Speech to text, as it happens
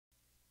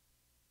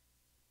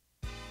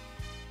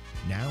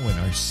Now in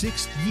our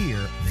 6th year,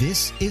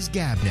 this is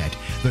GabNet,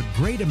 the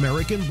Great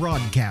American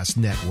Broadcast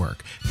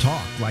Network.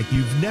 Talk like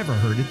you've never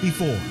heard it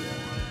before.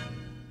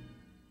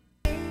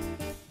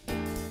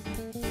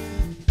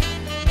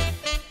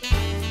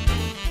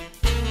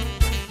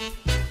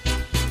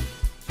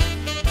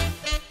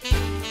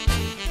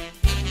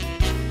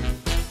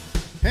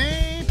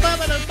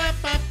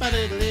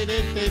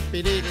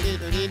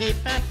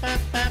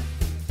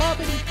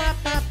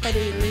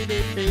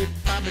 Hey,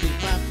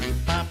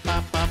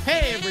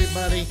 hey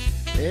everybody,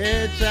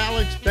 it's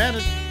Alex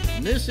Bennett,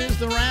 and this is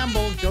the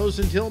Ramble. It goes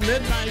until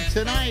midnight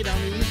tonight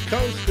on the East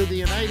Coast of the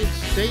United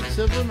States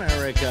of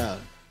America.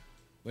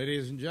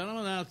 Ladies and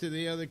gentlemen, out to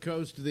the other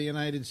coast of the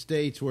United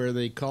States, where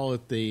they call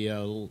it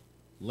the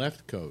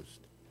left coast,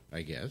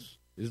 I guess,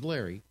 is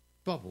Larry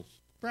Bubbles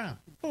Brown.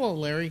 Hello,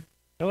 Larry.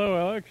 Hello,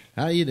 Alex.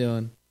 How you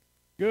doing?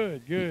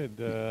 Good,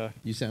 good.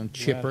 You sound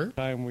chipper.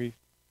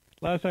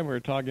 Last time we were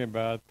talking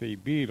about the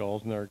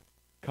Beatles and their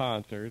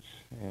concerts,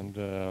 and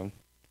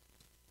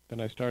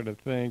then I started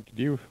to think,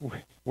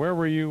 where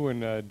were you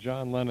when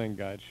John Lennon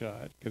got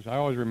shot? Because I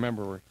always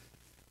remember.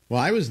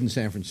 Well, I was in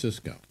San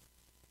Francisco.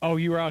 Oh,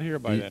 you were out here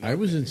by then. I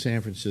was in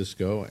San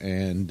Francisco,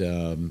 and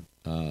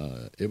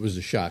it was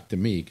a shock to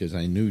me because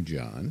I knew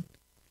John.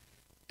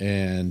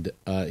 And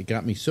it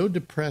got me so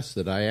depressed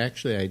that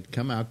I'd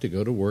come out to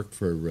go to work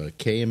for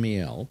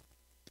KMEL,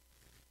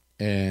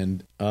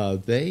 and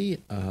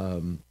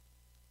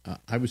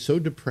I was so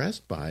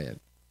depressed by it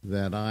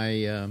that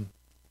I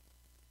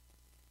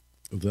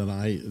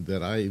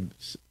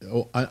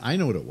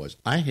know what it was.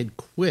 I had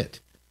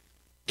quit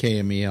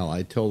KMEL.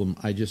 I told them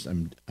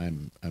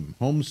I'm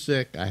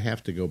homesick. I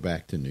have to go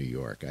back to New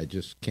York. I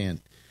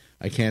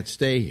can't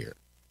stay here.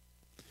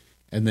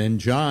 And then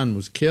John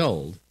was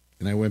killed.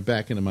 And I went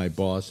back into my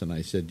boss and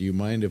I said, do you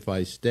mind if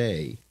I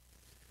stay?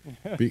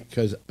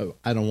 Because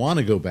I don't want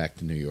to go back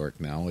to New York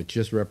now. It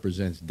just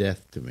represents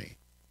death to me.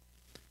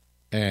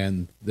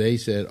 And they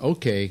said,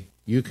 okay,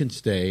 you can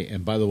stay.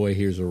 And by the way,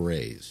 here's a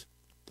raise.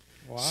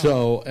 Wow.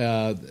 So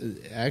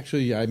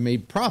actually, I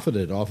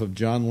profited off of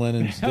John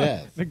Lennon's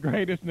death. The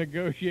greatest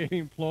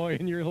negotiating ploy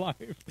in your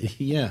life.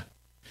 Yeah.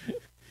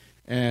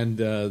 And,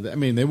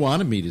 they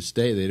wanted me to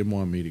stay. They didn't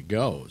want me to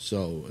go.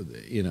 So,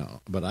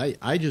 but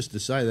I just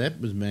decided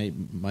that was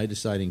my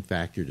deciding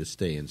factor to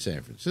stay in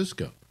San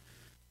Francisco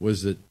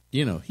was that,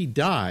 he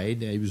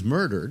died, he was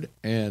murdered,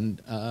 and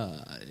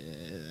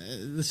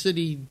the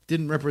city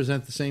didn't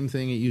represent the same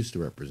thing it used to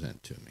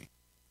represent to me,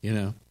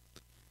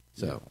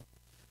 So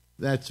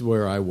that's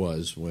where I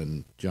was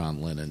when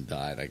John Lennon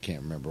died. I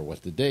can't remember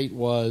what the date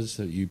was.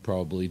 You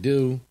probably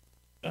do.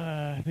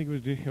 I think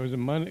it was a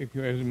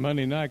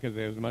Monday night because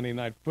it was Monday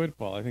Night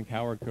Football. I think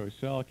Howard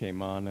Cosell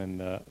came on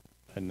and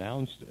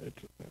announced it.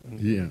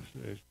 Yeah.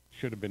 It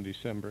should have been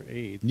December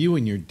 8th. You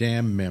and your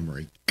damn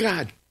memory.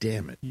 God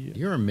damn it. Yeah.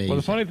 You're amazing. Well,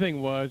 the funny thing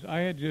was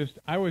I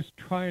was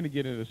trying to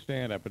get into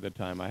stand-up at the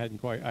time. I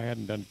hadn't done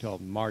it until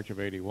March of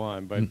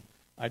 81, but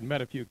I'd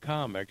met a few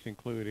comics,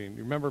 including,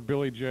 you remember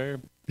Billy J?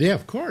 Yeah,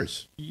 of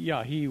course.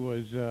 Yeah, he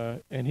was,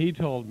 and he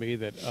told me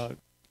that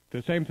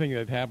the same thing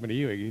that happened to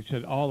you. He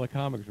said all the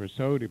comics were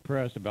so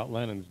depressed about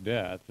Lennon's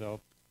death,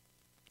 so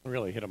it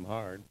really hit him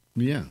hard.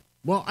 Yeah.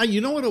 Well,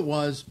 you know what it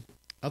was?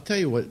 I'll tell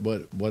you what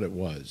it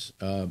was.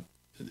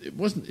 It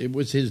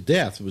was his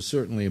death was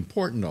certainly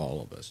important to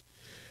all of us.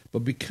 But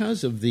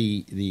because of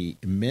the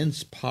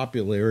immense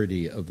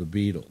popularity of the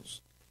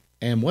Beatles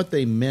and what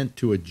they meant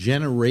to a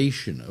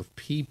generation of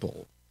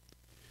people,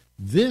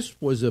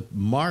 this was a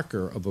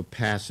marker of a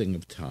passing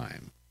of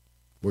time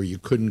where you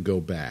couldn't go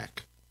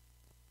back.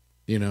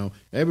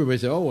 Everybody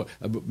said, oh,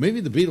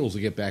 maybe the Beatles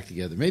will get back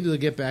together. Maybe they'll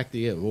get back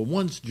together. Well,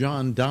 once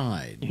John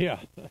died.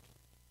 Yeah,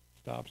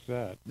 stops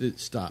that. It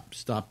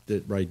stopped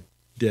it right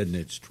dead in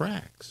its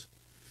tracks.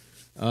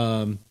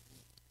 So,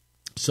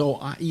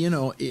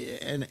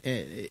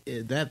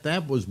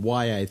 that was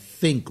why I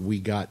think we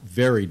got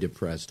very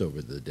depressed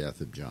over the death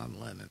of John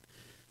Lennon.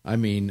 I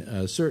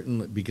mean,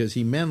 certainly because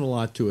he meant a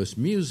lot to us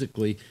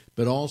musically,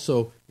 but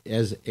also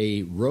as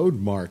a road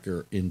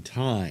marker in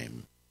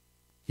time,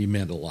 he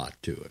meant a lot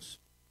to us.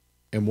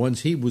 And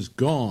once he was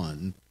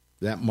gone,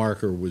 that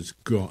marker was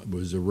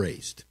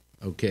erased.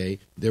 Okay,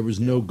 there was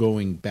no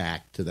going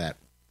back to that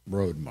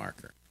road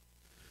marker.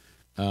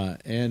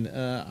 And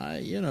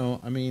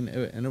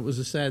it was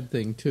a sad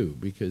thing too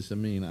because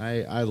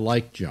I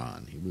liked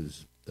John. He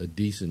was a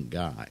decent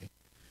guy,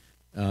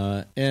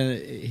 and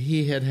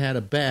he had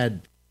a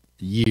bad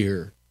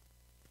year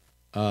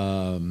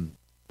when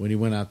he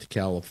went out to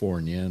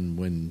California and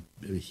when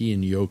he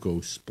and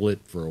Yoko split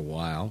for a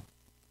while.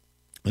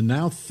 And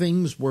now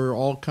things were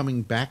all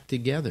coming back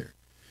together.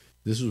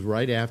 This was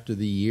right after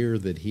the year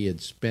that he had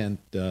spent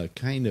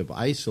kind of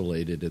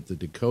isolated at the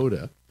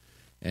Dakota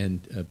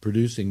and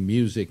producing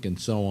music and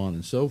so on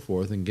and so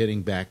forth and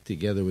getting back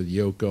together with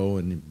Yoko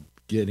and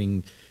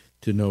getting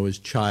to know his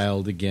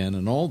child again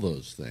and all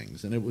those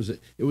things. And it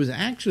was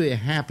actually a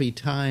happy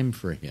time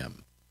for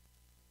him.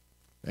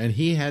 And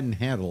he hadn't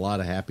had a lot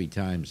of happy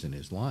times in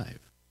his life.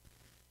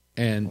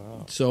 And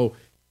so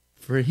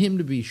for him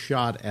to be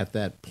shot at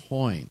that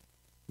point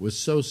was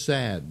so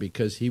sad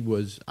because he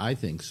was, I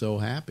think, so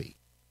happy.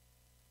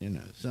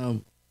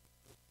 So.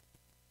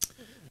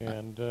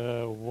 And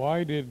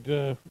why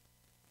did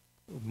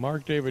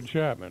Mark David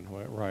Chapman,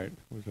 right,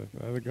 was that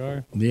the other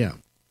guy? Yeah.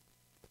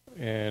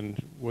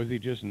 And was he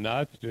just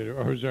nuts,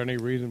 or was there any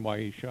reason why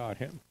he shot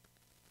him?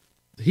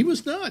 He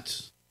was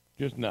nuts.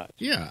 Just nuts.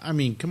 Yeah, I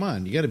mean, come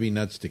on, you got to be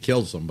nuts to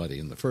kill somebody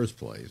in the first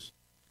place.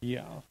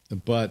 Yeah.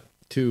 But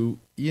to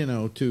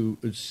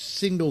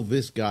single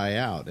this guy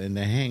out and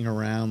to hang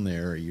around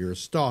there, you're a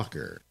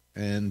stalker.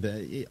 And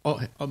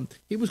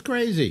he was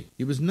crazy.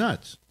 He was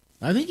nuts.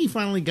 I think he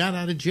finally got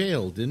out of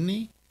jail, didn't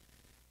he?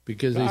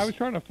 Because I was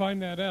trying to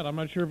find that out. I'm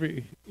not sure if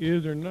he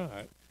is or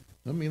not.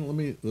 Let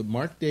me.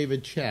 Mark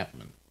David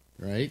Chapman,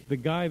 right? The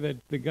guy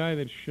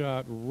that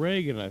shot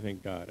Reagan, I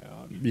think, got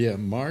out. Yeah,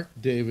 Mark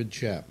David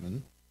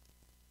Chapman.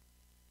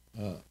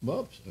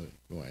 Whoops!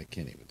 Boy, I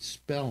can't even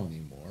spell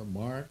anymore.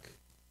 Mark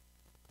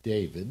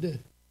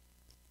David,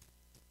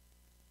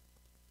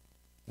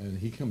 and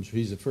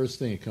he's the first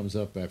thing that comes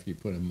up after you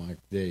put in Mark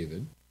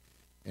David,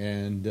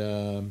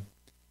 and.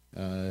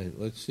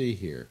 Let's see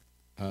here.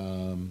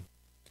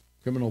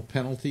 Criminal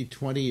penalty,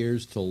 20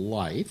 years to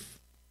life.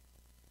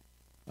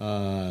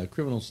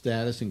 Criminal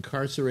status,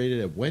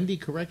 incarcerated at Wendy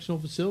Correctional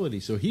Facility.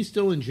 So he's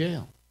still in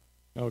jail.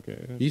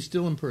 Okay. He's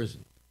still in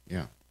prison.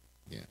 Yeah.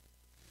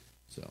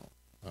 So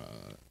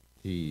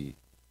here's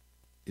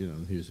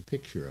a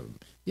picture of him.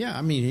 Yeah,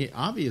 I mean, he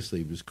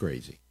obviously was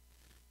crazy.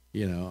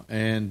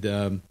 And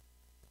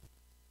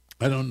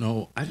I don't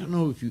know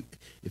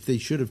if they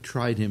should have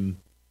tried him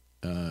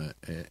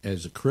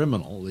as a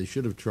criminal. They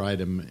should have tried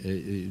him.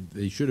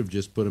 They should have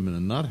just put him in a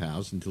nut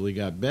house until he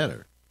got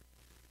better.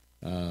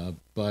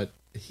 But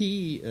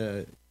he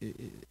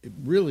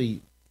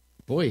really,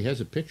 boy, he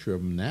has a picture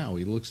of him now.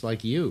 He looks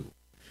like you.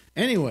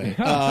 Anyway,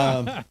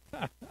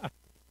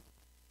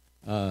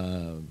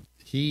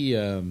 he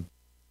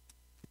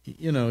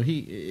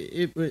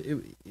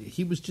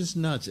was just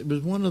nuts. It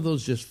was one of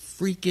those just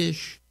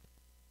freakish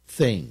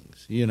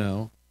things,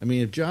 I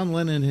mean, if John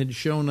Lennon had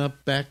shown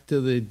up back to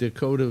the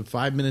Dakota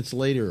 5 minutes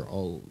later,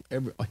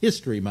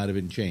 history might have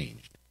been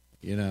changed,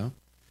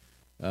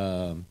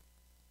 But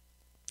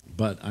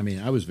I mean,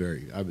 I was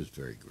very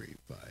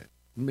grieved by it.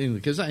 I mean,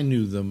 because I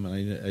knew them,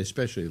 and I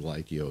especially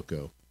liked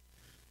Yoko,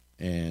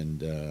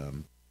 and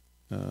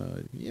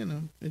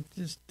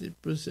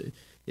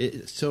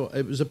so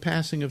it was a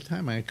passing of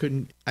time. I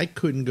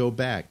couldn't go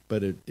back,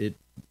 but it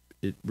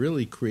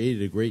really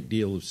created a great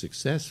deal of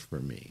success for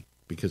me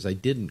because I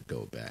didn't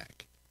go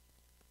back.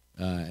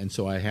 And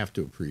so I have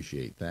to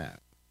appreciate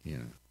that,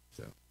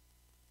 So,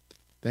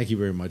 thank you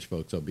very much,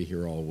 folks. I'll be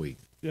here all week.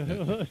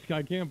 Yeah,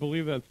 I can't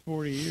believe that's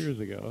 40 years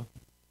ago.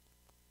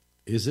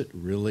 Is it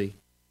really?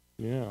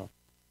 Yeah.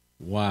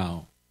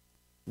 Wow.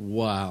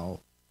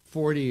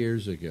 40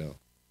 years ago.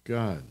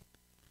 God.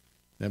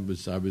 I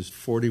was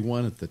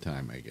 41 at the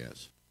time, I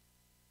guess.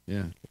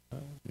 Yeah.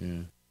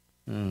 Yeah.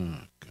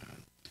 Oh,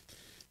 God.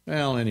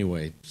 Well,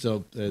 anyway,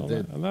 so...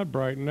 on that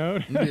bright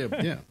note.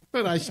 yeah.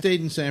 But I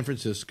stayed in San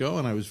Francisco,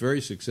 and I was very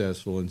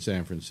successful in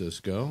San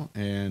Francisco,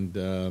 and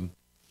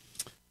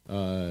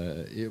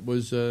it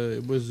was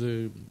a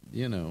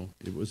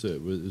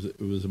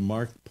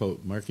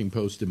marking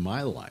post in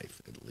my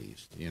life, at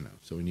least,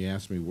 So when you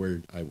asked me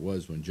where I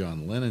was when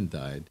John Lennon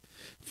died,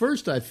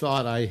 first I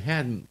thought I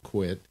hadn't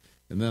quit,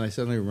 and then I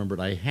suddenly remembered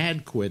I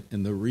had quit,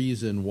 and the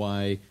reason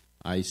why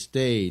I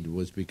stayed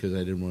was because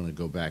I didn't want to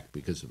go back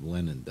because of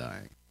Lennon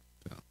dying.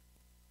 So.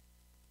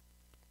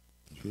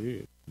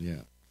 Gee.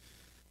 Yeah.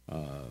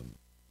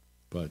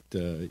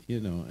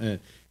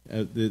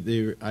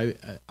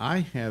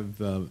 I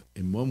have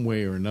in one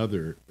way or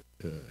another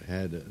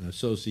had an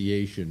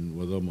association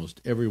with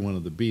almost every one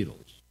of the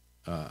Beatles.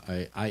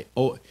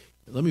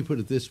 Let me put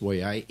it this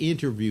way: I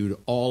interviewed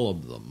all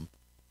of them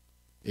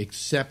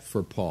except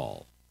for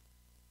Paul.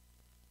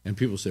 And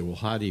people say, "Well,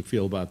 how do you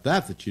feel about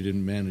that? That you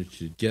didn't manage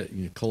to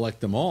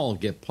collect them all,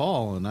 get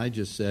Paul?" And I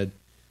just said,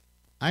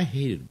 I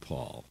hated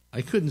Paul.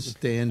 I couldn't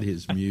stand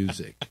his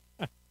music.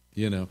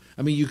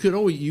 I mean,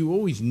 you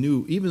always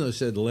knew, even though it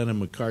said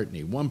Lennon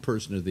McCartney, one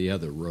person or the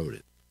other wrote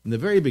it. In the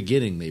very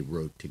beginning, they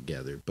wrote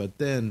together. But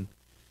then,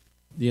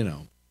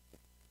 the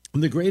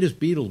greatest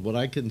Beatles, what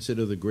I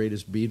consider the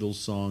greatest Beatles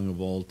song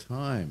of all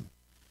time,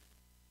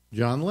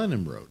 John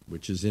Lennon wrote,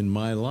 which is In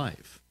My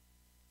Life.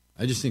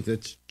 I just think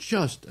that's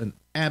just an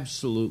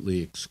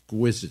absolutely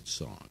exquisite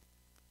song.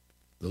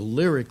 The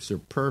lyrics are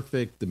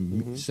perfect.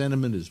 The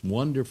sentiment is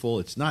wonderful.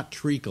 It's not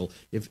treacle.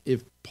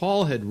 If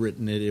Paul had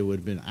written it, it would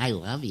have been, "I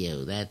love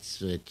you.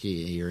 That's what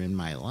you're in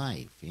my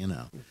life,"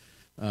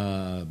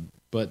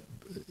 But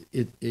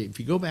if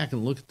you go back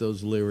and look at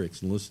those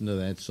lyrics and listen to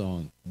that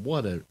song,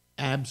 what an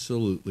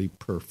absolutely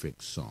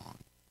perfect song.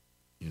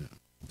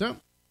 So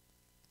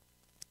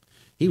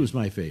he was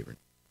my favorite.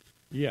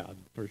 Yeah,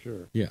 for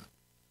sure. Yeah,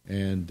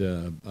 and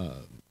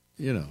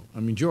I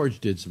mean, George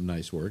did some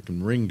nice work,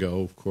 and Ringo,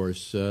 of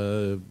course,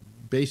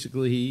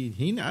 basically,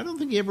 he I don't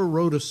think he ever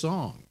wrote a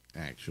song,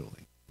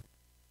 actually.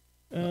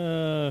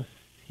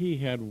 he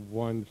had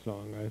one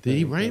song, I think. Did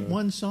he write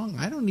one song?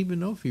 I don't even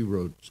know if he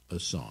wrote a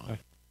song.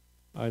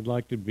 I'd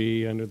like to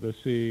be under the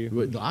sea.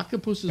 The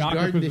Octopus's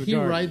Garden, did he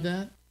write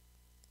that?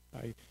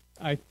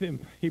 I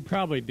think he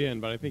probably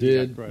didn't, but I think did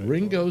he got credit.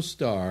 Ringo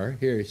Starr,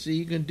 here, see,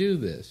 you can do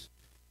this.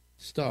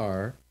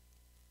 Starr.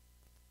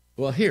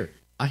 Well,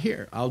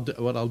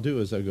 what I'll do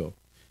is I'll go,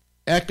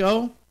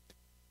 Echo,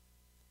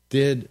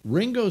 did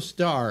Ringo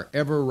Starr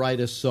ever write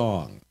a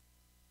song?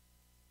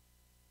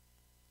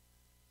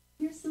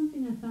 Here's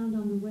something I found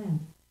on the web.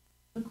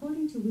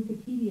 According to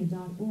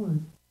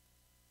Wikipedia.org,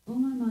 Oh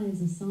My My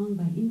is a song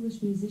by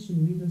English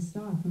musician Ringo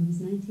Starr from his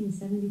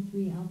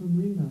 1973 album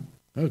Ringo.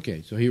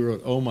 Okay, so he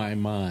wrote Oh My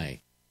My.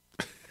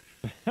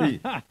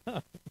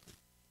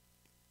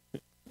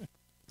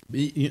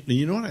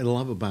 You know what I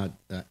love about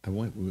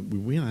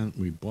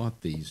we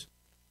bought these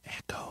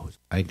Echoes.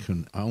 I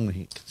only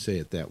can say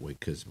it that way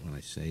because when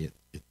I say it,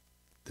 it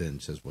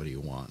then says, "What do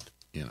you want?"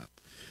 You know,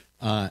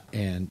 I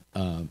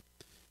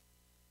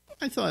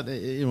thought,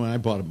 when I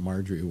bought it,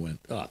 Marjorie went,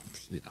 "Oh,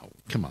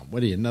 come on,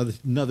 what are you,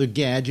 another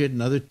gadget,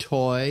 another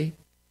toy?"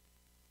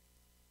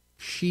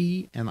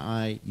 She and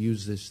I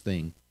use this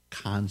thing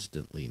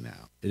constantly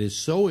now. It is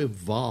so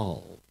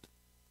evolved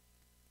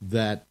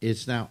that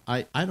it's now,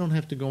 I don't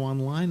have to go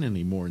online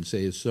anymore and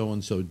say, is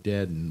so-and-so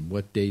dead and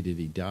what day did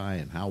he die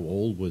and how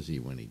old was he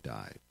when he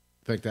died.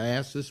 In fact, I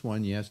asked this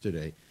one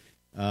yesterday,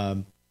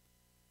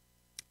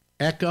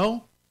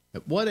 Echo,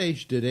 at what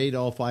age did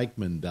Adolf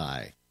Eichmann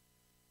die?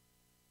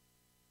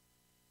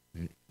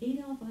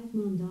 Adolf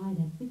Eichmann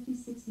died at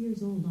 56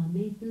 years old on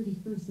May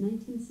 31st,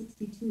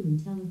 1962 in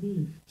Tel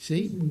Aviv,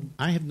 See, Israel.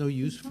 I have no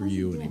use for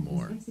you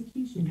anymore.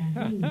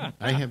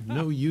 I have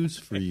no use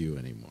for you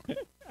anymore.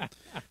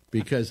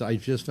 Because I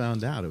just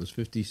found out it was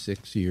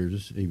 56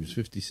 years. He was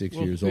 56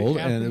 years old,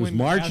 and it was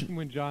March. Ask him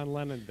when John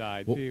Lennon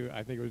died, too.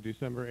 I think it was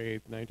December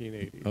 8th,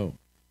 1980. Oh.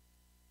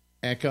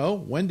 Echo,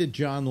 when did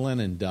John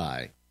Lennon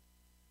die?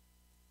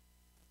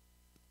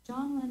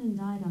 John Lennon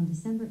died on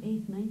December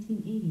 8th,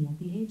 1980 at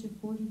the age of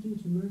 40 due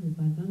to murder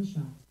by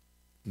gunshot.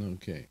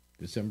 Okay,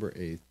 December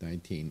 8th,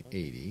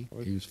 1980.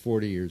 He was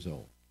 40 years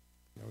old.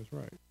 I was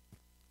right.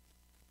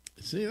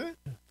 See that?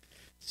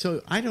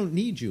 So I don't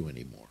need you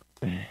anymore.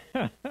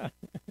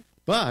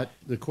 But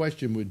the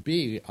question would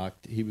be,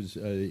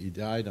 he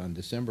died on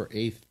December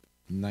 8th,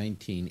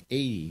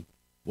 1980.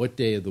 What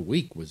day of the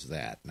week was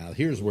that? Now,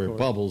 here's where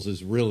Bubbles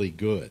is really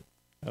good.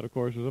 That, of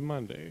course, was a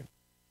Monday.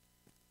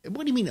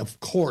 What do you mean, of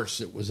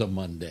course it was a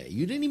Monday?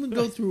 You didn't even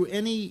go through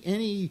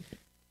any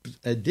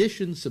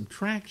addition,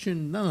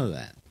 subtraction, none of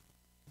that.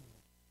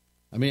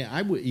 I mean,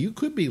 you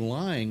could be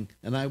lying,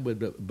 and I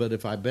would, but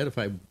if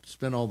I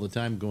spent all the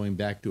time going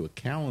back to a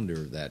calendar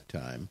of that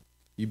time,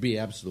 you'd be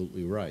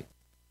absolutely right.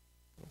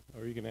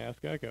 Or you can ask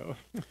Echo.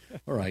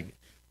 All right.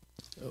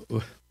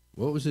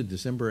 What was it,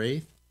 December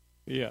 8th?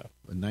 Yeah.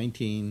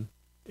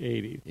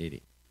 1980.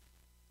 80.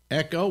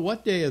 Echo,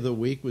 what day of the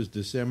week was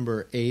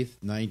December 8th,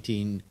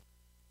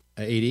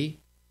 1980?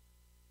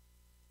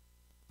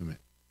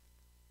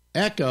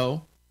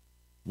 Echo,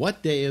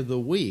 what day of the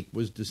week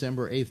was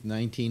December 8th,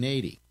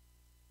 1980?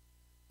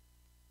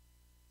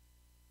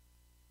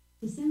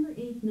 December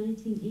 8th,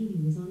 1980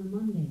 was on a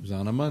Monday. It was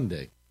on a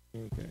Monday.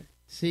 Okay.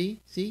 See,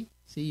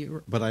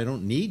 but I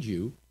don't need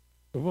you.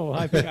 Well,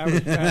 I think I was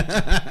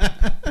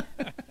fast.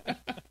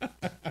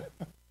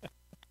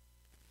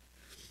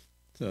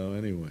 So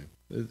anyway,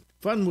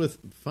 fun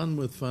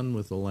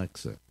with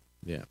Alexa.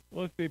 Yeah.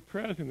 Well, it's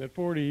depressing that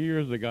 40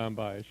 years have gone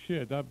by.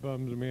 Shit, that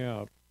bums me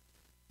out.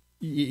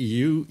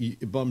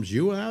 It bums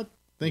you out?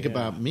 Think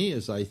about me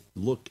as I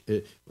look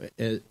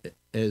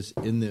as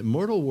in the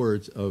immortal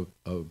words of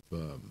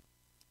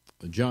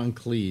John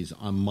Cleese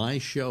on my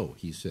show.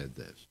 He said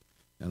this,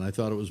 and I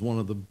thought it was one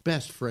of the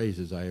best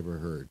phrases I ever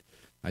heard.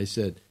 I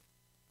said,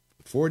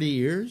 40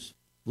 years?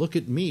 Look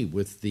at me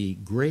with the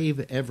grave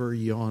ever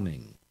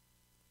yawning.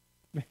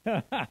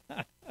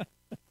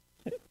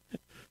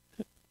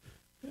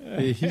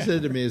 He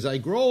said to me, as I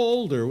grow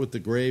older with the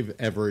grave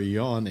ever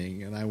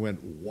yawning, and I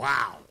went,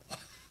 wow.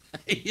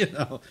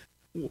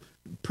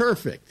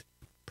 Perfect.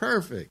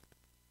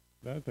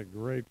 That's a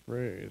great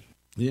phrase.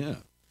 Yeah.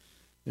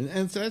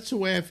 And that's the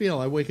way I feel.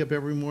 I wake up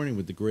every morning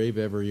with the grave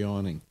ever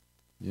yawning,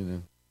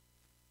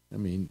 I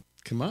mean,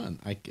 come on,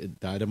 I could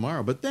die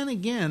tomorrow. But then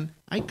again,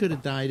 I could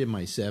have died in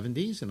my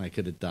 70s, and I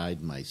could have died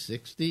in my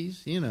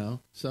 60s,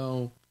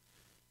 So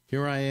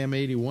here I am,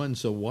 81,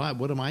 so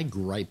what am I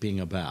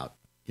griping about,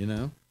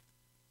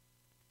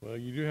 Well,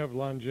 you do have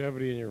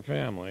longevity in your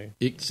family.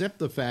 Except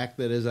the fact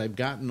that as I've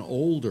gotten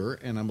older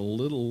and I'm a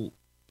little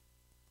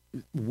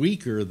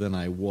weaker than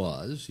I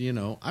was,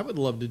 I would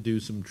love to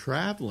do some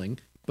traveling,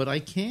 but I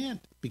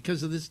can't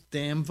because of this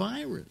damn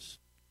virus.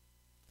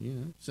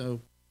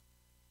 So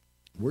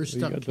we're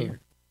stuck here.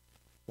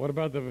 What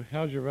about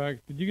how's your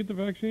did you get the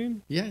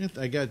vaccine? Yeah,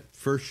 I got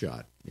first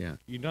shot, yeah.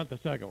 You not the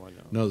second one,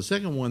 though. No, the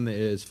second one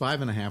is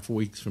 5.5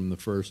 weeks from the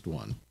first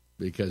one.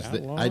 Because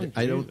I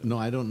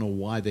don't know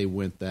why they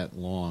went that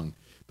long,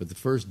 but the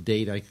first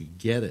date I could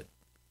get it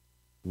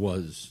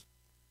was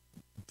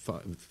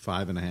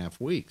 5.5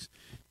 weeks,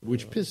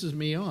 which pisses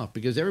me off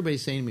because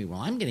everybody's saying to me, well,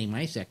 I'm getting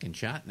my second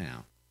shot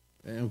now.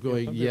 And I'm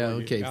going,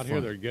 okay, out fine.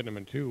 here they're getting them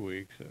in 2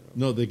 weeks. So.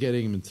 No, they're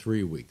getting them in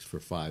 3 weeks for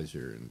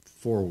Pfizer and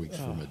 4 weeks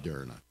for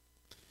Moderna.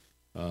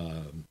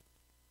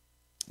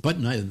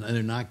 But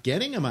they're not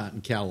getting them out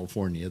in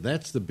California.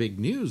 That's the big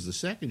news. The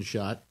second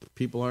shot,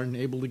 people aren't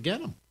able to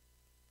get them.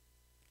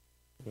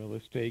 Well,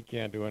 the state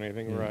can't do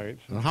anything right.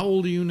 So. How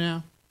old are you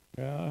now?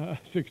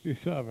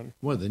 67.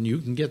 Well, then you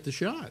can get the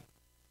shot.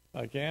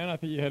 I can? I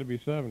think you had to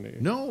be 70.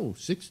 No,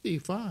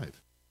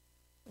 65.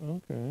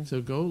 Okay.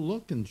 So go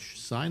look and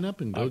sign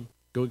up and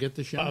go get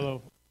the shot.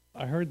 Although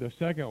I heard the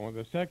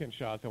second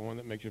shot's the one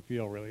that makes you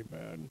feel really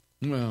bad.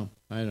 Well,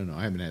 I don't know.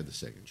 I haven't had the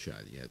second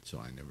shot yet, so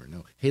I never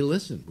know. Hey,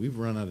 listen, we've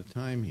run out of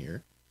time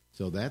here.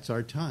 So that's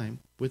our time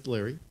with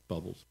Larry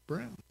Bubbles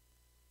Brown.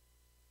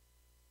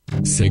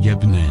 C'est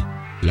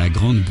Gabnet, la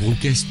grande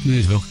broadcast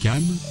network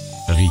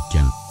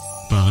ricain.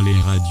 Parler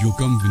radio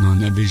comme vous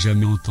n'en avez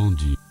jamais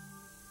entendu.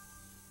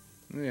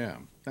 Yeah,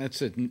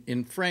 that's it.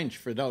 In French,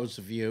 for those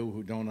of you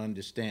who don't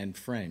understand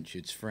French,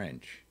 it's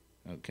French.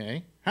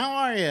 Okay? How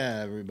are you,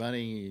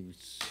 everybody?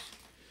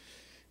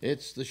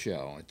 It's the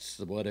show. It's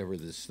whatever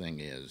this thing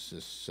is.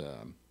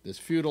 This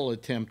futile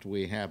attempt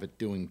we have at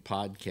doing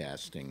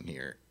podcasting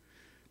here.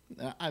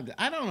 I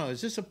don't know.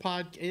 Is this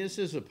a This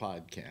is a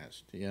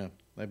podcast. Yeah,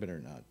 I better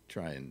not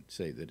try and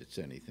say that it's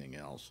anything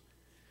else.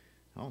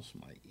 Also,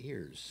 my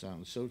ears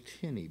sound so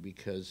tinny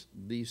because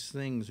these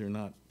things are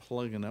not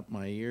plugging up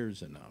my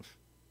ears enough.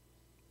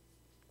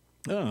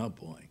 Oh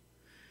boy!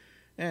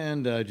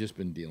 And I've just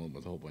been dealing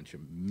with a whole bunch of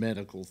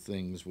medical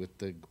things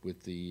with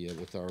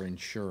our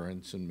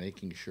insurance and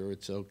making sure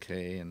it's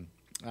okay. And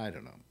I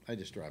don't know. I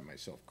just drive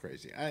myself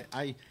crazy.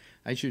 I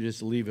should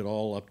just leave it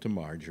all up to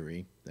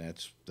Marjorie.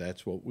 That's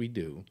what we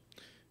do,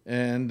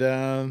 and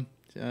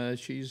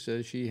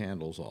she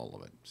handles all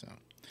of it. So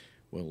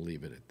we'll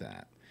leave it at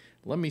that.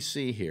 Let me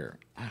see here.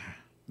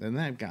 Then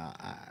I've got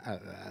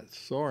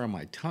sore on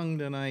my tongue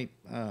tonight.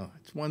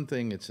 It's one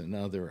thing, it's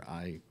another.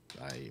 I'm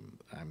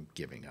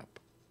giving up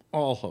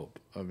all hope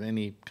of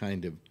any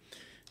kind of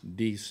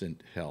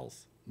decent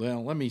health.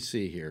 Well, let me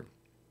see here.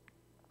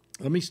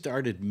 Let me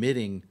start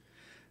admitting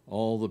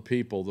all the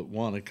people that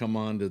want to come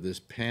onto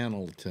this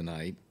panel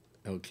tonight.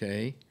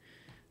 Okay,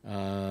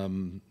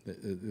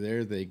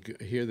 here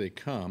they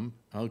come.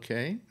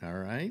 Okay, all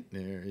right.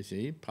 There,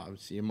 see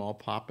them all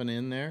popping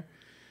in there.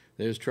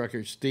 There's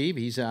Trucker Steve.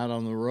 He's out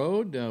on the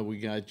road. We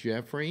got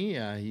Jeffrey.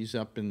 He's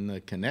up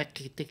in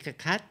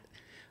Connecticut.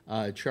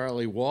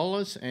 Charlie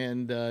Wallace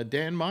and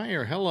Dan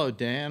Meyer. Hello,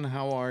 Dan.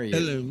 How are you?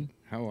 Hello.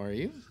 How are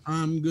you?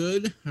 I'm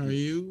good. How are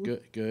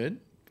you? Good.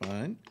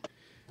 Fine.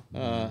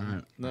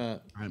 I'm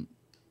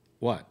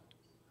What?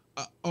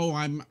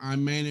 I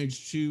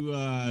managed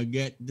to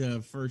get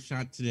the first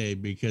shot today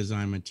because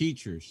I'm a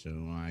teacher, so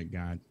I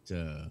got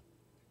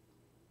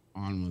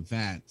on with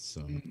that.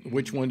 So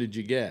Which one did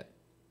you get?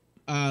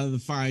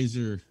 the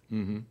Pfizer.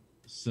 Mm-hmm.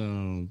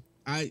 So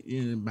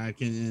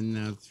back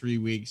in 3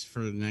 weeks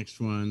for the next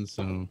one.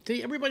 So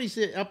See, everybody's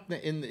up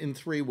in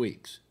 3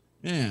 weeks.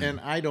 yeah, And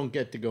I don't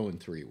get to go in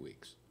 3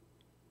 weeks.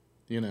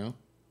 You know?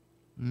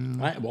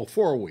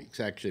 4 weeks,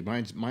 actually.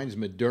 Mine's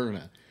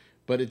Moderna.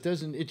 But it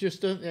doesn't,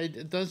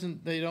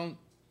 they don't,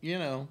 you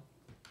know.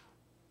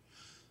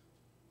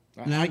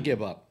 I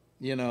give up.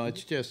 You know,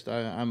 it's just,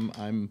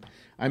 I'm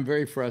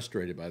very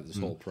frustrated by this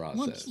whole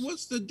process.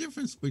 What's the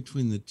difference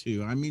between the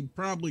two? I mean,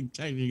 probably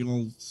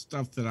technical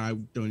stuff that I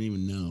don't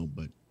even know,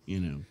 but you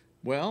know.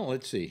 Well,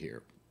 let's see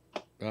here.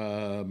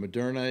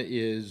 Moderna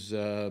is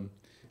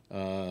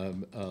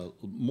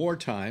more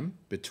time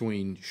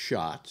between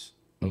shots.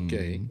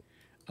 Okay,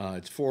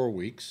 it's 4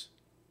 weeks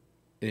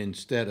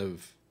instead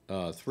of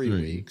 3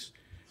 weeks.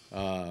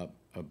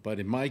 But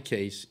in my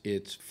case,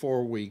 it's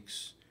 4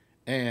 weeks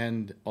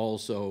and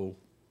also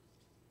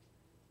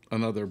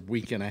another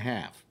week and a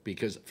half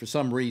because for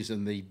some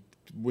reason they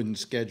wouldn't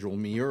schedule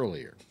me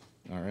earlier.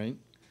 All right.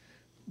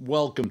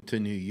 Welcome to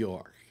New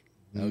York.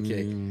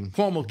 Okay.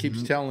 Cuomo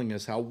keeps telling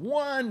us how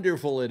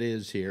wonderful it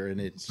is here, and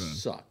it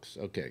sucks.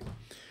 Okay.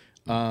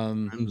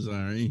 I'm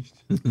sorry.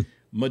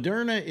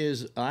 Moderna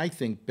is, I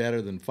think,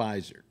 better than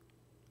Pfizer.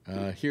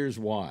 Here's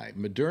why.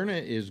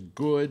 Moderna is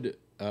good.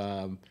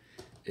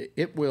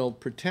 It will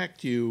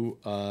protect you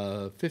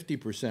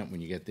 50% when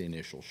you get the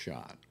initial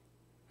shot.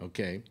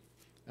 Okay.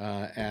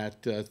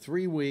 At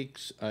 3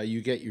 weeks,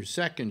 you get your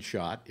second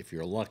shot, if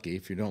you're lucky.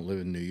 If you don't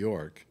live in New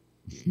York,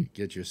 you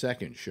get your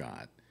second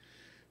shot.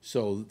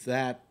 So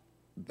that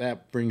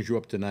brings you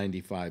up to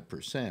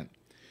 95%.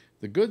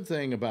 The good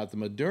thing about the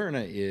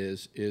Moderna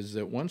is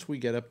that once we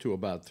get up to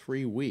about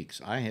 3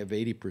 weeks, I have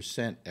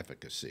 80%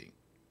 efficacy.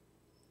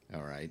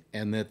 All right,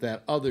 and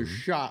that other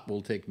shot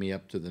will take me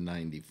up to the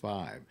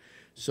 95.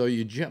 So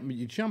you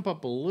jump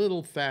up a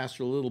little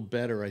faster, a little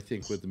better, I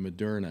think, with the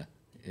Moderna.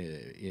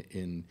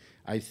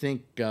 I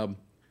think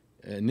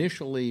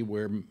initially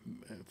where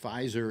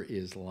Pfizer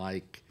is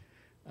like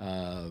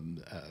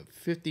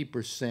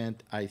 50%,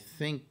 I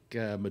think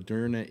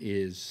Moderna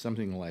is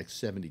something like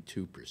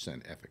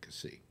 72%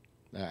 efficacy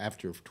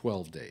after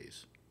 12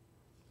 days.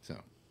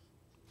 So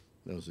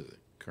Those are the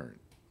current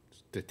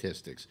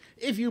statistics.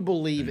 If you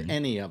believe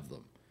any of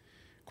them.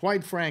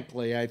 Quite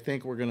frankly, I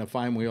think we're going to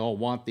find we all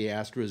want the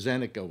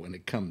AstraZeneca when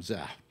it comes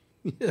out.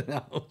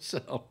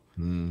 So,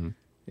 you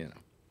know.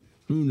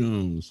 Who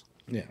knows?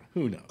 Yeah,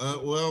 who knows?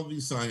 Well, the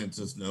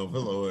scientists know.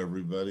 Hello,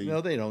 everybody. No,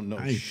 they don't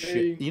know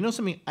shit. You know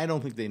something? I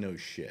don't think they know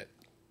shit.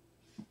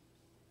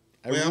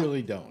 I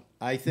really don't.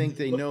 I think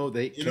they know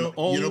they can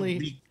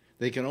only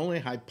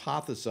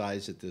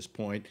hypothesize at this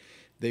point.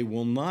 They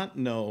will not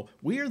know.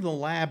 We are the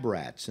lab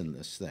rats in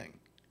this thing.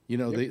 You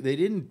know, they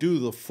didn't do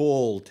the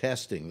full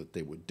testing that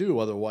they would do.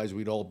 Otherwise,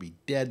 we'd all be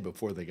dead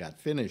before they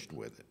got finished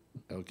with it.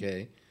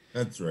 Okay?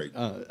 That's right.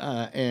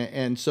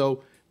 And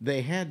so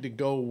they had to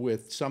go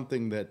with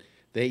something that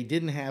they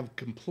didn't have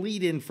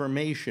complete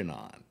information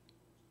on.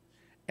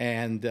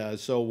 And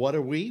so what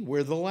are we?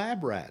 We're the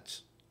lab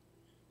rats.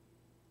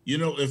 You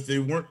know, if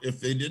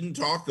they didn't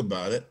talk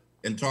about it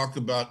and talk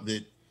about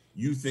that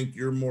you think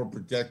you're more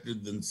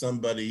protected than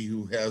somebody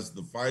who has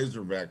the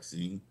Pfizer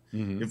vaccine,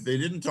 if they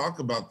didn't talk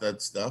about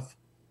that stuff,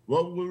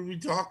 what would we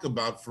talk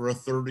about for a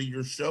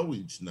 30-year show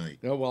each night?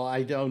 No, well,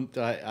 I don't.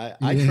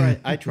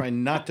 I try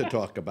not to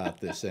talk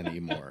about this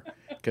anymore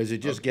because it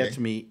just gets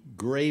me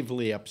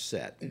gravely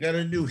upset. I got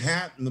a new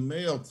hat in the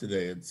mail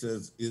today. It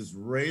says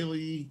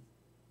Israeli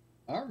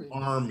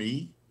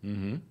Army.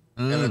 And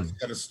it's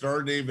got a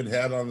Star David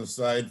hat on the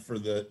side for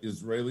the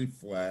Israeli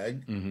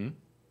flag. And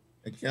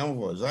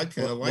camouflage. I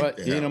kind of like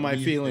that. You know my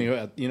feeling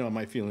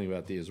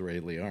about the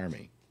Israeli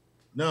army.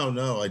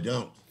 No, I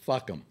don't.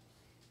 Fuck them.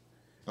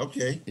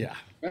 Okay. Yeah.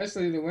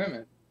 Especially the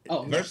women.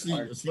 Oh,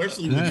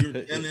 especially with your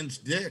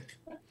 10-inch dick.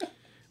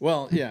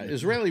 Well, yeah,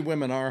 Israeli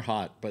women are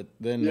hot, but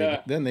then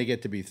they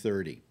get to be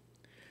 30. You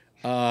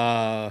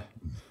know,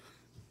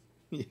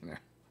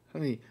 I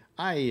mean,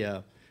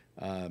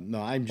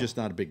 no, I'm just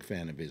not a big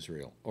fan of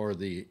Israel or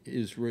the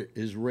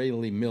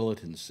Israeli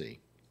militancy.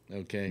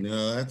 Okay.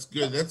 No, that's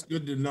good. That's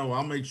good to know.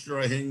 I'll make sure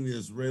I hang the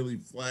Israeli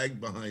flag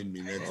behind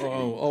me.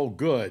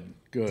 Good.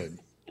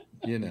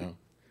 You know,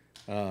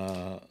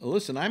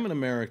 listen, I'm an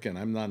American.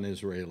 I'm not an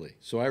Israeli,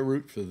 so I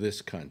root for this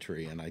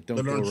country, and I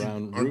don't go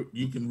around.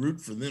 You can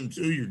root for them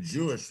too. You're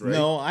Jewish, right?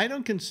 No, I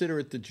don't consider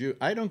it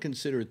I don't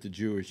consider it the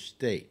Jewish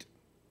state.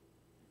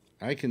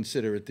 I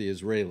consider it the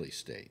Israeli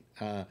state.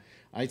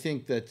 I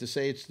think that to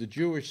say it's the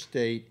Jewish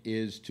state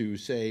is to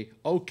say,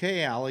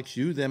 okay, Alex,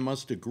 you then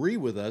must agree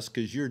with us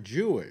because you're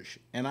Jewish.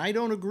 And I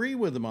don't agree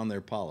with them on their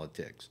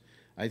politics.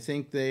 I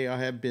think they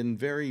have been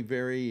very,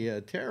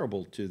 very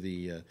terrible to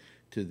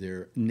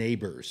their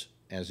neighbors,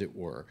 as it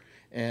were.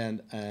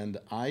 And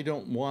I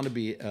don't want to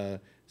be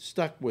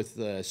saddled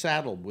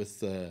with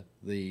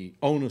the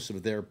onus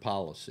of their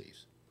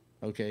policies.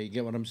 Okay, you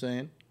get what I'm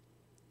saying?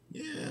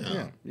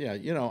 Yeah.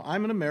 You know,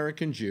 I'm an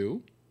American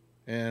Jew,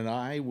 and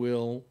I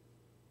will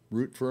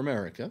root for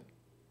America,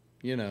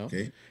 you know.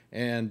 Okay.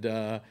 And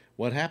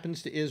what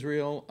happens to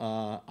Israel,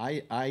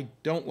 I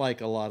don't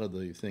like a lot of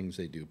the things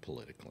they do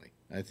politically.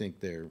 I think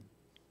they're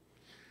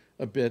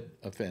a bit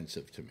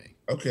offensive to me.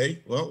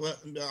 Okay, well,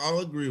 I'll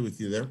agree with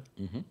you there.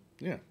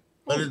 Yeah.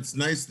 But it's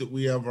nice that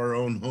we have our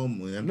own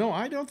homeland. No,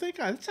 I don't think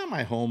that's not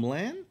my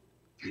homeland.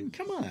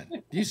 Come on.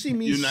 Do you see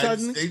me United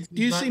States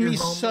is not your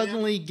homeland?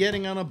 suddenly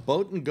getting on a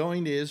boat and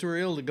going to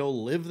Israel to go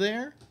live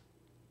there?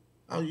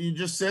 Oh, you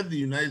just said the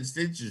United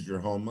States is your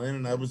homeland,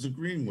 and I was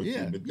agreeing with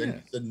you. But then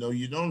you said, no,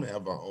 you don't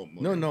have a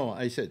homeland. No,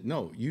 I said,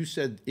 no, you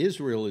said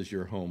Israel is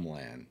your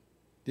homeland.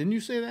 Didn't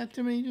you say that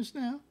to me just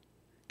now?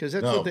 Because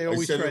that's what they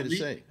always try to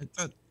say.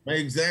 My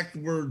exact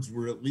words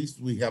were, at least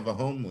we have a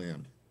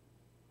homeland.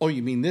 Oh,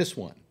 you mean this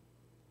one?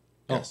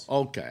 Yes.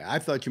 Oh, okay. I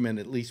thought you meant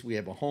at least we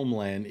have a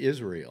homeland,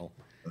 Israel.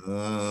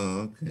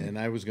 Oh, okay. And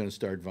I was going to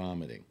start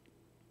vomiting.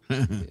 Huh?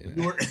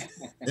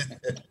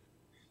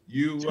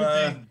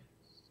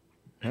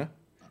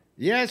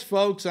 Yes,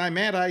 folks, I'm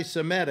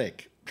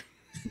anti-Semitic.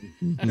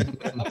 I'm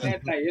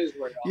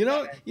anti-Israel.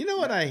 You know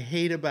what I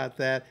hate about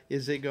that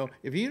is they go,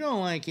 if you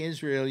don't like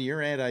Israel,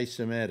 you're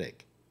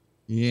anti-Semitic.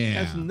 Yeah. It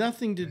has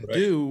nothing to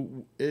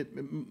do.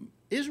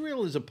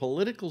 Israel is a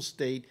political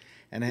state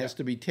and has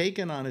to be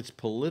taken on its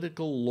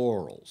political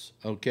laurels,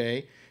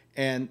 okay?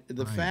 And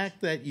the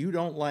fact that you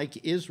don't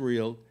like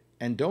Israel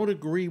and don't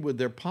agree with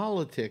their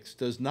politics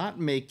does not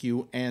make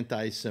you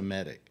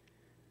anti-Semitic,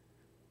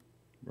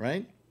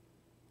 right?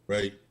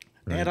 Right.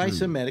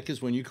 Anti-Semitic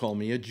is when you call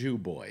me a Jew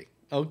boy,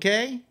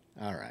 okay?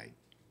 All right.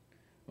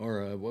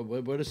 Or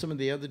what are some of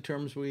the other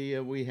terms we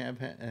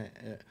have?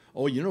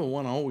 You know,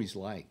 one I always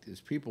liked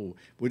is people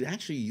would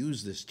actually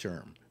use this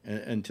term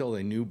until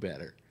they knew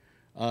better.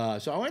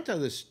 So I went to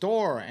the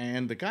store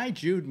and the guy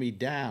Jewed me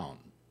down.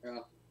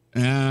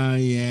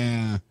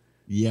 Yeah.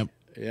 Yep.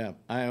 Yeah,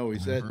 I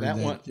always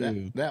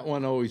that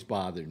one always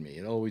bothered me.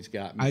 It always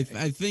got me.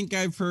 I think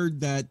I've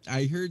heard that.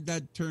 I heard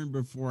that term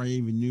before I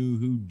even knew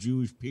who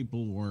Jewish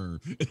people were.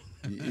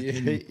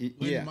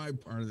 in my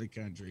part of the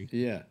country.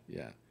 Yeah.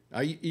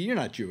 You're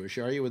not Jewish,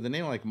 are you? With a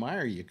name like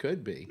Meyer, you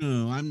could be.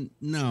 No, I'm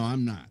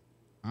not.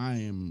 I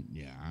am.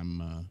 Yeah,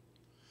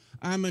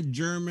 I'm a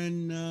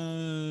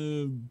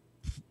German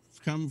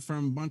come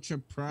from a bunch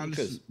of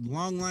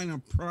long line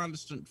of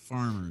Protestant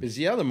farmers. Because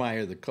the other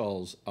Meyer that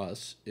calls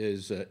us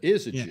is a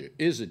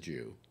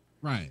Jew.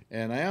 Right.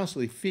 And I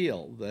honestly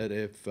feel that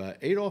if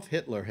Adolf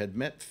Hitler had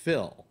met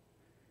Phil,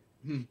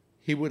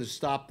 he would have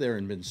stopped there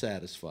and been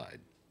satisfied.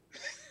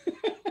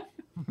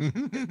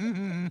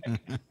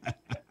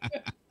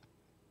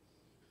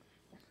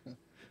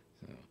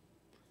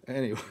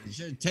 Anyway, you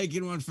should have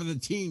taken one for the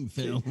team,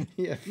 Phil.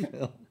 Yeah,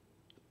 Phil.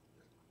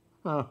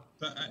 Huh.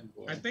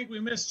 I think we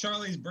missed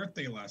Charlie's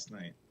birthday last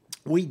night.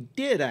 We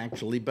did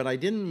actually, but I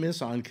didn't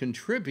miss on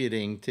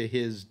contributing to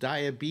his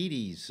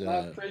diabetes.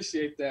 I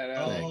appreciate that,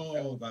 Alex.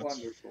 Oh, that's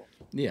wonderful.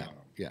 Yeah.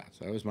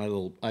 So that was my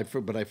little.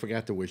 But I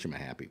forgot to wish him a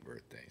happy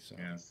birthday. So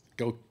yes.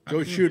 Go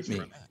shoot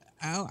me,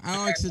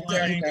 Alex.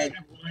 I have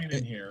wine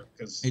in here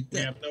because we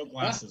have no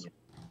glasses.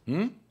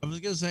 I was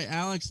gonna say,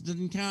 Alex, it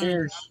didn't count.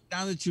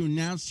 Now that you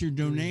announced your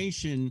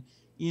donation,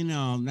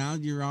 now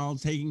you're all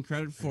taking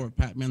credit for it.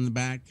 Pat me on the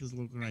back because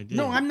look what I did.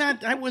 No, I'm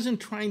not. I wasn't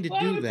trying to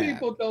do that.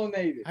 People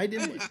donated. I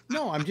didn't.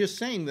 No, I'm just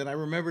saying that I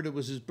remembered it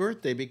was his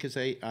birthday because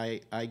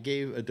I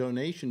gave a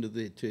donation to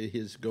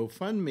his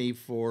GoFundMe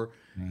for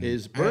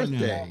his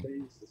birthday.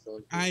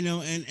 I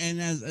know,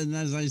 and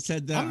as I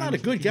said that I'm not a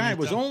good guy. It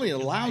was only a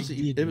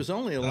lousy. It was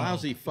only a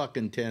lousy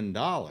fucking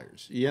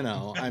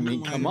 $10. I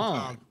mean, come on.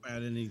 Talk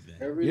about anything.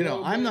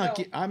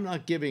 I'm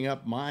not giving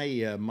up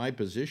my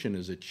position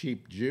as a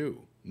cheap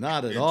Jew.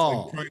 Not at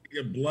all. Like trying to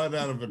get blood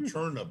out of a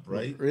turnip,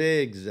 right?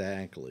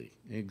 Exactly.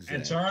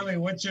 And Charlie,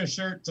 what's your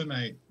shirt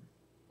tonight?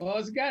 Well,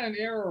 it's got an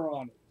error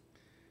on it.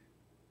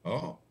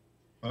 Oh.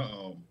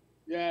 Uh-oh.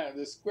 Yeah,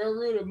 the square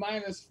root of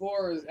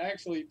 -4 is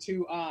actually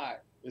 2i.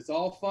 It's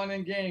all fun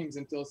and games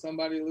until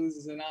somebody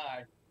loses an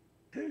eye.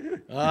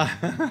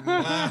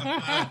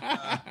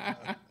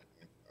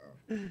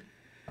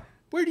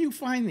 Where do you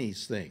find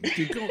these things? I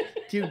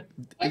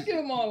get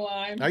them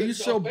online. Are you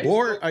so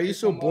bored? Are you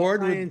so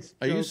bored with?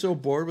 Are you so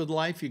bored with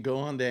life? You go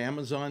onto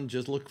Amazon,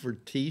 just look for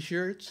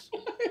T-shirts.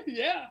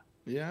 Yeah.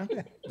 Yeah.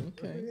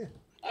 Okay.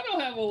 I don't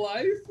have a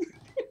life.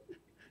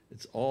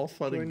 It's all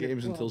fun and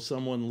games until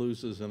someone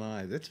loses an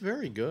eye. That's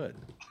very good.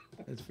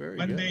 That's very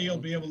good. One day you'll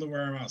be able to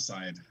wear them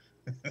outside.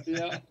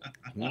 Yeah.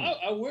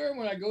 I wear them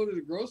when I go to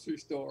the grocery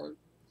store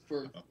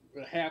for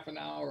half an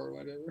hour or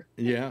whatever.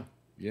 Yeah.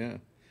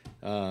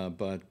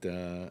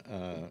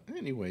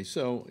 Anyway,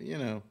 so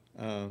yeah.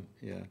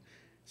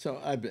 So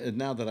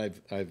now that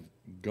I've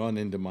gone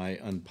into my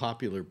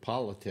unpopular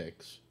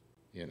politics,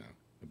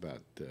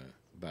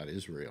 about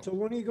Israel. So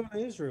when are you going to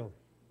Israel?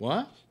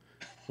 What?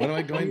 When am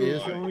I going to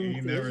Israel?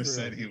 He never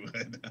said he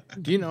would.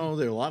 Do you know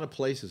there are a lot of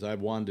places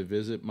I've wanted to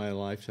visit in my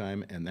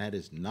lifetime, and that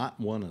is not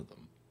one of them.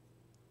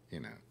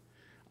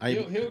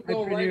 He'll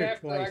go right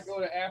after I go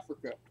to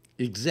Africa.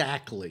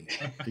 Exactly.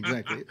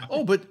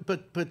 Oh,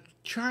 but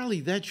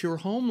Charlie, that's your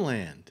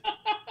homeland.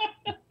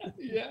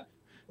 Yeah.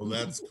 Well,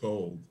 that's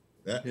cold.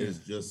 That is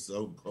just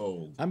so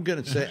cold. I'm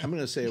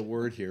gonna say a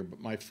word here,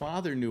 but my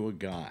father knew a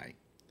guy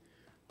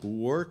who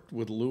worked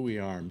with Louis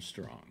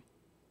Armstrong,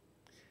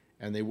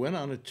 and they went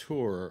on a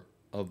tour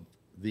of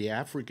the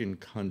African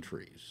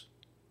countries,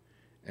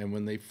 and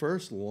when they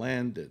first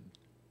landed,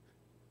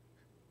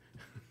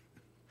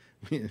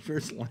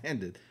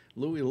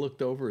 Louis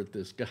looked over at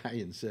this guy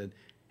and said,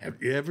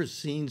 "Have you ever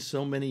seen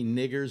so many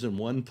niggers in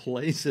one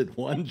place at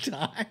one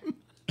time?"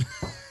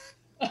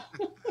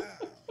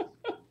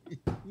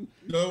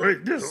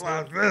 Just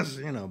like this,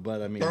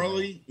 But I mean,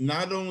 Charlie,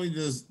 not only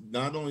does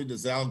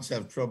Alex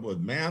have trouble with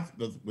math,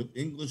 but with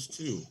English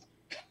too.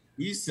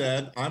 He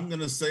said, "I'm going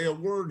to say a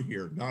word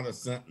here, not a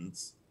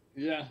sentence."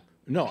 Yeah.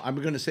 No, I'm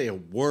going to say a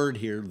word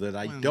here that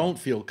I don't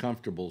feel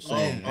comfortable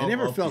saying. I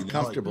never felt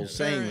comfortable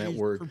saying that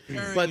word,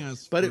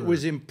 but it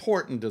was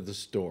important to the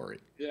story.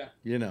 Yeah.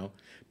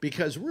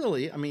 Because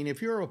really, I mean,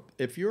 if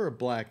you're a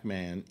black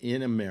man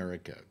in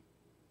America,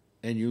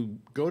 and you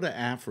go to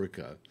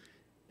Africa,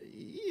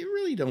 you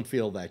really don't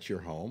feel that's your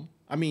home.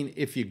 I mean,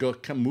 if you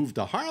move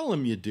to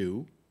Harlem, you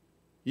do,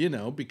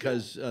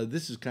 because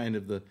this is kind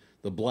of the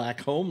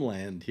black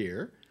homeland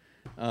here.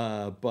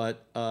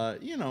 But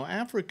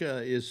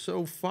Africa is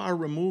so far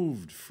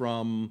removed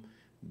from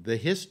the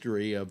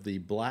history of the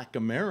black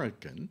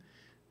American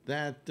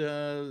that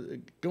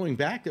going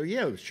back there,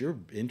 it's sure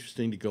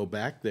interesting to go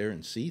back there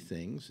and see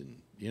things,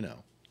 and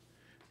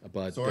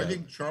But so I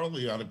think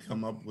Charlie ought to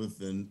come up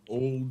with an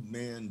old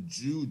man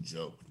Jew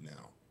joke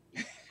now.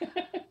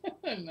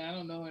 I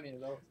don't know any of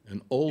those.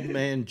 An old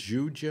man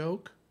Jew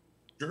joke?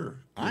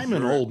 Sure. I'm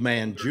an old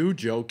man Jew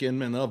joke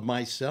in and of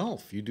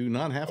myself. You do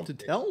not have to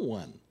tell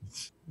one.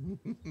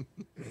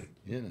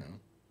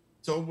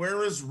 So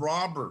where is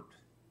Robert?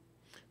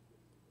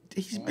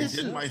 He's I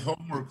did my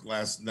homework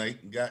last night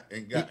and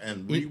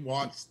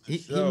rewatched the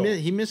show.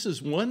 He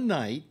misses one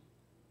night,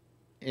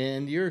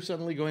 and you're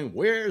suddenly going,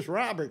 "Where's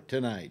Robert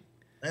tonight?"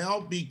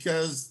 Well,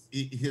 because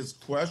his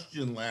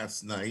question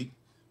last night,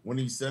 when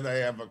he said, "I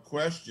have a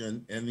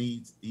question," and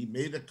he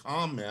made a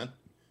comment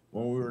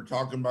when we were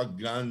talking about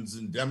guns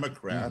and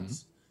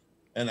Democrats,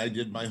 and I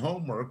did my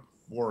homework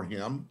for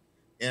him,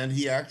 and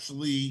he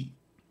actually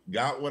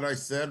got what I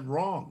said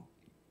wrong.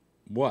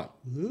 What?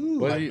 Ooh.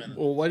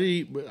 What did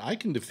he? I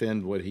can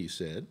defend what he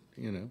said.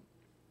 You know.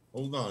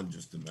 Hold on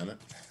just a minute.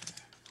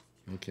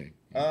 Okay.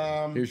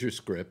 Here's your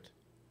script.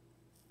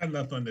 I have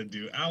nothing to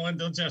do. Alan,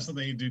 don't you have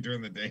something you do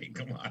during the day?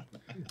 Come on.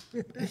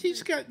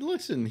 He's got.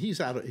 Listen,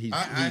 he's out of.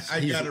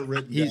 I got it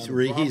written He's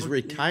down. he's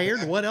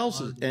retired. What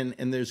else?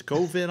 And there's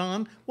COVID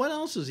on. What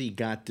else has he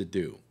got to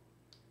do?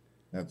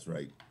 That's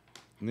right.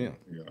 Yeah.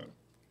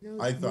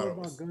 I thought more it about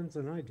was. guns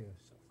than I do.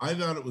 So. I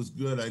thought it was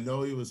good. I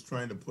know he was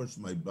trying to push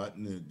my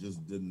button, and it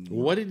just didn't.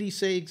 What did he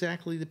say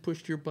exactly that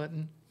pushed your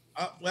button?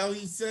 Well,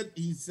 he said.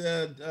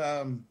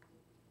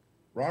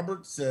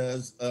 Robert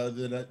says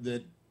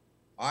that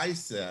I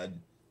said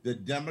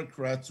that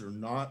Democrats are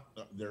not,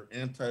 they're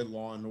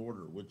anti-law and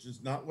order, which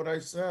is not what I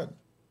said.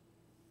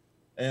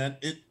 And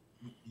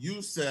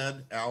you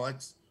said,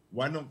 Alex,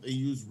 why don't they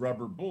use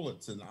rubber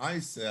bullets? And I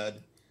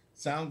said,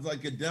 sounds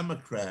like a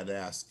Democrat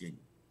asking.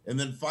 And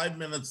then 5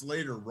 minutes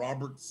later,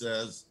 Robert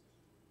says,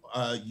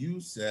 you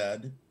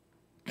said,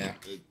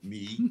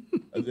 me,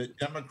 that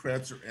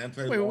Democrats are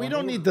anti-law. Wait, we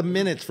don't need the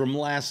minutes from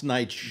last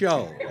night's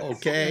show,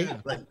 okay?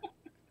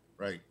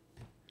 Right.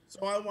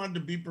 So I wanted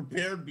to be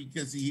prepared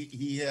because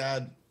he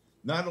had,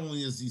 not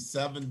only is he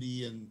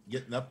 70 and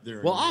getting up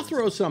there. Well, I'll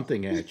throw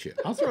something at you.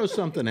 I'll throw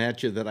something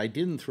at you that I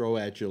didn't throw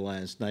at you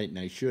last night, and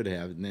I should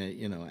have. And then,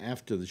 you know,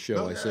 after the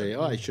show, I say,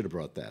 I should have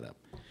brought that up.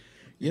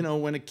 You know,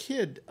 when a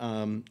kid,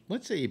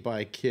 let's say you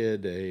buy a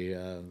kid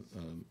a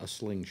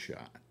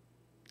slingshot,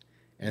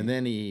 and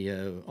then he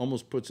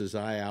almost puts his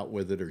eye out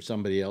with it, or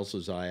somebody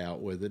else's eye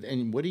out with it.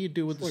 And what do you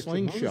do with the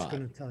slingshot?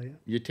 Gonna tell you.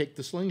 You take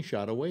the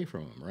slingshot away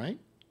from him, right?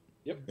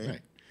 Yep. Right.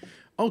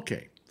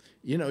 Okay.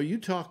 You know, you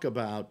talk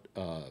about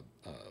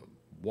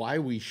why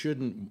we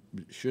shouldn't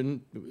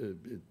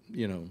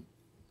you know,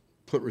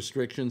 put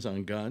restrictions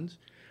on guns.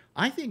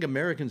 I think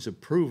Americans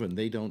have proven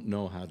they don't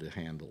know how to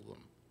handle them.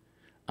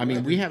 I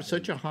mean, we have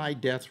such a high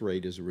death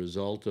rate as a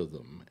result of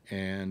them,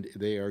 and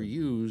they are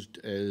used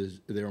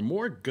as, there are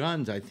more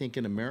guns, I think,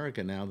 in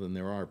America now than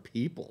there are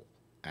people,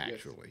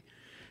 actually.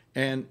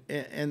 Yes.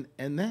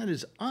 And that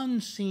is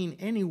unseen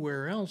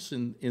anywhere else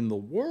in the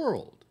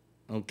world,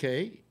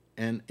 okay?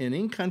 And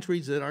in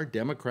countries that are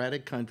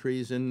democratic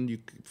countries, and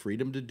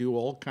freedom to do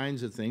all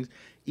kinds of things,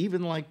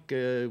 even like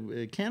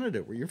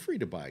Canada, where you're free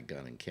to buy a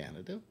gun in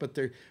Canada, but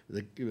the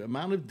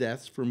amount of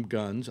deaths from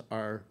guns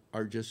are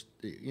just,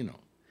 you know,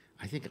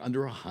 I think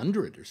under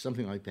 100 or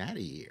something like that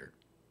a year,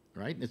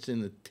 right? And it's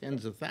in the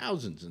tens of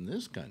thousands in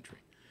this country.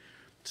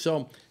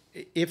 So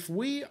if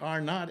we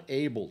are not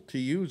able to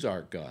use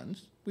our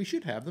guns, we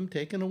should have them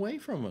taken away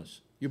from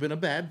us. You've been a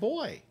bad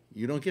boy.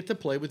 You don't get to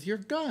play with your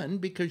gun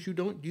because you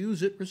don't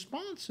use it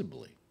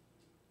responsibly.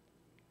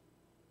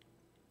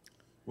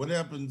 What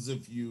happens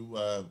if you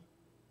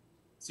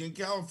see in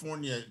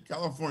California?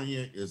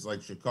 California is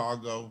like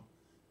Chicago,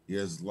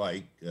 is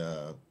like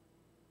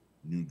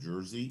New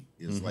Jersey,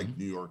 is like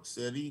New York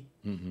City.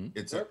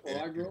 It's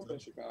careful. I grew up in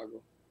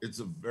Chicago. It's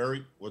a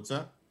very, what's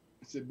that?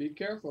 I said, be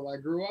careful. I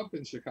grew up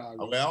in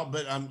Chicago. Well,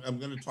 but I'm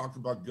going to talk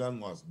about gun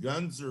laws.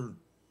 Gun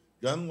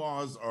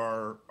laws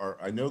are.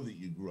 I know that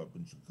you grew up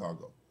in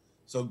Chicago.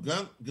 So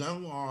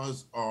gun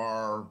laws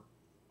are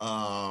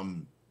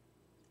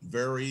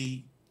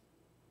very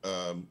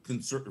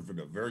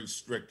conservative, very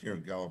strict here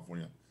in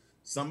California.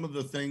 Some of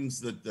the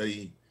things that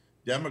the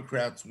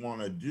Democrats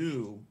want to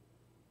do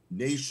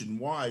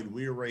nationwide,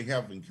 we already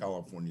have in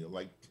California,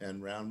 like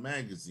 10-round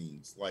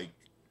magazines, like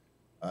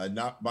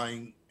not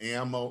buying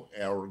ammo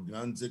or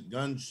guns at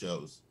gun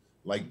shows,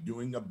 like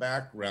doing a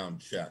background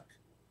check.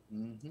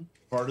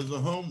 Part of the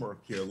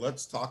homework here,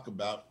 let's talk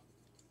about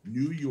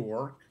New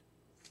York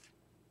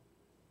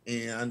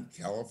and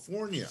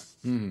California.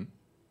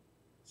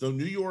 So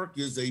New York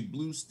is a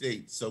blue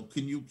state. So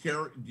can you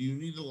carry, do you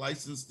need a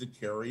license to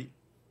carry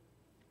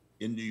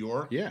in New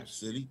York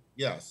City?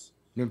 Yes.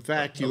 In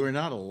fact, you are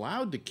not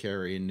allowed to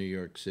carry in New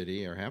York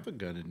City or have a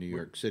gun in New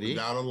York City.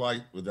 Without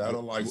a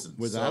license.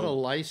 Without a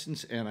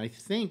license, and I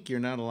think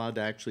you're not allowed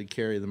to actually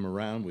carry them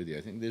around with you.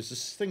 I think there's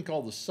this thing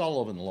called the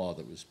Sullivan Law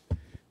that was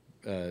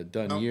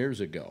done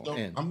years ago. So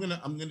I'm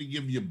gonna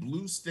give you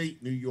blue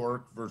state New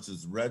York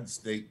versus red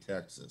state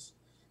Texas.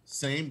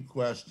 Same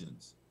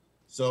questions.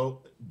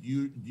 So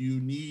do you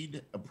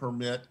need a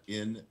permit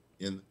in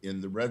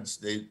the red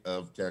state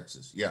of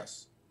Texas?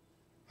 Yes.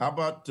 How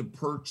about to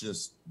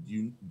purchase? Do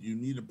you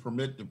need a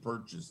permit to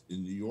purchase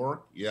in New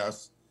York?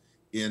 Yes.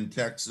 In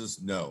Texas,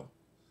 no.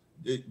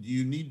 Do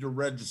you need to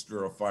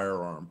register a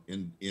firearm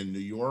in New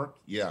York?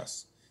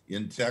 Yes.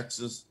 In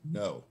Texas,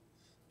 no.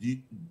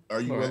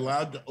 Are you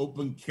allowed to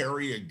open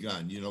carry a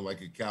gun? You know,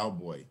 like a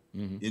cowboy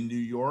in New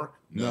York?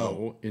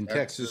 No. In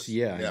Texas,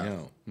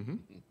 no.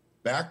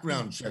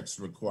 Background checks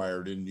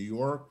required in New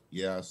York?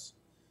 Yes.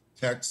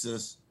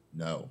 Texas,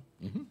 no.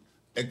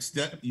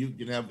 Extent you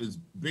can have as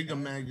big a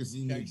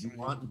magazine as you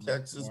want in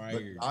Texas,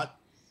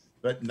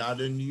 but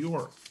not in New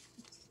York.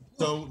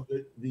 So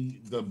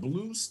the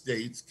blue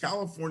states,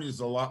 California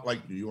is a lot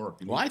like New York.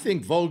 Well, I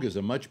think Vogue is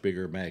a much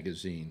bigger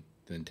magazine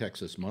than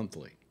Texas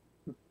Monthly.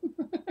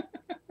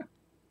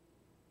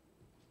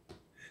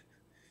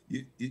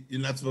 you're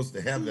not supposed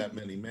to have that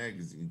many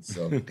magazines.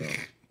 So,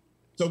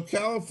 so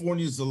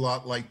California is a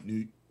lot like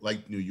New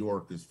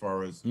York as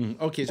far as.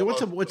 Okay, so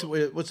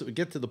what's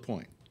get to the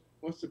point?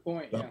 What's the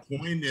point? The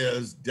point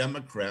is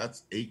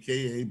Democrats,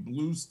 aka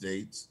blue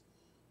states,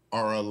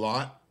 are a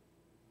lot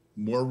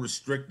more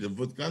restrictive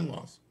with gun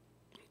laws.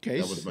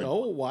 Okay,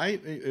 so why?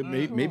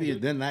 Maybe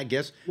then I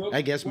guess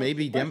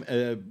maybe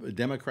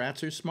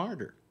Democrats are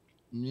smarter.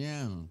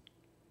 Yeah.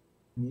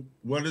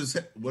 What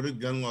do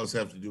gun laws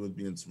have to do with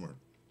being smart?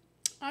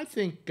 I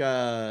think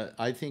the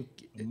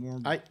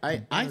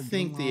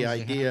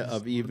idea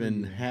of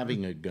even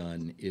having a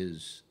gun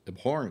is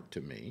abhorrent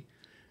to me,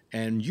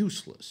 and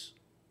useless,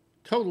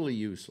 totally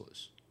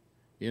useless.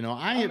 You know,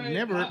 I have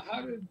never.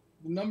 How did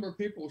the number of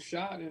people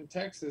shot in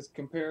Texas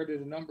compare to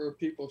the number of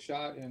people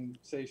shot in,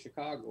 say,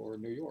 Chicago or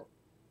New York?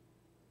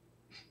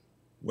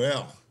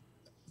 Well,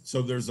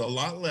 so there's a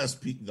lot less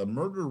people. The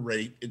murder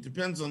rate, it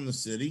depends on the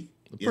city.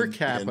 Per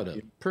capita.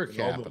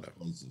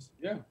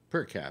 Yeah.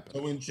 Per capita.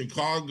 So in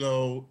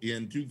Chicago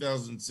in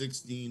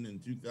 2016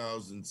 and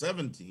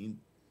 2017,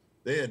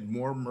 they had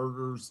more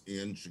murders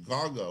in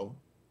Chicago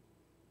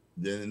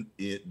than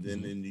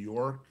in New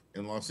York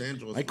and Los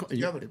Angeles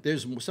together.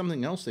 There's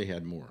something else they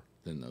had more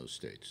than those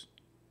states.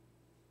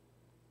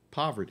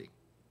 Poverty.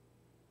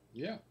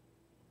 Yeah.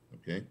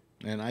 Okay.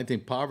 And I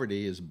think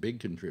poverty is a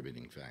big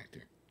contributing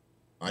factor.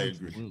 I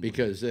agree.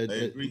 Because I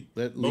agree.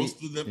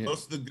 Most of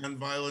the gun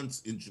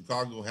violence in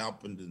Chicago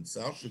happened in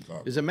South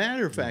Chicago. As a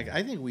matter of fact,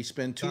 I think we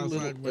spend too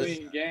little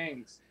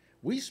gangs.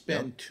 We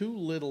spend too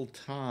little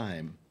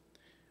time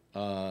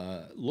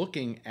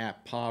looking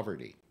at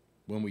poverty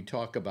when we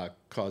talk about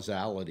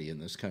causality in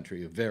this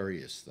country of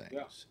various things.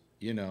 Yeah.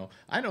 You know,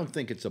 I don't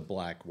think it's a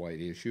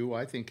black-white issue.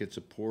 I think it's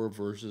a poor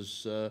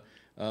versus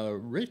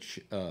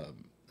rich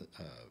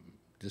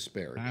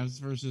disparity. Haves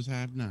versus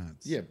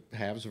have-nots. Yeah,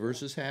 haves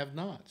versus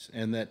have-nots,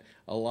 and that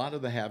a lot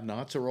of the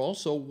have-nots are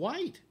also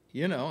white.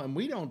 You know, and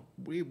we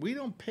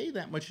don't pay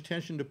that much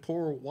attention to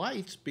poor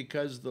whites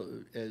because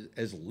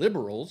as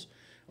liberals,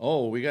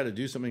 we got to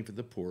do something for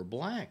the poor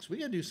blacks. We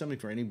got to do something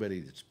for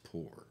anybody that's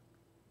poor.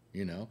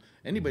 You know,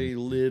 anybody who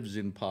lives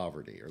in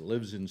poverty or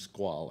lives in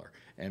squalor,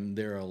 and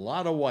there are a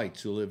lot of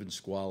whites who live in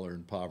squalor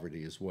and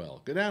poverty as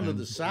well. Go down to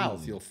the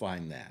South, you'll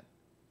find that.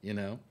 You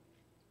know.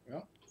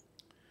 Yeah.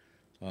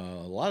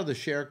 A lot of the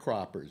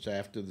sharecroppers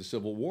after the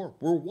Civil War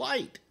were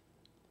white.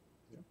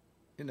 Yeah.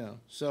 You know,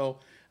 so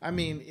I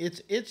mean,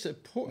 it's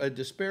a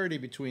disparity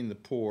between the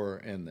poor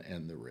and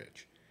the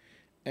rich,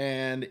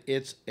 and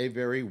it's a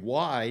very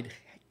wide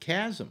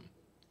chasm.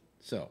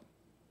 So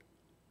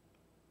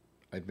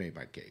I've made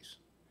my case.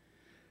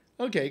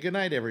 Okay, good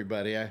night,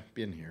 everybody. I've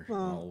been here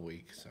all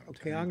week. So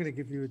okay, I'm going to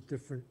give you a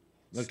different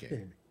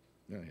spin.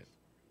 Go ahead.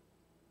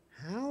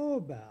 How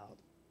about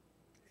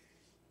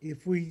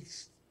if we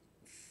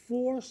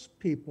force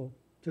people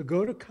to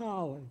go to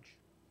college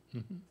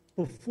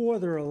before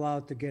they're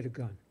allowed to get a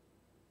gun?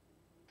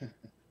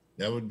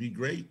 That would be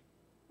great.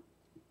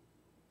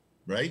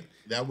 Right?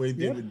 That way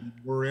they would be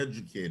more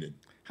educated.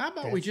 How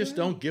about we just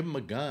don't give them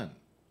a gun?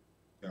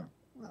 Yeah.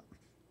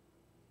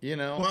 You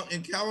know? Well,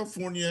 in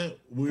California,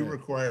 we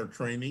require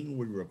training.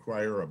 We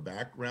require a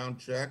background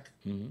check.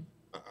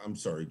 I'm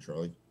sorry,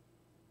 Charlie.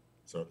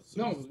 So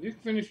no, you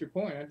finish your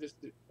point. I just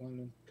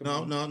wanted to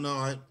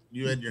No.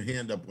 You had your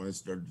hand up when I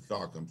started to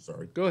talk. I'm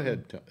sorry. Go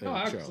ahead,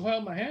 I Charlie.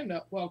 held my hand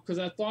up. Well, because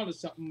I thought of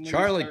something.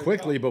 Charlie,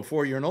 quickly,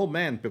 before you're an old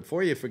man,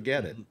 before you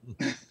forget it.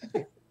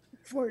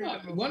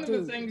 One of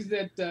the things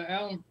that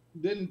Alan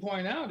didn't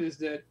point out is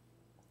that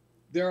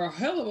there are a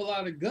hell of a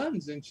lot of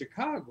guns in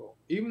Chicago.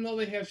 Even though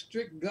they have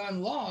strict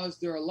gun laws,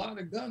 there are a lot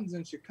of guns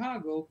in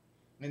Chicago,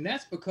 and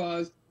that's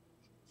because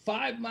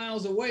 5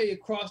 miles away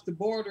across the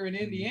border in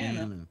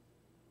Indiana.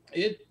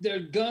 There are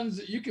guns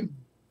that you can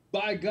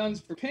buy guns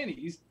for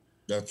pennies.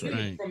 That's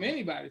right. From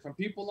anybody, from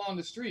people on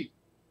the street.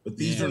 But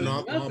these are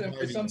not nothing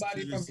for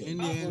somebody from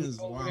Indiana's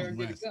Wild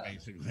West,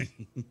 basically.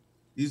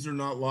 These are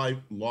not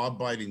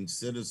law-abiding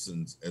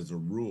citizens, as a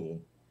rule,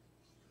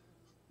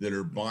 that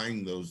are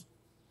buying those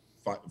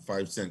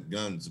 5-cent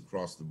guns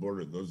across the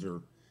border. Those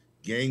are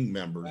gang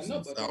members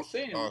in South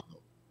Chicago.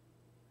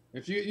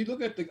 If you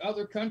look at the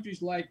other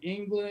countries like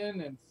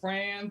England and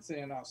France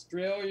and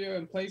Australia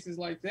and places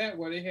like that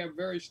where they have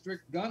very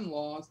strict gun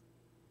laws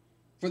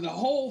for the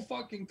whole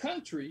fucking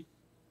country,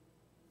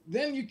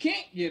 then you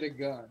can't get a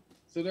gun.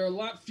 So there are a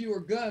lot fewer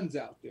guns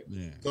out there.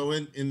 Yeah. So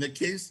in the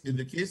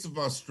case of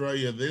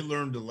Australia, they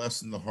learned a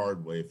lesson the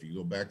hard way. If you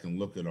go back and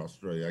look at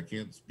Australia, I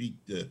can't speak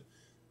to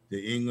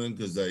England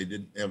because I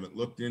haven't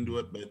looked into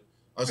it, but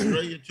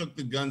Australia took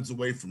the guns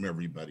away from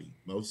everybody.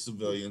 Most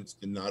civilians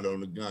cannot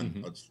own a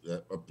gun,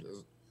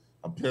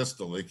 a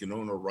pistol. They can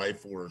own a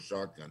rifle or a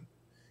shotgun.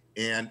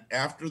 And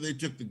after they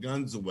took the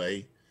guns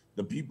away,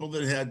 the people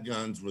that had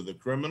guns were the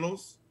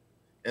criminals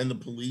and the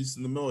police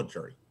and the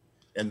military.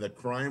 And the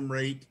crime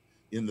rate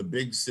in the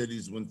big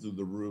cities went through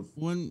the roof.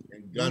 And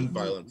gun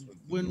violence went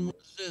through the roof. When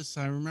was this?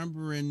 I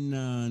remember in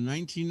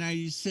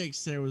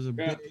 1996, there was a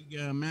big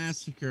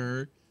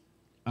massacre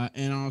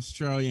in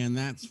Australia, and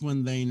that's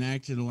when they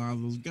enacted a lot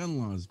of those gun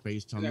laws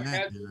based on There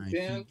that. hasn't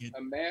been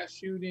a mass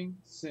shooting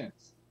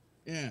since.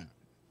 Yeah.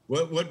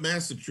 What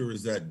massacre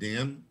is that,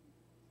 Dan?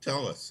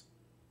 Tell us.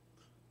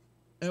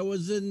 It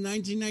was in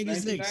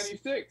 1996.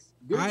 1996.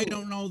 I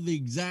don't know the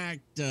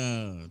exact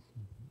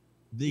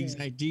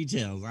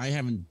details. I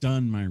haven't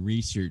done my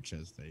research,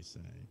 as they say.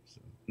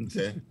 So.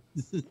 Okay.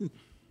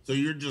 So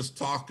you're just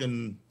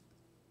talking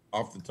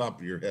off the top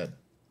of your head.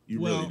 You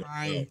really don't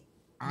know.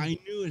 I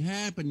knew it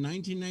happened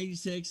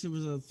 1996. It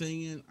was a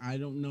thing, and I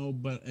don't know,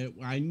 but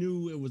I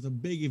knew it was a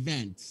big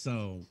event.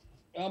 So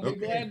I'll be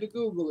glad to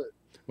Google it.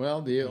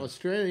 Well, the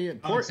Australian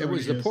port, it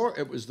was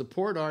the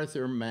Port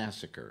Arthur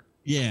massacre.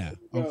 Yeah.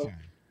 Okay.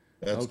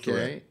 That's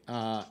okay.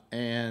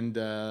 And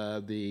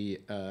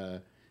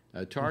the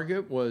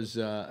target was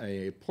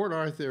a Port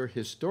Arthur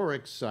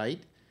historic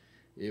site.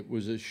 It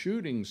was a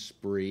shooting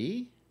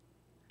spree.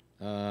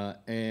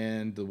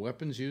 And the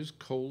weapons used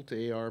Colt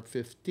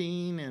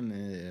AR-15, and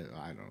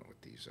I don't know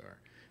what these are.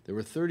 There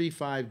were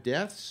 35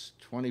 deaths,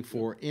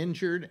 24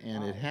 injured,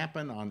 and it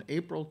happened on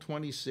April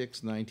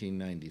 26,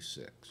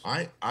 1996.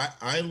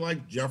 I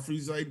like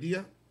Jeffrey's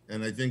idea,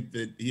 and I think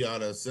that he ought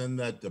to send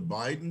that to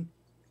Biden.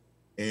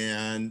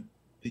 And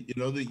you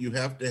know that you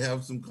have to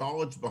have some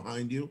college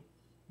behind you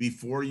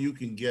before you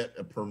can get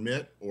a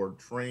permit or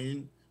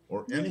train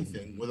or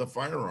anything with a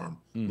firearm.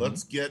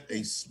 Let's get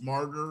a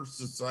smarter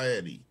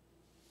society.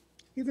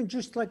 Even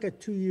just like a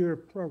 2-year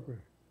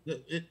program.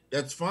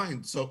 That's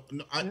fine. So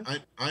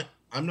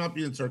I'm not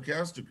being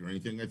sarcastic or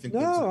anything. I think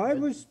I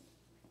was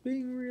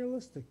being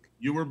realistic.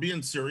 You were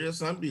being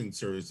serious. I'm being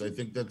serious. I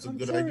think that's a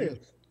good serious. idea.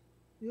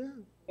 Yeah.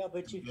 Yeah,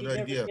 but you could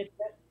never get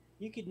that.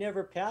 You could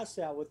never pass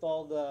that with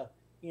all the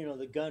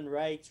the gun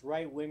rights,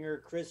 right-winger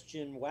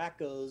Christian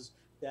wackos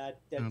that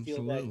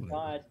feel that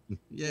God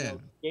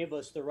gave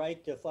us the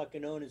right to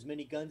fucking own as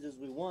many guns as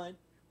we want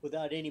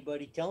without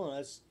anybody telling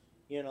us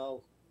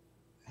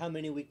how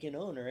many we can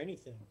own or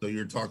anything. So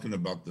you're talking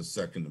about the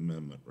Second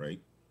Amendment, right?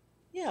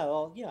 Yeah,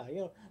 well,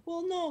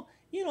 well, no,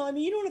 I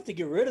mean, you don't have to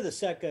get rid of the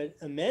Second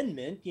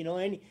Amendment,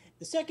 and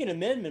the Second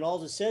Amendment,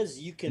 all it says is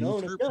you can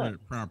own a gun.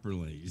 It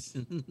properly.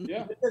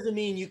 Yeah. It doesn't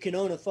mean you can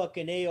own a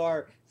fucking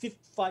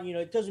AR-55,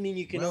 it doesn't mean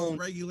you can own...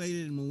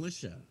 regulated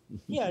militia.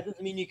 Yeah, it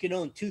doesn't mean you can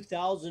own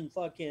 2,000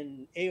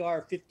 fucking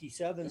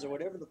AR-57s or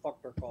whatever the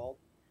fuck they're called,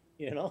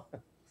 I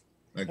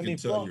can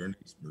tell you're an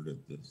expert at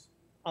this.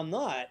 I'm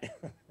not.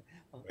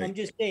 I'm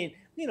just saying,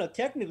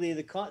 technically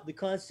the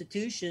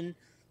Constitution,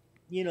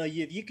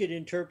 you could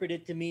interpret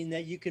it to mean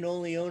that you can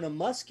only own a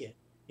musket,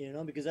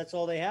 because that's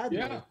all they had.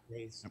 Yeah,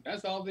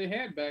 that's all they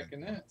had back in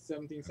that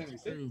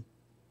 1776.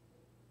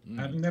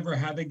 I've never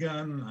had a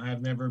gun.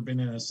 I've never been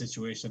in a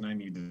situation I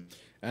needed.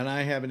 And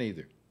I haven't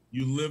either.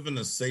 You live in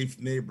a safe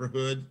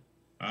neighborhood?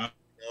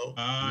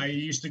 I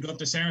used to go up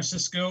to San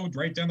Francisco,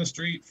 right down the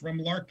street from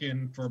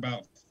Larkin, for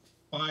about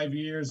 5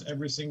 years,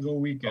 every single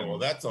weekend. Oh, well,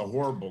 that's a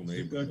horrible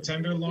neighborhood. Go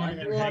Tenderloin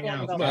and hang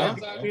out.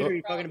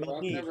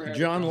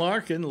 John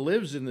Larkin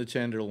lives in the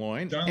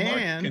Tenderloin. John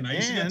Larkin. I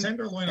used to get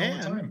Tenderloin all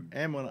the time.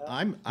 And when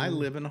I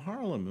live in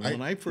Harlem. And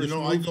when I first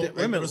moved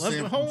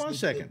hold on a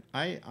second.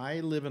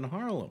 I live in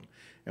Harlem.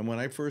 And when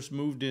I first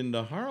moved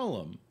into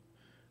Harlem,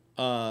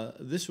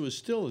 this was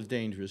still a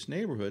dangerous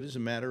neighborhood. As a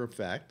matter of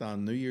fact,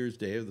 on New Year's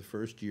Day of the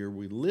first year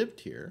we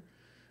lived here,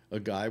 a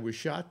guy was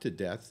shot to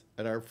death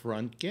at our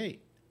front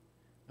gate.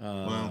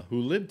 Who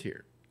lived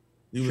here.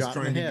 He was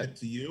trying to get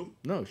to you?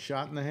 No,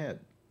 shot in the head.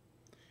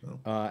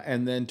 Oh.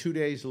 And then 2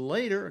 days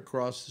later,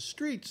 across the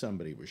street,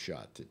 somebody was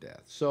shot to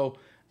death. So,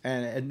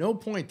 and at no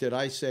point did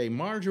I say,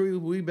 Marjorie,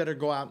 we better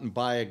go out and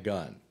buy a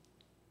gun.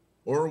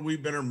 Or we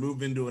better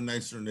move into a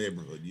nicer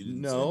neighborhood. You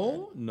didn't say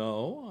that.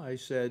 No. I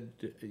said,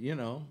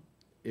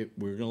 we're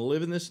going to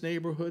live in this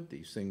neighborhood.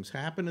 These things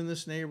happen in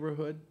this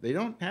neighborhood. They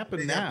don't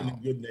happen now. Happen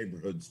in good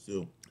neighborhoods,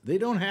 too. They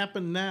don't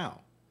happen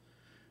now.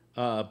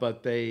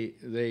 But there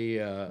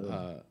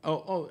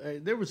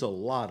was a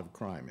lot of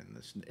crime in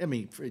this. I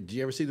mean, did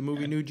you ever see the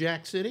movie New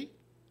Jack City?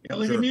 Yeah,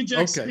 like in New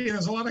Jack City,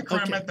 there's a lot of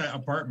crime at that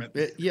apartment.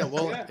 A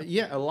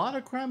lot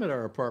of crime at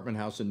our apartment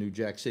house in New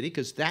Jack City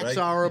because that's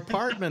our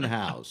apartment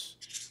house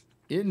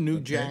in New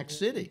Jack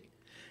City,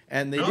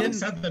 and they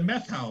didn't have the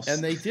meth house,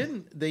 and they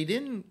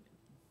didn't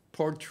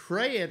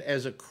portray it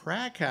as a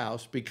crack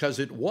house because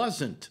it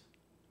wasn't,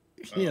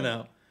 in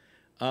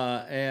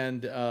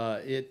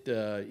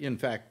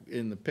fact,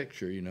 in the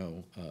picture,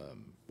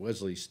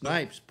 Wesley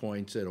Snipes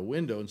points at a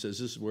window and says,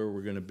 "This is where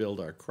we're going to build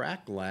our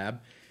crack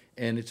lab,"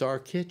 and it's our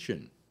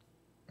kitchen.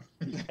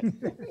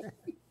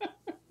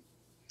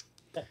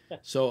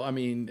 So, I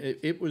mean,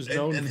 it was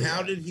known. And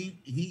how did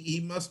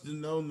he must have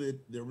known that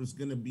there was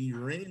going to be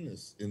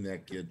Uranus in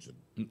that kitchen?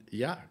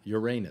 Yeah,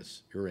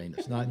 Uranus,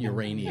 not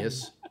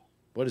Uranius.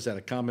 What is that?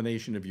 A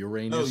combination of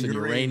Uranus and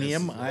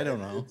uranium? I don't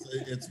know.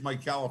 It's my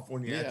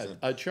California accent.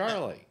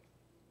 Charlie.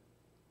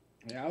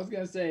 Yeah, I was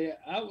gonna say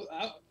I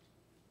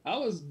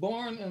was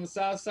born in the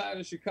South Side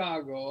of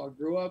Chicago. I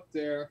grew up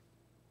there.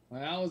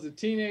 When I was a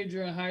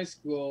teenager in high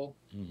school,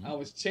 I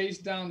was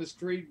chased down the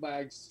street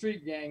by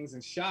street gangs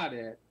and shot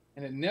at.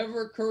 And it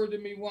never occurred to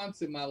me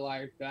once in my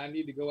life that I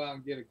need to go out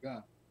and get a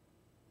gun.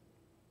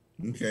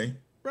 Okay.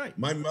 Right.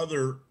 My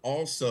mother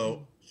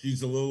also,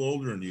 she's a little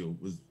older than you,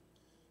 was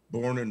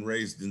born and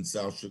raised in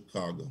South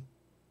Chicago.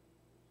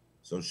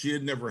 So she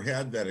had never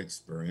had that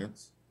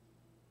experience.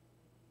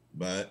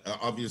 But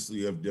obviously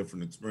you have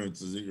different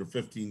experiences. You're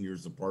 15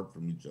 years apart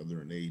from each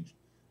other in age.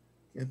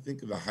 Can't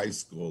think of the high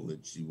school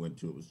that she went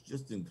to. It was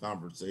just in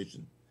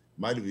conversation.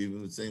 Might have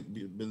even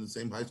been the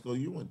same high school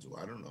you went to.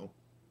 I don't know.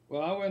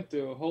 Well, I went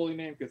to Holy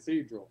Name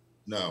Cathedral.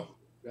 No.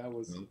 That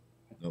was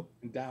no.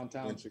 in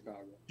downtown Chicago.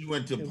 You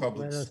went to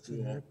public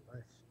school.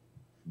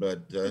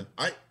 But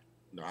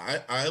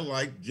I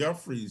like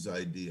Jeffrey's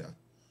idea.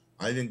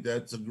 I think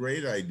that's a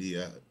great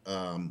idea.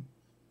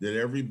 That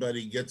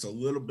everybody gets a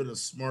little bit of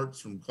smarts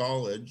from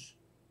college.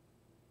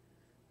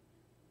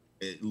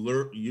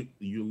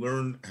 You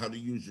learn how to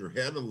use your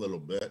head a little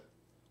bit,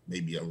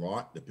 maybe a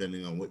lot,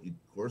 depending on what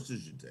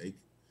courses you take.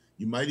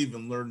 You might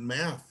even learn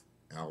math,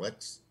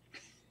 Alex.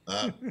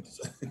 That's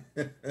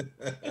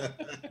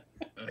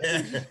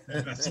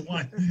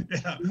one.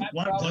 Yeah,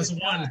 1 +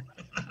 1.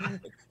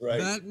 Right.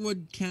 That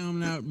would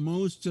count out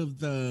most of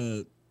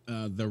the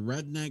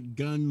redneck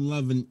gun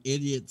loving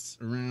idiots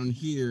around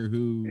here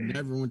who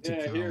never went to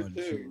college. Here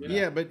too.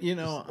 Yeah, but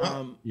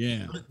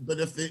yeah. But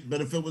if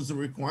it was a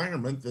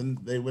requirement, then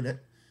they would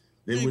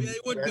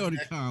go to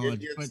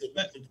college.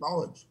 But to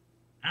college.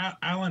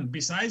 Alan,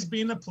 besides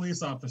being a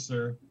police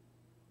officer,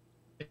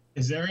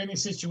 is there any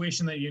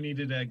situation that you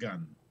needed a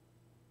gun?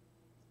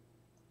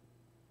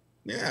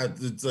 Yeah,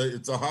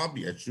 it's a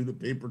hobby. I shoot at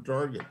paper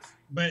targets.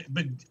 But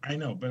I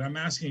know. But I'm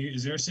asking you: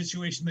 is there a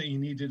situation that you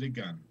needed a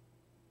gun?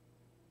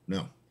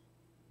 No.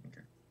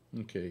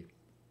 Okay.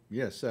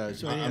 Yes. So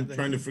I'm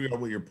trying to figure out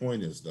what your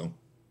point is, though.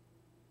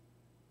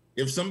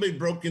 If somebody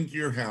broke into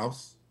your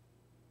house,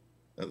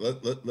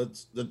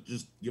 let's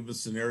just give a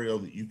scenario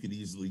that you could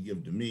easily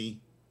give to me.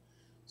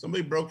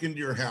 Somebody broke into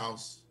your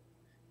house,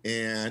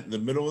 and in the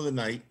middle of the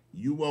night,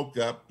 you woke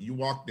up, you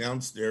walk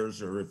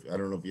downstairs, or I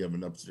don't know if you have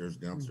an upstairs,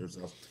 downstairs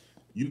house.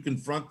 You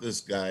confront this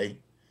guy,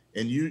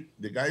 and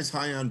the guy's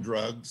high on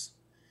drugs,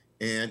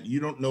 and you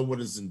don't know what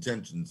his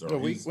intentions are. So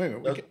wait,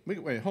 hold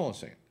on a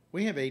second.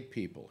 We have 8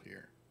 people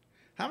here.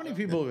 How many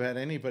people have had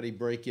anybody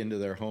break into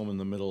their home in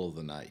the middle of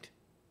the night?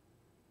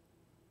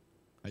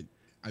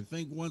 I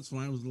think once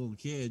when I was a little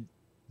kid.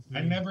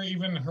 I never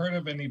even heard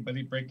of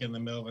anybody breaking in the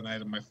middle of the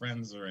night of my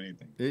friends or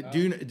anything.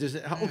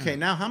 Okay,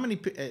 now how many?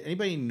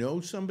 Anybody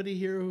know somebody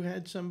here who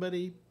had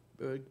somebody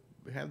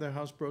have their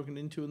house broken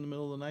into in the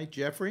middle of the night?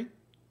 Jeffrey?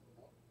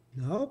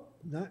 Nope,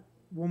 not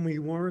when we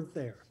weren't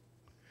there.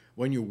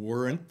 When you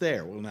weren't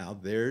there. Well, now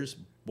there's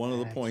one of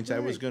the points I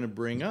was going to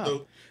bring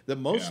up. That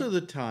most of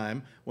the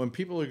time when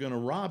people are going to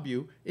rob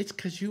you, it's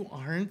because you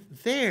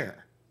aren't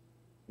there.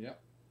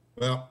 Yep.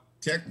 Well,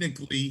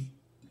 technically,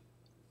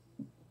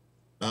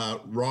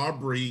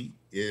 robbery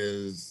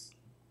is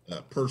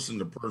person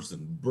to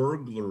person.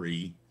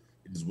 Burglary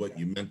is what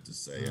you meant to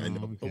say. I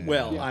know. Okay.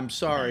 Well, I'm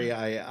sorry.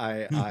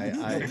 I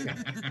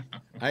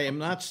am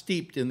not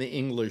steeped in the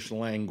English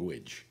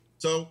language.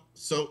 So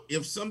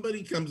if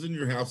somebody comes in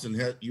your house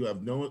and you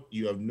have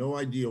no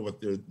idea what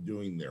they're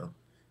doing there,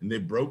 and they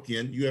broke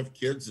in, you have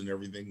kids and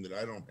everything that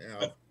I don't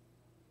have.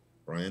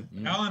 Brian?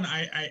 Alan,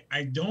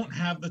 I don't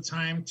have the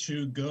time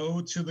to go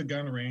to the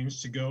gun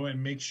range to go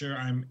and make sure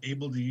I'm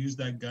able to use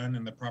that gun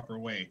in the proper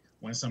way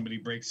when somebody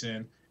breaks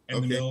in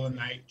the middle of the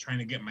night trying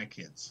to get my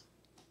kids.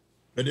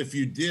 But if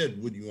you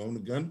did, would you own a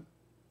gun?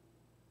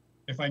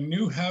 If I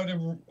knew how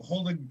to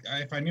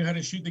if I knew how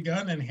to shoot the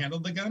gun and handle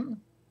the gun?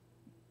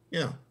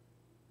 Yeah.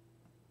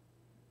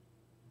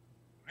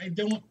 I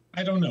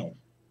don't know.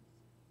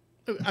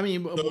 I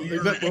mean,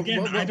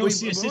 again, I don't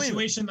see a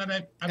situation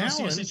that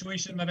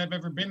I've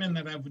ever been in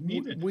that I would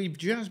need it. We've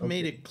just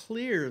made it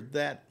clear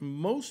that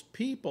most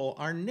people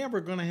are never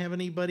going to have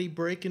anybody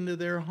break into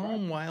their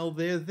home while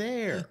they're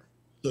there.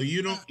 So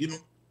you don't.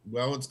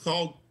 Well, it's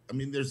called. I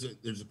mean, there's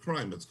a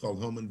crime. It's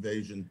called home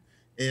invasion.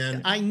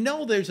 And I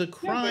know there's a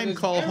crime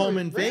called home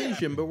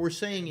invasion, but we're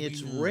saying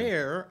it's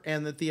rare,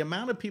 and that the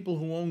amount of people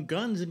who own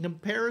guns in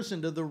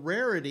comparison to the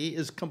rarity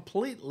is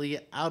completely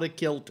out of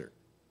kilter.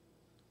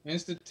 And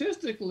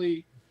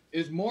statistically,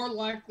 it's more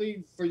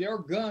likely for your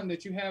gun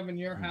that you have in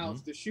your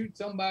house to shoot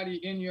somebody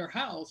in your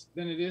house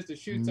than it is to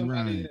shoot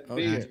somebody in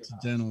a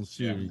accidental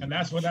shooting. And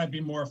that's what I'd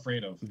be more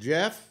afraid of.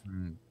 Jeff?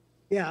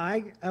 Yeah,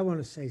 I want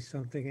to say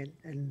something.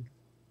 And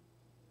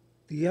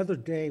the other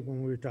day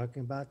when we were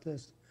talking about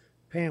this,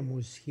 Pam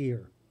was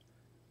here,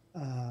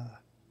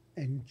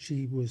 and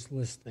she was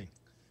listening.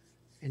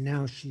 And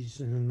now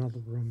she's in another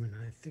room, and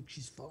I think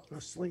she's fallen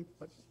asleep.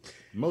 But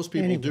most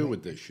people do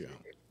with this show.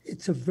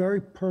 It's a very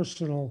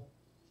personal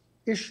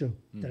issue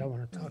that I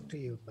want to talk to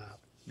you about.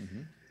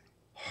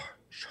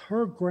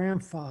 Her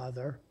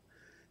grandfather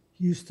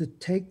used to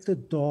take the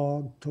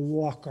dog to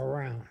walk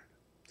around,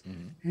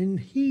 and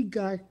he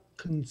got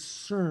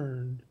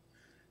concerned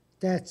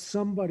that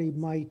somebody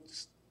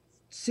might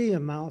see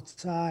him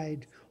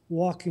outside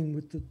walking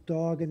with the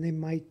dog, and they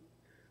might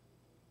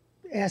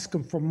ask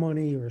him for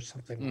money or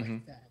something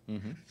like that.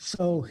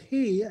 So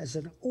he, as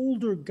an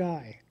older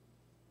guy,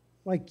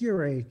 like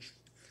your age.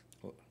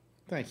 Well,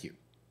 thank you.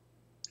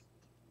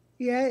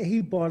 Yeah,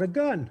 he bought a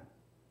gun.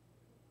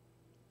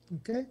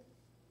 Okay?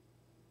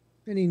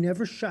 And he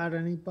never shot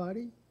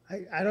anybody.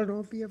 I don't know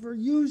if he ever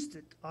used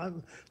it,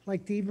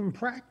 like to even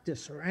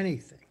practice or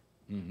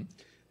anything.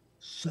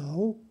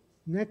 So,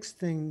 next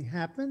thing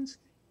happens,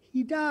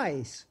 he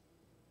dies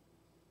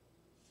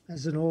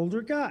as an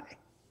older guy.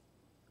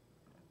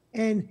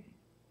 And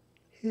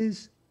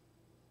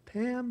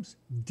Pam's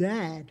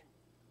dad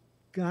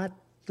got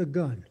the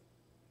gun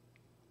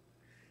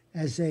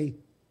as a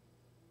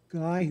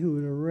guy who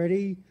had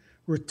already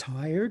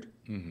retired.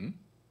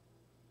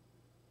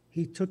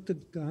 He took the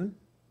gun,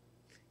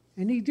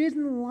 and he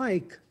didn't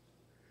like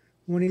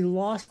when he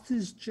lost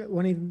his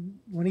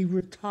when he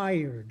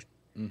retired.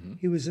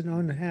 He was an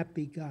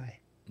unhappy guy.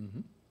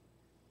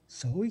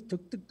 So he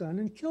took the gun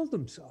and killed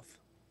himself.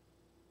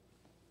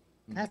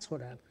 That's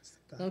what happens.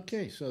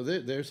 Okay, so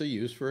there's a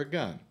use for a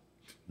gun.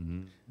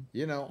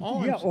 You know,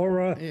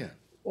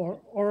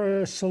 or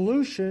a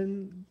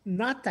solution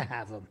not to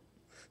have them.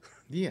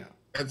 Yeah,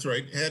 that's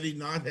right. Had he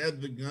not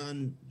had the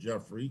gun,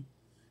 Jeffrey,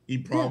 he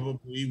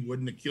probably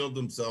wouldn't have killed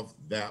himself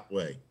that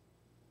way.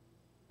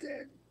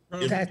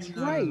 That's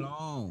right.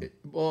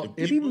 Well,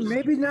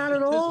 maybe not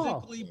at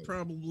all.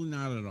 Probably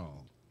not at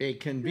all. A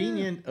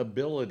convenient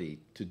ability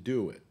to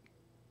do it.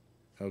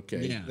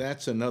 Okay,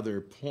 that's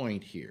another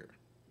point here.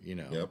 You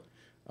know,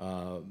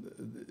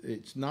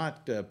 it's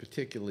not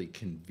particularly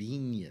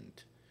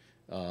convenient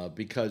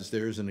because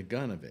there isn't a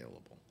gun available.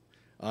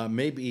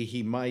 Maybe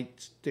he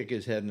might stick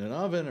his head in an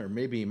oven, or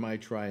maybe he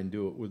might try and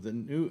do it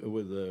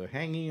with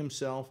hanging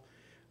himself.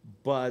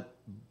 But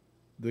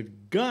the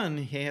gun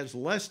has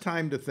less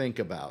time to think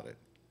about it.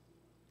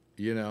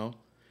 You know,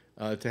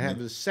 to have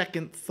a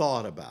second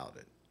thought about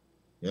it.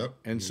 Yep.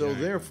 And so,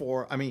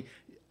 therefore, I mean,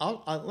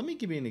 let me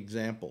give you an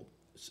example.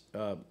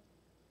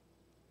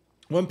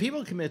 When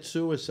people commit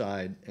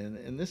suicide,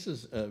 and this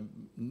is a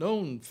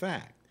known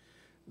fact,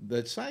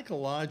 that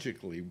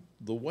psychologically,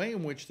 the way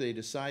in which they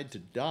decide to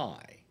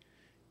die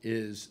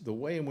is the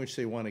way in which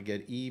they want to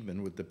get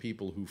even with the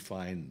people who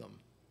find them.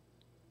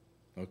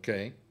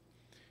 Okay?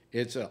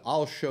 It's a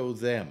I'll show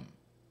them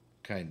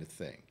kind of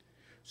thing.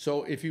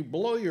 So if you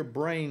blow your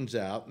brains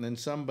out and then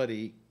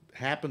somebody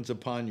happens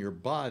upon your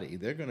body,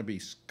 they're going to be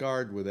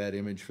scarred with that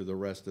image for the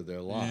rest of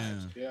their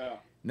lives. Yeah.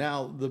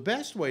 Now, the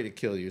best way to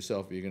kill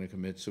yourself if you're going to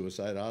commit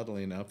suicide,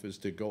 oddly enough, is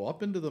to go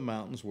up into the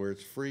mountains where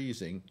it's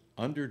freezing,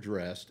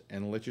 underdressed,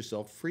 and let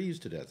yourself freeze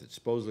to death. It's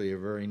supposedly a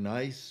very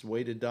nice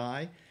way to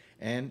die,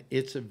 and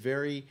it's a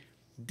very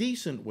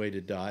decent way to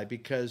die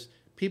because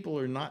people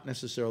are not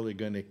necessarily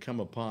going to come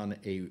upon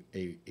a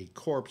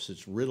corpse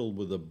that's riddled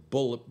with a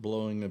bullet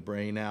blowing the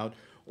brain out,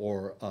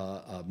 or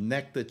a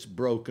neck that's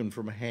broken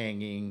from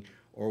hanging,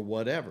 or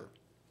whatever.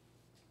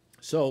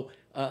 So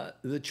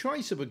the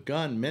choice of a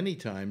gun many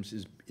times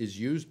is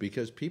used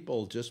because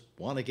people just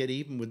want to get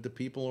even with the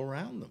people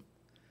around them.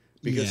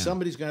 Because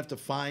somebody's going to have to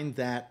find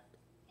that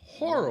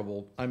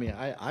horrible... I mean,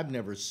 I've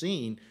never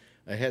seen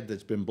a head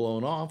that's been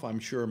blown off. I'm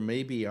sure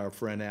maybe our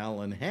friend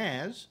Alan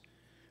has,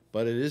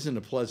 but it isn't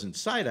a pleasant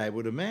sight, I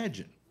would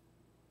imagine.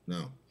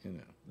 No. You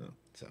know. No.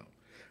 So,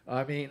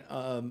 I mean...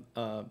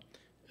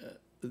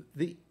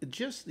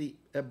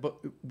 but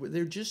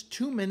there are just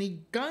too many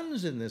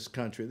guns in this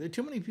country. There are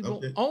too many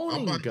people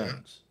owning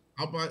guns.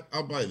 I'll buy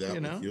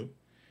that with you.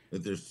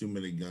 That there's too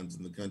many guns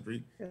in the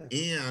country,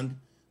 and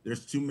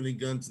there's too many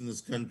guns in this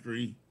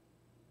country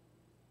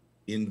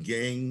in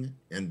gang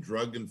and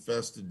drug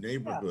infested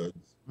neighborhoods.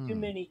 Too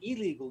many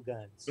illegal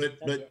guns.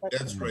 But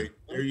that's right.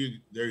 There you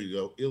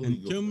go.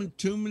 Illegal. And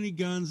too many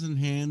guns in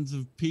hands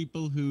of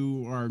people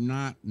who are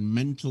not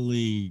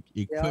mentally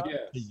equipped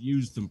to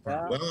use them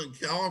properly. Well, in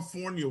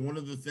California, one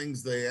of the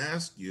things they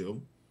ask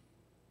you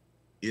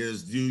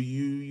is, do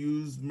you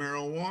use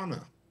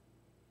marijuana?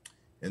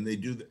 And they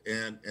do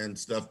and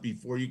stuff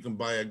before you can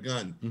buy a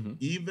gun,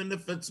 even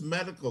if it's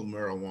medical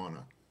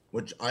marijuana,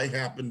 which I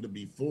happen to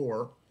be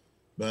for.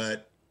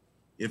 But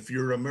if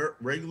you're a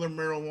regular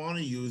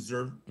marijuana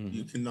user,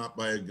 you cannot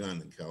buy a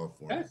gun in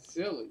California. That's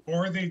silly.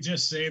 Or they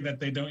just say that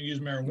they don't use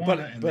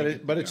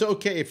marijuana. But it's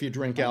okay if you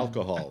drink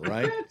alcohol,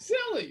 right? That's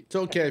silly. It's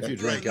okay if you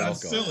drink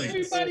alcohol. Silly.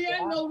 Everybody I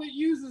know that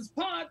uses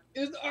pot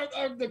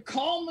are the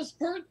calmest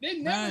person. They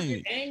never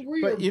get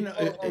angry. But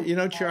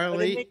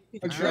Charlie,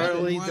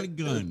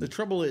 the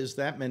trouble is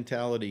that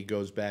mentality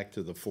goes back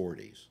to the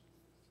 40s.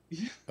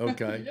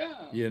 Okay,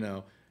 you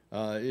know.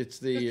 It's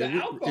the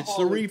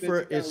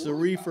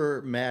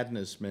reefer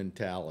madness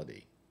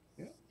mentality,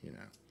 you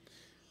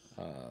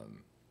know.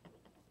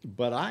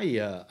 But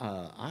I'll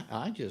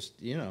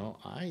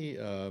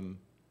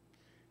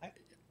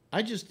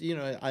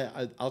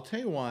tell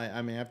you why.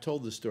 I mean, I've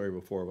told this story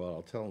before, but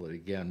I'll tell it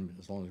again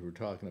as long as we're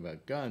talking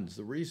about guns.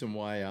 The reason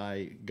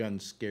why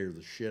guns scare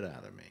the shit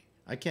out of me.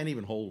 I can't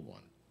even hold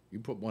one. You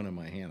put one in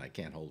my hand, I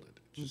can't hold it.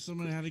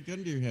 Somebody had a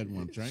gun to your head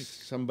once, right?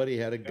 Somebody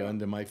had a gun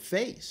to my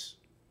face.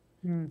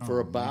 For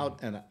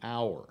about an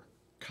hour,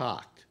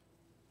 cocked.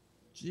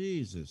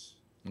 Jesus.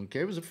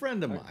 Okay, it was a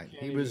friend of mine.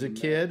 He was a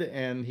kid,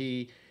 and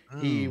he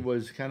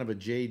was kind of a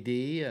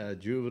JD, a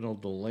juvenile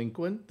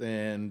delinquent,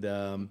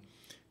 and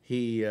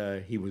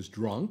he was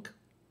drunk.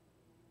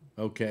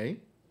 Okay,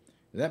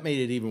 that made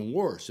it even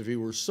worse. If he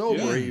were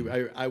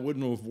sober, I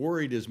wouldn't have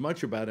worried as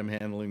much about him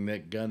handling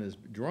that gun as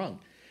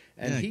drunk.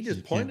 And he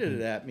just pointed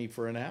it at me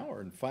for an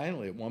hour. And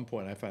finally, at one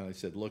point, I finally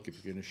said, "Look, if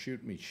you're going to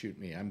shoot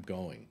me. I'm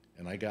going."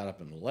 And I got up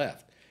and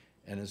left.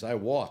 And as I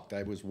walked,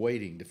 I was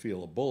waiting to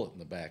feel a bullet in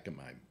the back of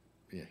my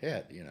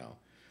head, you know.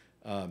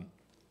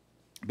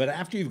 But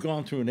after you've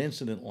gone through an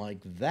incident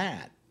like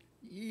that,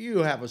 you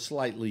have a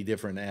slightly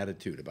different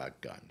attitude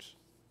about guns.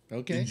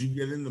 Okay. Did you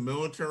get in the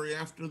military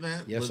after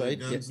that? Yes, I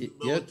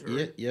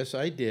did. Yes,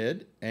 I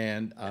did.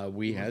 And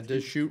we had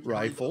to shoot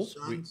rifles.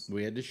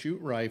 We had to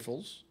shoot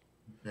rifles.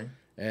 Okay.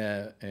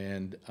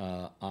 And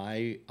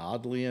I,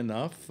 oddly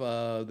enough,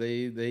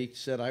 they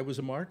said I was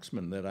a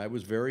marksman, that I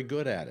was very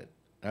good at it.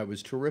 I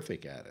was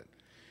terrific at it.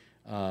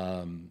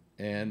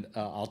 And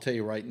I'll tell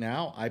you right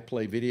now, I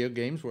play video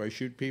games where I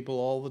shoot people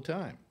all the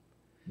time.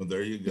 Well,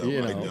 there you go.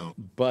 I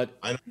don't. But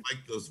I don't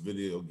like those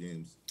video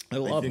games. I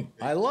love them.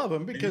 I love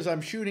them because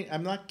I'm shooting.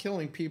 I'm not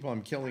killing people.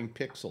 I'm killing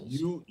pixels.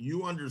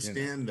 You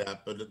understand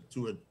that, but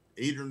to an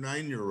 8 or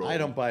 9-year-old, I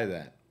don't buy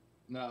that.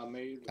 No,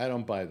 me. I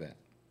don't buy that.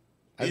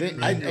 I think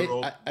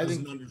 9-year-old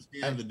doesn't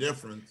understand the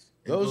difference.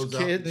 Those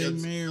kids, they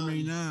may or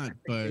may not,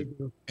 but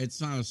it's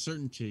not a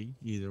certainty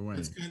either way.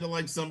 It's kind of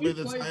like somebody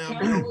that's played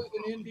cowboys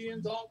and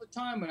Indians all the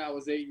time when I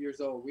was 8 years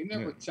old. We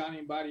never shot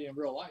anybody in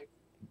real life.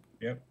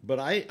 Yep.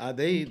 But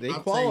they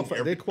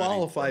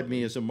qualified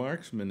me as a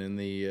marksman in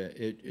the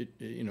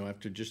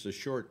after just a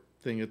short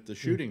thing at the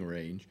shooting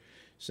range,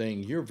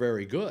 saying you're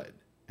very good.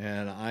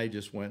 And I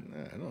just went,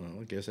 I don't know,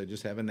 I guess I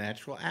just have a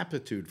natural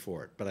aptitude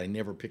for it. But I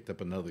never picked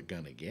up another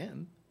gun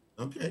again.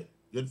 Okay,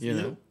 good for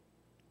you.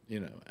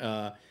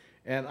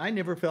 And I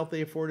never felt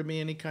they afforded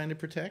me any kind of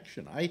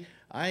protection. I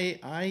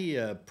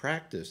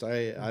practiced.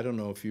 I don't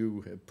know if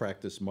you have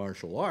practiced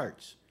martial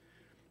arts,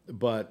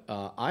 but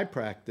I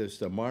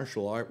practiced a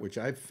martial art which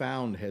I've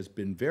found has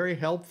been very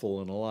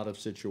helpful in a lot of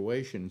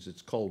situations.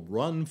 It's called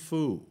Run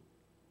Fu.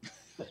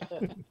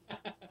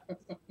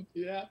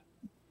 Yeah.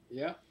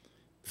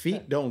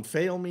 Feet don't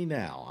fail me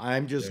now.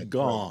 I'm just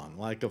gone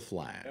like a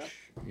flash.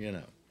 You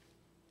know.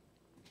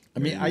 I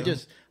mean, I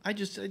just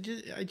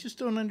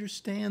don't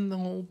understand the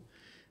whole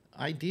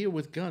idea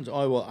with guns.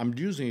 Oh, well, I'm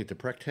using it to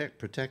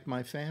protect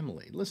my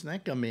family. Listen,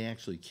 that gun may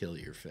actually kill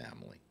your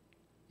family.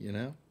 You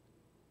know.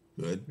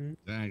 Good.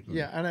 Exactly.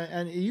 Yeah,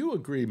 and you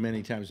agree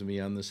many times with me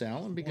on this,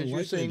 Alan, because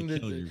you're saying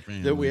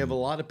that we have a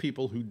lot of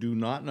people who do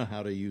not know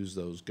how to use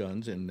those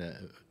guns and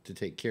to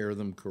take care of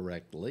them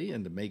correctly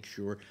and to make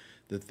sure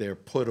that they're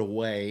put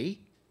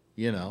away,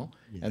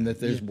 and that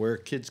there's where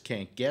kids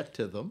can't get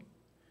to them.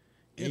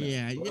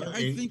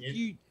 I think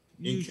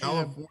in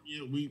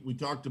California, we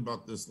talked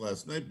about this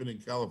last night, but in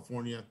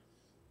California,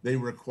 they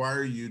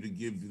require you to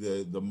give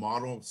the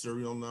model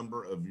serial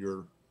number of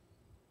your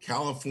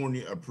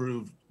California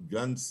approved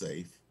gun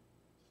safe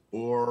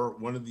or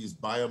one of these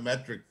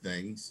biometric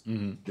things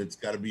that's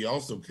got to be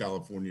also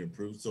California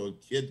approved so a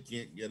kid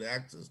can't get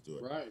access to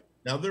it. Right.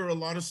 Now, there are a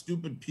lot of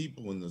stupid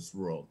people in this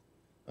world.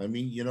 I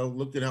mean,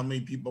 look at how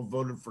many people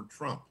voted for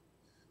Trump.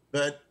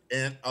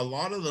 And a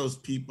lot of those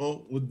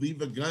people would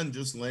leave a gun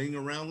just laying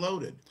around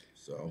loaded.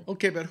 So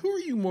okay, but who are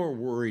you more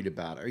worried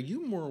about? Are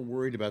you more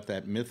worried about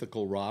that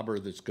mythical robber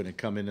that's going to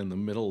come in the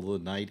middle of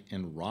the night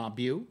and rob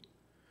you?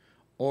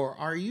 Or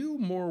are you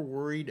more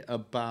worried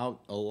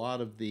about a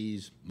lot of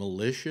these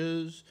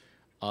militias,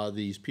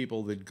 these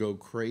people that go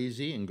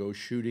crazy and go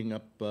shooting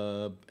up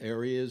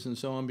areas and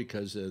so on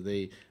because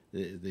they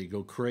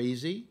go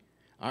crazy?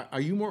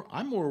 Are you more?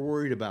 I'm more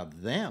worried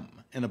about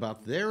them and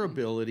about their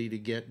ability to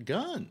get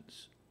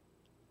guns.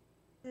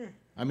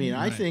 I mean,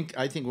 I think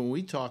when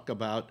we talk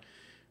about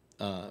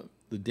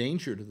the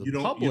danger to the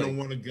public, you don't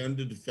want a gun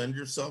to defend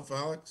yourself,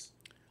 Alex.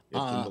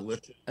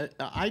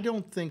 I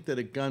don't think that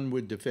a gun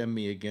would defend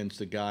me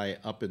against a guy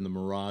up in the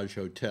Mirage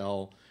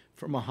Hotel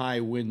from a high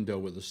window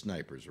with a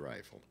sniper's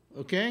rifle.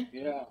 Okay?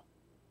 Yeah.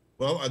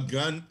 Well, a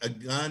gun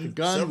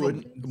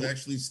would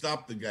actually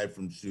stop the guy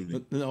from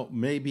shooting. No,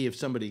 maybe if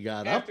somebody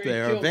got up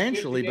there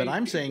eventually, but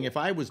I'm saying if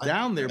I was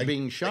down there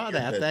being shot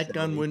at, that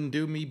gun wouldn't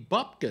do me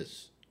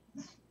bupkis.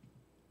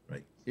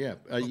 Right. Yeah.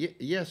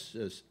 Yes,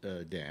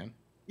 Dan.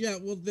 Yeah,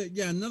 well,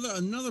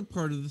 another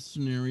part of the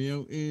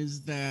scenario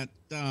is that,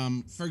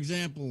 for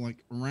example,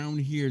 like around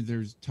here,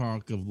 there's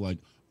talk of like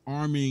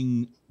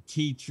arming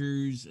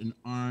teachers and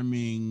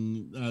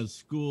arming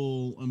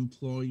school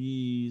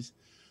employees,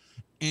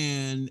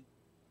 and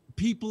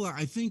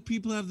I think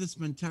people have this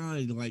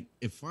mentality like,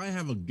 if I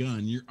have a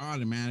gun, you're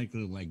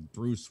automatically like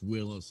Bruce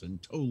Willis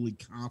and totally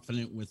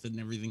confident with it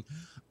and everything.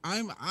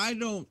 I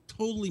don't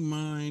totally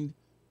mind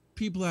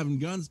people having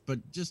guns,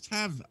 but just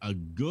have a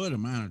good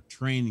amount of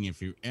training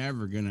if you're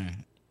ever gonna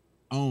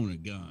own a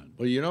gun.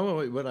 Well, you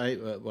know what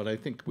I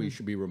think we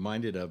should be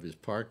reminded of is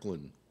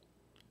Parkland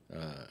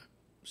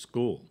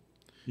School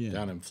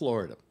down in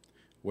Florida,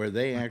 where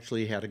they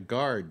actually had a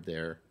guard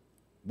there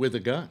with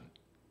a gun.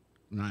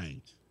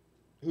 Right.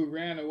 Who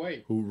ran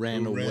away. Who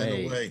ran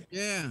away.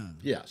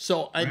 Yeah.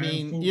 So, I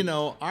mean, you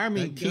know,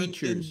 arming that gun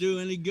teachers didn't do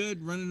any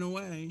good running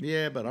away.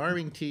 Yeah, but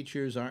arming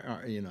teachers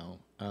are you know,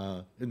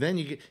 and then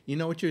you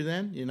know what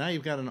now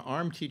you've got an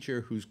armed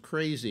teacher who's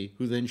crazy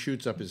who then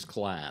shoots up his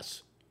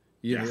class.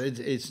 You know,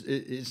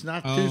 it's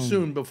not too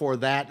soon before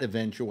that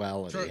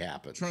eventuality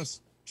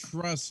happens.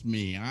 Trust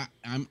me.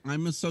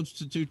 I'm a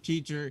substitute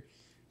teacher.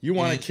 You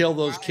want to kill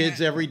those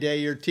kids every day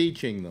you're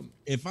teaching them.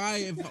 If I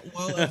had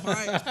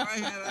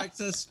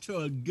access to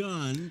a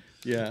gun,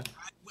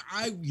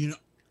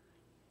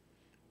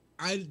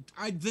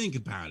 I'd think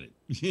about it.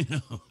 You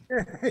know,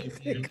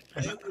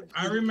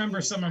 I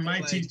remember some of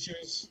my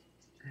teachers.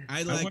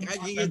 I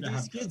can get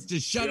these kids to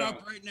shut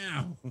up right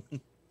now.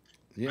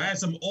 I had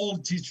some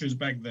old teachers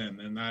back then,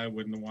 and I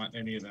wouldn't want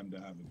any of them to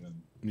have a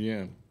gun.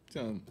 Yeah.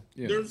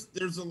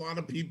 There's a lot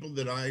of people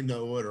that I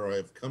know or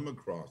I've come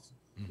across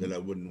that I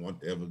wouldn't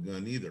want to have a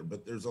gun either.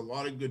 But there's a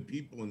lot of good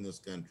people in this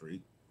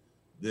country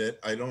that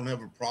I don't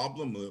have a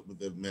problem with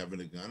them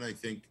having a gun. I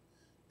think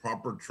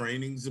proper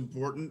training is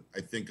important.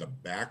 I think a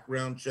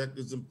background check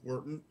is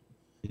important.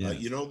 Yes.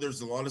 You know, there's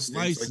a lot of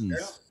states like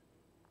that.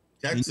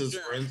 Texas,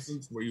 for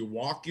instance, where you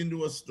walk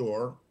into a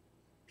store,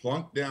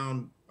 plunk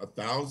down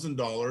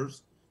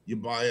 $1,000, you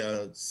buy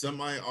a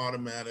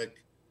semi-automatic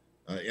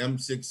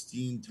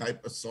M16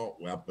 type assault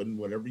weapon,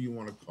 whatever you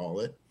want to call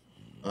it.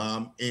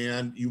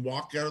 And you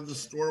walk out of the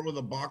store with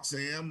a box of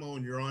ammo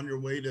and you're on your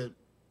way to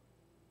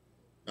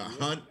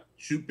hunt,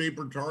 shoot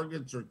paper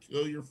targets, or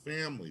kill your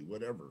family,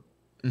 whatever.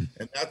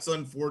 And that's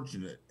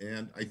unfortunate.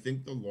 And I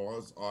think the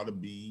laws ought to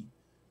be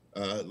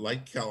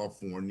like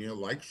California,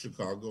 like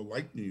Chicago,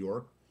 like New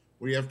York,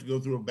 where you have to go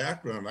through a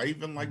background. I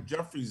even like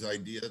Jeffrey's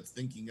idea of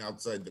thinking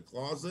outside the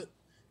closet.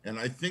 And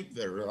I think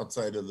they're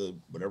outside of the,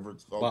 whatever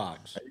it's called.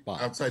 Box.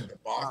 Outside the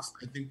box.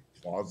 I think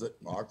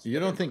closet, box. You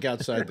don't think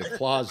outside the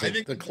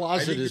closet. The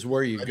closet is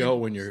where you go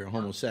when you're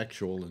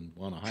homosexual and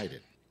want to hide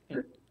it.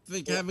 I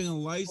think having a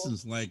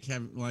license, like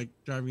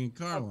driving a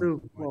car,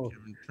 like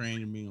having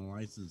trained and being a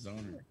licensed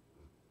owner.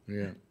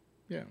 Yeah.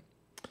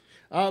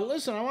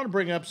 Listen, I want to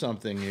bring up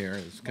something here.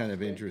 It's kind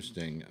of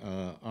interesting.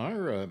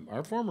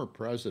 Our former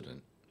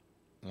president,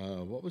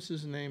 what was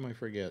his name? I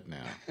forget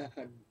now.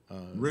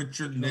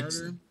 Richard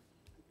Nixon.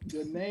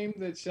 The name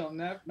that shall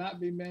not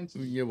be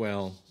mentioned. Yeah,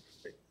 well,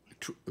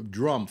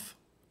 Drumpf,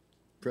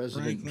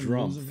 President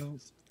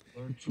Drumpf.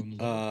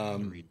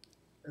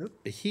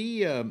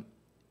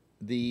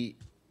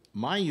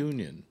 My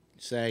union,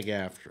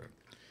 SAG-AFTRA,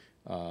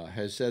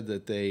 has said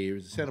that they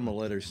sent him a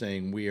letter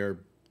saying we are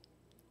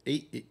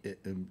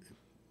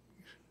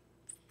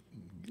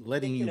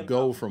letting you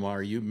go from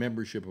our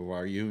membership of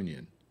our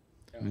union.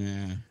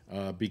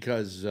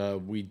 Because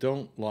we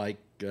don't like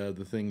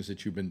the things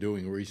that you've been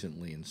doing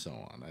recently and so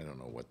on. I don't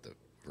know what the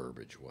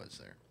verbiage was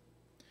there.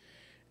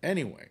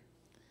 Anyway,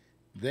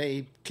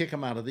 they kick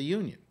him out of the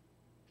union.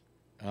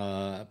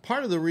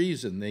 Part of the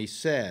reason they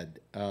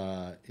said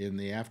in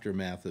the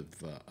aftermath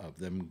of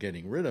them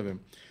getting rid of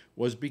him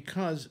was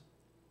because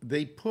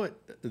they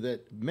put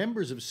that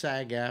members of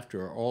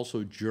SAG-AFTRA are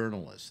also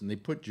journalists, and they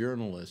put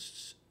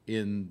journalists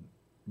in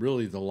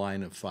really the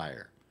line of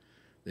fire.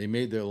 They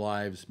made their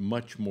lives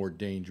much more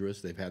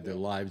dangerous. They've had their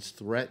lives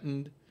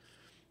threatened.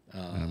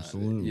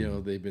 Absolutely. You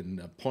know, they've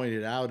been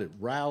pointed out at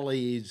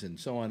rallies and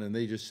so on, and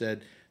they just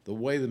said the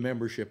way the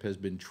membership has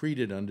been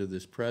treated under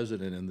this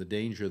president and the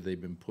danger they've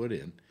been put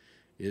in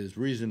is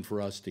reason for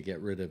us to get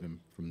rid of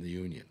him from the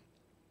union.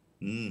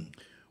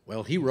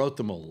 Well, he wrote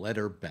them a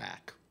letter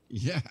back.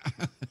 Yeah.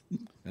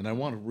 And I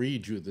want to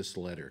read you this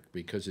letter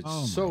because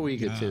it's so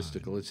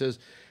egotistical. It says,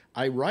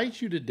 I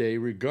write you today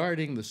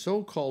regarding the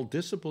so-called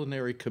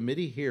disciplinary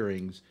committee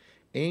hearings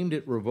aimed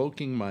at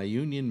revoking my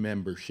union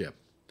membership.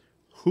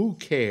 Who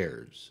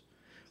cares?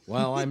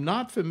 While I'm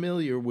not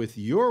familiar with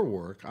your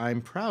work,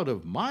 I'm proud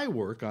of my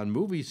work on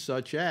movies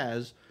such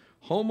as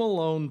Home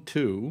Alone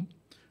 2,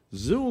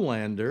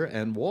 Zoolander,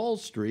 and Wall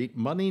Street,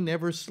 Money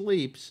Never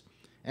Sleeps,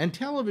 and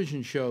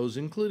television shows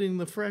including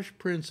The Fresh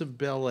Prince of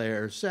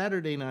Bel-Air,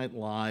 Saturday Night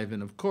Live,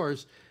 and of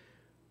course,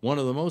 one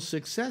of the most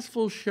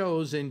successful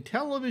shows in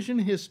television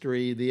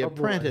history, The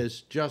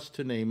Apprentice, just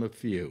to name a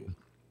few.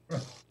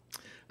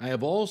 I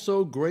have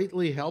also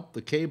greatly helped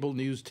the cable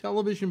news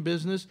television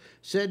business,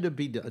 said to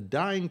be a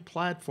dying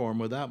platform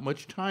without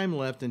much time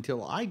left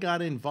until I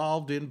got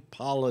involved in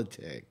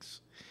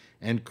politics,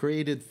 and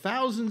created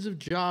thousands of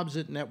jobs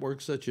at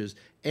networks such as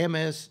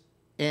MSDNC,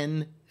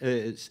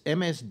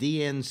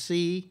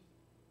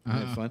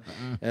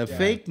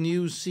 Fake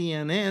News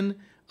CNN,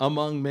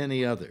 among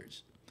many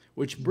others.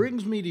 Which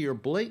brings me to your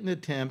blatant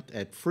attempt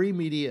at free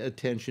media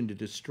attention to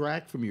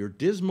distract from your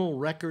dismal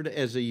record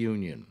as a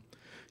union.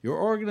 Your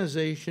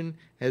organization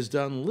has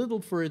done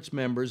little for its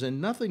members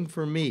and nothing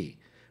for me,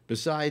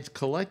 besides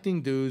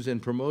collecting dues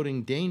and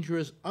promoting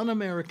dangerous,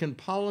 un-American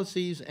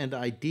policies and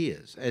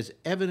ideas, as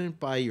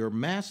evident by your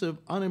massive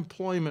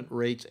unemployment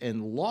rates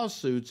and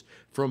lawsuits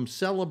from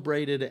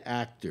celebrated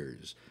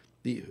actors,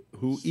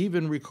 who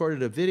even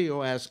recorded a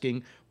video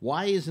asking,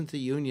 why isn't the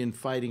union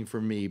fighting for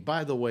me?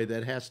 By the way,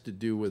 that has to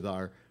do with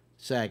our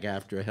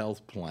SAG-AFTRA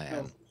health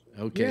plan.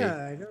 Okay. Yeah,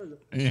 I know that.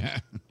 Yeah.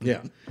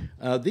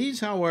 Yeah.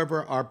 These,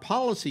 however, are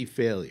policy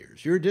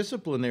failures. Your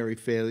disciplinary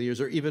failures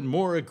are even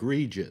more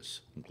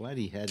egregious. I'm glad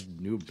he had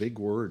a new big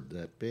word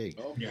that big.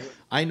 Oh, yeah.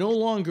 I no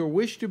longer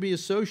wish to be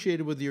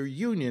associated with your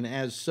union.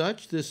 As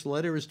such, this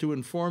letter is to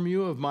inform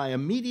you of my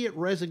immediate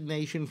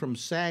resignation from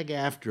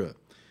SAG-AFTRA.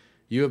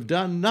 You have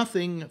done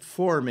nothing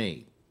for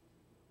me.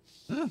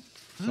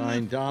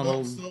 Signed,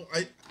 Donald. Well,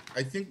 so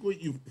I think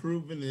what you've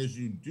proven is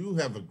you do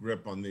have a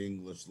grip on the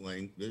English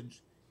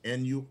language,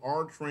 and you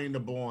are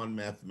trainable on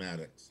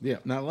mathematics. Yeah.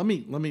 Now let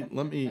me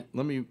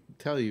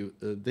tell you.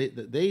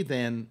 They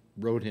then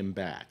wrote him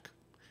back,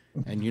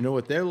 and you know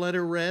what their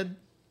letter read?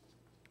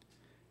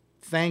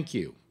 Thank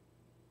you.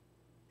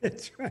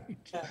 That's right.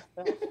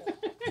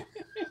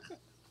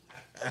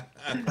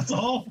 That's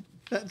all.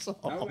 That's all.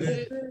 That was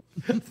it.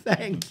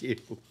 Thank you.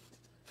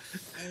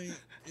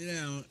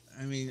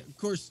 I mean, of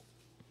course,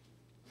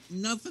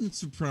 nothing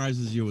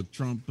surprises you with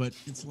Trump, but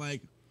it's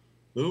like,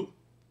 Who?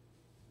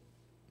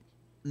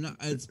 no,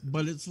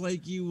 it's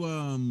like you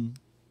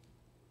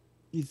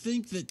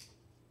think that,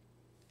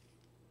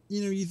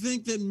 you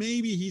think that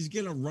maybe he's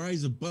gonna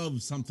rise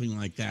above something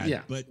like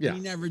that, but he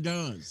never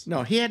does.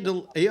 No,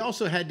 he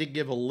also had to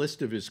give a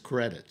list of his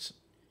credits.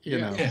 You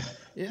know,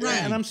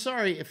 Right. And I'm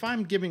sorry if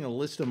I'm giving a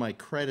list of my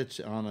credits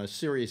on a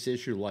serious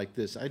issue like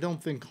this. I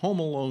don't think Home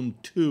Alone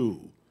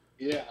 2,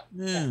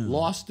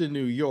 Lost in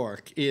New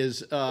York,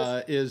 is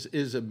a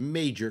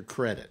major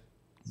credit.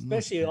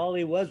 Especially all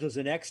he was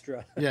an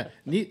extra. Yeah,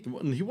 he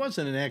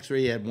wasn't an extra.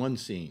 He had one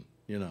scene.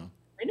 You know.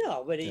 I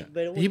know, but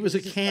he was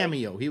a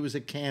cameo. He was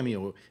a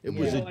cameo. It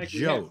was a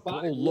joke.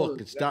 Oh,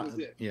 look, it's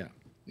done. Yeah.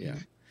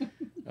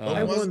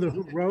 I wonder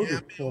who wrote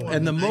it for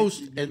him. And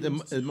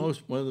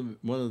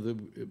one of the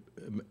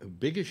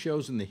biggest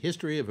shows in the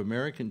history of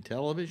American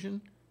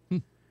television.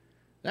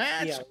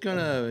 That's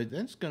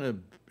gonna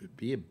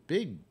be a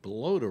big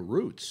blow to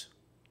Roots.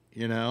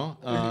 You know,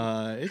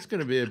 it's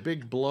gonna be a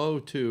big blow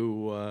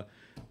to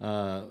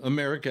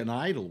American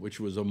Idol, which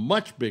was a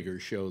much bigger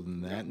show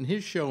than that. And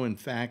his show, in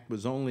fact,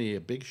 was only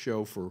a big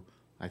show for,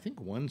 I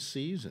think, one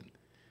season.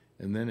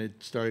 And then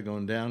it started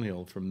going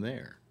downhill from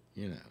there,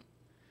 you know.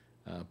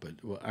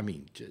 I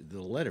mean,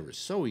 the letter is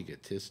so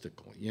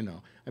egotistical, you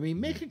know. I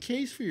mean, make a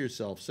case for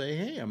yourself. Say,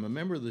 hey, I'm a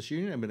member of this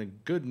union. I've been a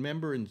good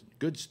member in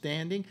good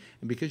standing.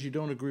 And because you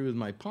don't agree with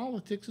my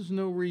politics, there's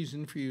no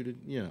reason for you to,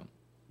 you know,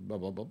 blah,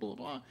 blah, blah, blah,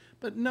 blah.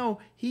 But no,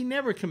 he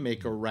never can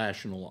make a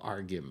rational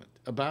argument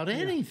about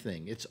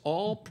anything. It's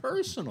all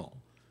personal.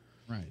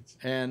 Right.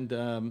 And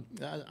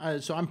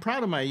so I'm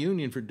proud of my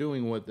union for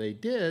doing what they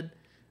did.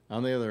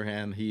 On the other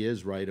hand, he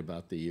is right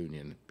about the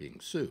union being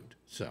sued.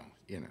 So,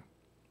 you know.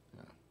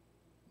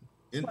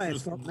 I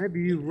thought maybe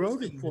you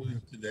wrote it for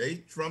him.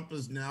 Today, Trump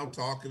is now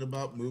talking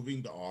about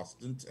moving to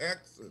Austin,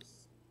 Texas.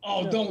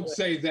 Oh, don't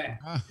say that.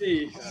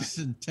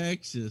 Austin,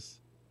 Texas.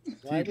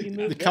 Why would he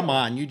move Come there?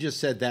 on, you just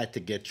said that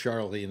to get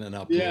Charlie in an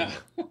uproar. Yeah.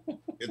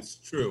 It's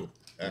true.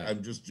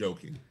 I'm just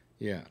joking.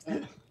 Yeah.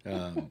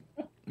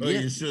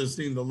 You should have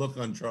seen the look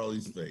on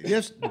Charlie's face.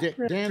 Yes,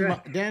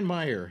 Dan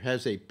Meyer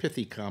has a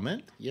pithy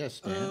comment.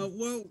 Yes, Dan.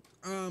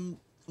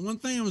 One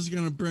thing I was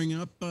going to bring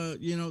up,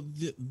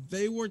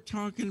 they were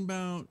talking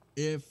about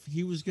if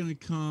he was going to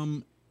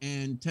come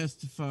and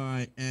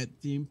testify at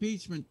the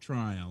impeachment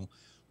trial,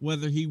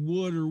 whether he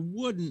would or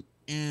wouldn't.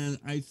 And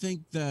I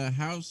think the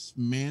House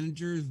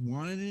managers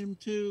wanted him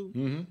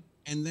to,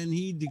 and then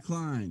he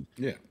declined.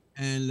 Yeah.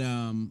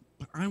 And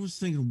I was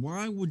thinking,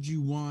 why would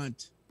you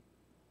want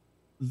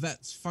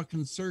that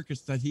fucking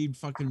circus that he'd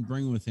fucking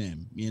bring with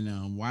him? You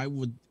know, why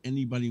would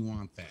anybody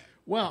want that?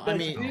 Well, I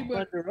mean,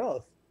 under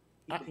oath.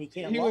 He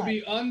can't He lie. would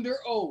be under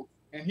oath,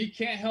 and he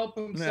can't help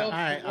himself.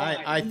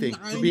 I think,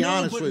 to be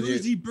honest with you,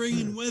 who's he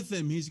bringing with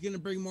him? He's going to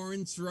bring more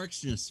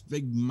insurrectionists,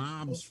 big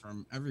mobs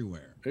from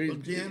everywhere.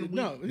 But Dan,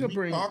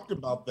 we talked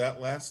about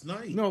that last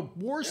night. No,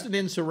 worse than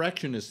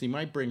insurrectionists, he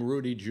might bring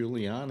Rudy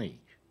Giuliani.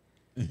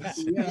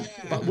 Yeah.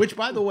 Which,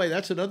 by the way,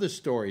 that's another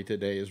story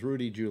today. Is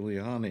Rudy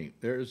Giuliani?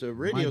 There's a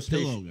radio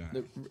station.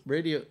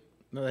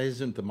 No, that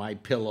isn't the My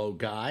Pillow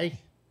guy.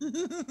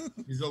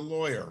 He's a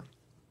lawyer.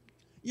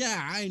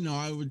 Yeah, I know.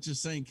 I was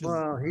just saying.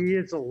 Well, he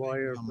is a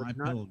lawyer, My but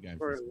not Pillow guy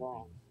very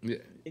long. Yeah.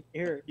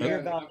 Hear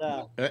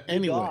about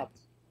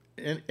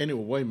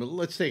Anyway, wait a minute.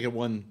 Let's take it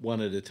one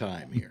at a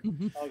time here.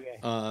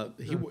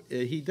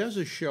 Okay. He does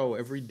a show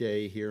every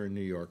day here in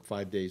New York,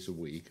 5 days a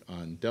week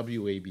on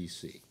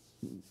WABC,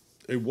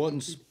 a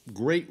once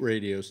great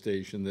radio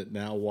station that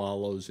now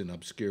wallows in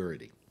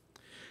obscurity.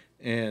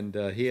 And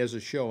he has a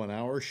show, an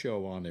hour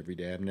show on every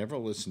day. I've never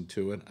listened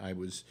to it.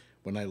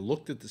 When I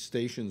looked at the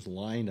station's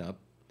lineup,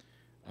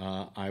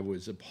 I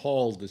was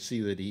appalled to see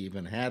that he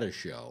even had a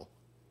show,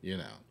 you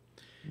know.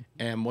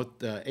 And what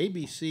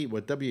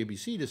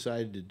WABC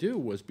decided to do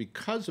was,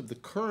 because of the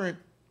current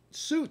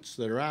suits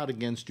that are out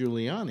against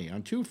Giuliani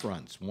on two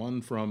fronts,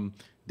 one from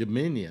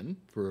Dominion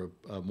for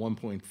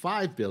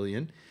 $1.5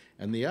 billion,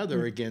 and the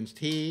other against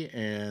he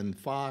and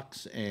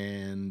Fox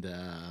and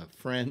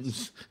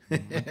Friends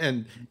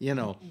and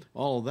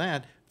all of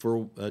that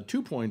for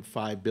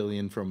 $2.5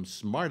 billion from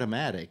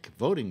Smartmatic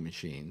voting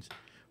machines.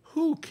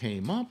 Who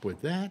came up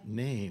with that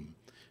name,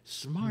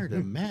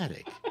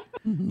 Smartmatic?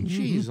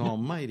 Jeez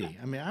Almighty!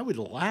 I mean, I would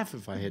laugh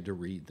if I had to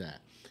read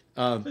that.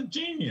 A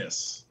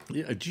genius.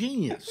 Yeah, a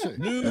genius.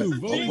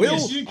 Will,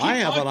 I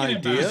have an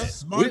idea.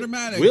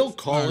 Smartmatic. We'll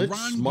call it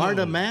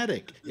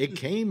Smartmatic. It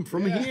came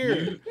from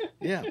here.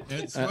 Yeah.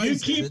 You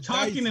keep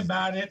talking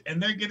about it,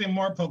 and they're getting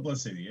more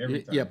publicity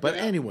every time. Yeah, but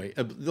anyway,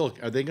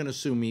 look, are they going to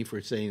sue me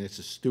for saying it's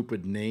a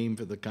stupid name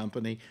for the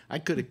company? I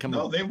could have come up.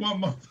 No, they want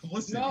more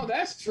publicity. No,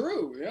 that's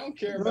true. They don't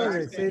care about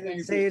it. They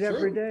say it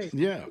every day.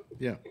 Yeah,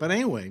 yeah. But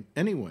anyway,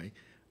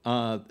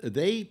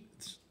 they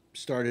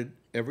started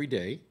every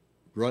day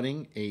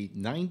running a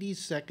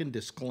 90-second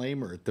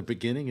disclaimer at the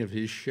beginning of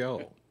his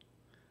show,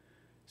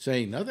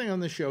 saying nothing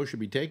on the show should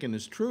be taken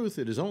as truth.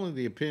 It is only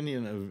the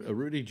opinion of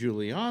Rudy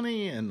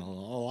Giuliani, and a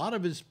lot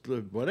of his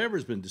whatever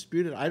has been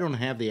disputed. I don't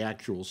have the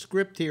actual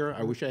script here.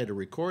 I wish I had a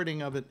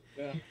recording of it.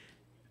 Yeah.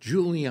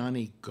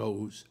 Giuliani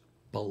goes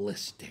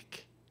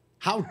ballistic.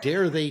 How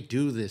dare they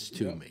do this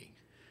to me?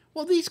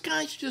 Well, these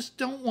guys just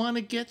don't want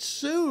to get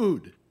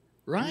sued.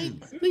 Right?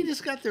 They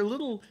just got their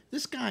little...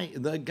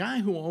 the guy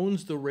who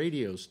owns the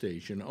radio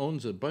station,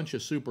 owns a bunch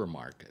of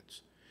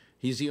supermarkets.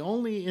 He's the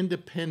only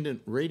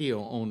independent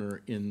radio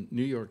owner in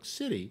New York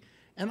City,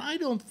 and I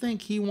don't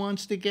think he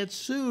wants to get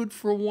sued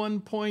for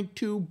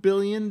 $1.2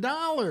 billion,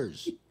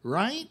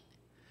 right?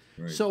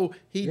 So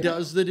he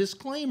does the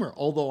disclaimer.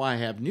 Although I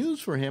have news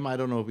for him, I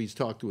don't know if he's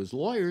talked to his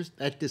lawyers,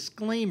 that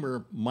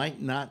disclaimer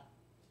might not...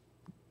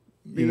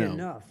 be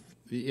enough.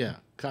 Yeah,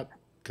 cut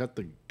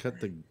the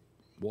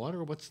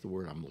water. What's the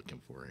word I'm looking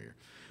for here?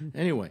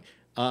 Anyway,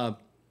 and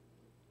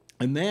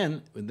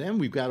then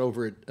we've got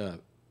over at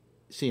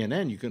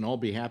CNN. You can all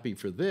be happy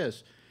for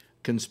this.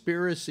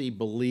 Conspiracy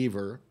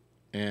believer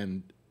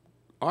and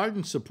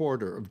ardent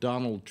supporter of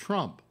Donald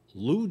Trump,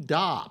 Lou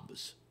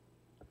Dobbs,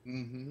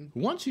 who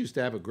once used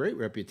to have a great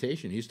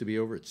reputation. He used to be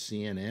over at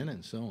CNN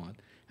and so on.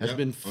 Has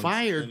been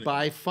fired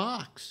by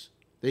Fox.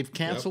 They've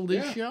canceled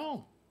his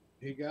show.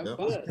 He got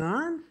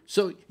fired.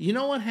 So you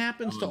know what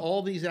happens to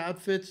all these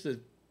outfits that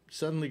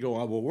suddenly go,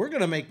 oh, well, we're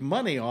going to make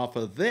money off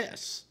of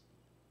this.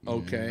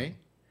 Okay.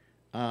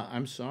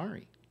 I'm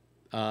sorry.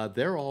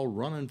 They're all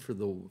running for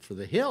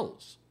the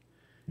hills.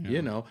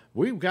 Yeah.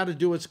 We've got to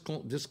do a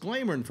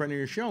disclaimer in front of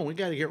your show. And we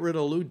got to get rid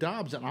of Lou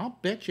Dobbs. And I'll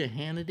bet you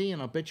Hannity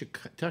and I'll bet you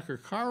Tucker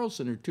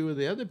Carlson or two of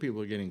the other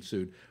people getting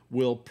sued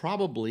will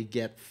probably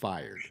get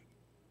fired.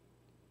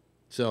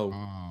 So,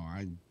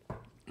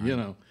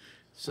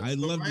 So, I'd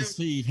love to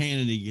see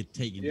Hannity get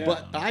taken down.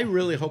 But I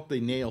really hope they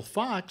nail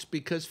Fox,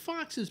 because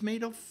Fox has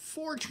made a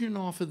fortune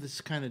off of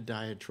this kind of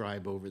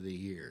diatribe over the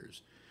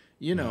years.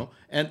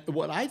 And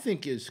what I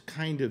think is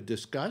kind of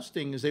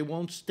disgusting is they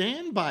won't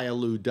stand by a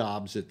Lou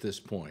Dobbs at this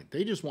point.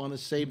 They just want to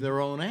save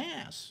their own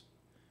ass.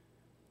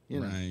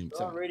 They're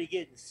already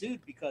getting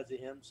sued because of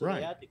him, so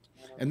they had to.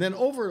 And then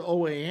over at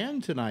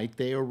OAN tonight,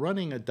 they are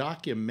running a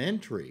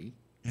documentary.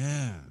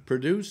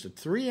 Produced a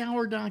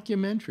 3-hour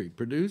documentary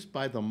produced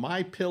by the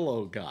My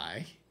Pillow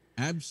guy.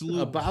 Absolute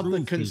about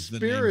the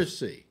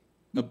conspiracy.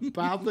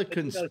 About the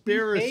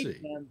conspiracy.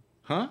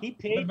 He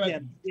paid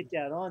them to get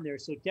that on there,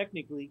 so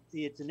technically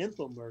it's an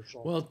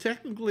infomercial. Well,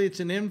 technically it's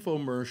an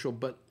infomercial,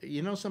 but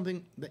you know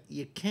something?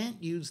 You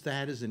can't use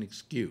that as an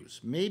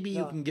excuse. Maybe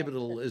you can give it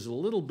as a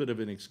little bit of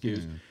an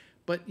excuse.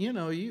 But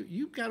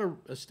you've got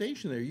a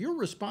station there. You're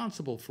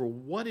responsible for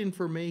what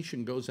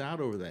information goes out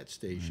over that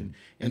station.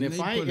 And if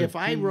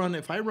I run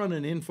an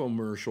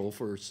infomercial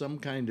for some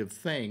kind of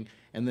thing,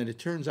 and then it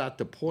turns out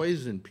to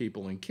poison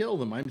people and kill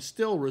them, I'm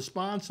still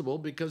responsible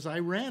because I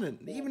ran it.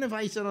 Even if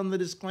I said on the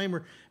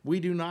disclaimer, we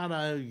do not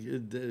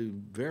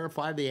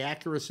verify the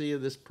accuracy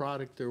of this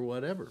product or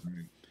whatever.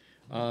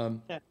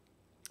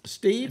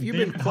 Steve, you've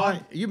been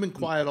quiet. You've been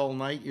quiet all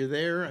night. You're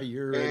there.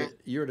 You're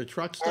at a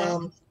truck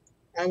stop.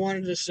 I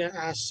wanted to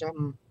ask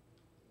something.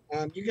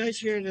 You guys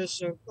hear this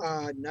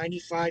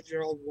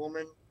 95-year-old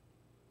woman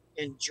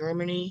in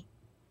Germany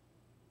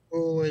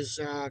who is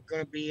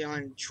going to be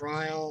on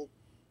trial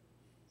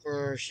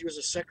she was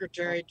a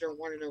secretary during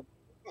one of the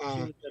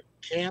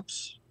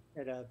camps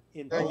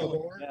in the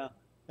war? Yeah,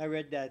 I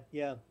read that.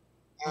 Yeah.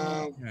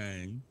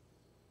 Okay.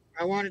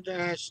 I wanted to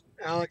ask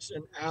Alex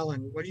and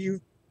Alan,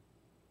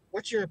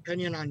 what's your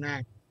opinion on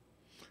that?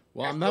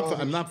 Well, I'm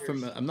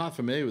not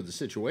familiar with the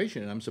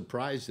situation, and I'm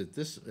surprised that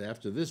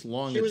after this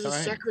long a time. She was a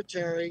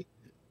secretary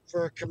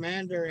for a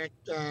commander at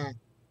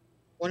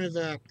one of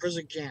the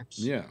prison camps.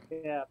 Yeah,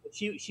 but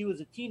she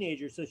was a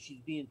teenager, so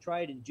she's being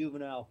tried in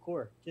juvenile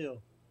court too.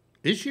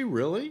 Is she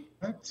really?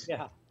 What?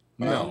 Yeah.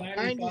 No.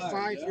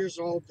 95 years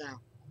old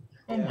now.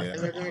 Oh my and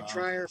they're going to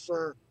try her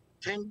for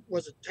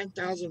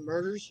 10,000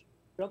 murders?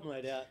 Something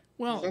like that.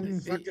 Well, some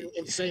fucking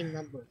insane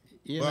number.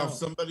 If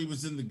somebody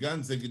was in the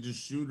guns, they could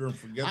just shoot her and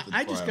forget the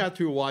trial. I just got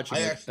through watching.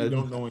 I actually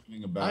don't know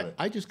anything about it.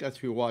 I just got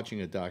through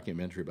watching a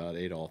documentary about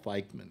Adolf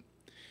Eichmann,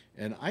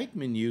 And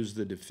Eichmann used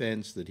the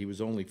defense that he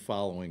was only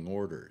following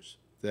orders,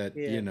 that,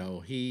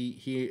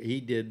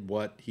 he did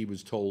what he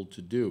was told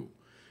to do.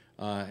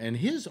 And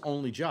his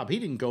only job, he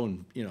didn't go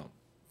and,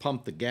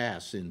 pump the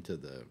gas into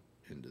the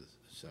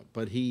stuff,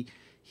 but he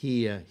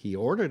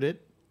ordered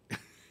it.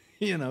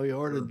 He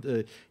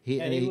ordered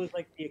he was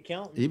like the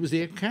accountant. He was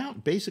the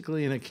accountant,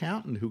 basically an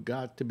accountant who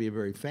got to be a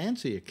very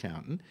fancy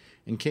accountant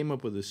and came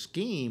up with a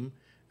scheme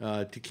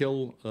to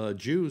kill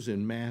Jews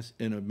in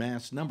a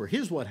mass number.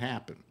 Here's what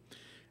happened: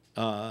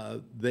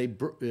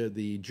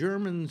 the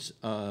Germans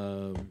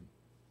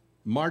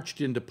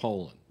marched into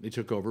Poland. They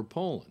took over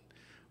Poland.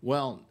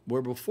 Well,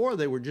 where before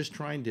they were just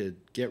trying to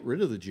get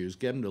rid of the Jews,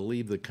 get them to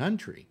leave the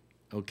country,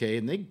 okay,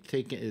 and they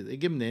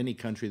give them to any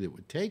country that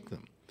would take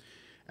them.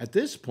 At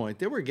this point,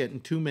 they were getting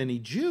too many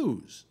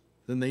Jews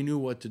than they knew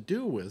what to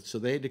do with, so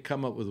they had to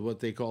come up with what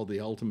they called the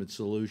ultimate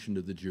solution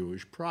to the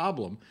Jewish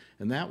problem,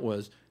 and that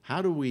was,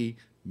 how do we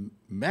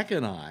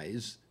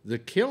mechanize the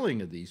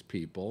killing of these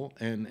people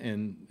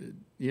and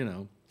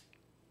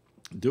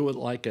do it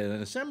like an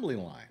assembly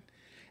line?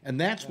 And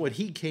that's what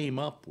he came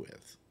up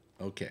with.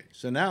 Okay,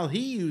 so now he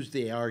used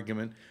the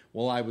argument,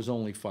 well, I was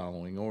only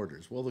following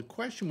orders. Well, the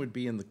question would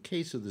be, in the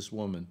case of this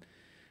woman,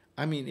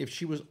 I mean, if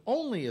she was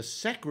only a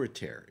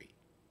secretary,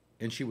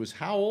 and she was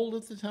how old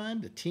at the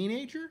time? A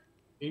teenager?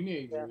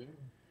 Teenager.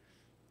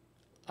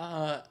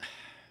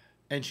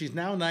 And she's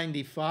now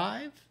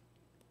 95?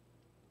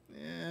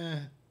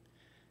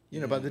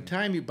 By the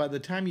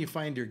time you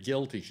find her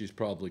guilty, she's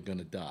probably going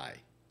to die.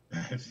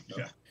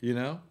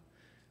 Yeah.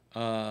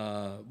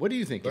 What do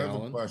you think, I have a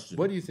Alan? question.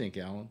 What do you think,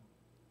 Alan?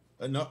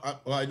 No,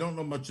 I don't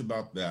know much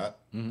about that.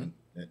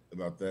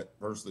 About that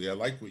personally, I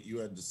like what you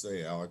had to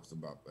say, Alex,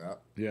 about that.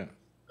 Yeah,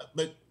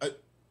 but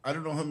I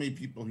don't know how many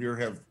people here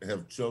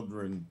have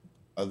children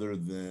other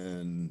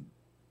than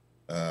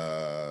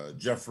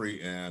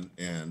Jeffrey and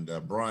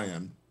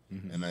Brian,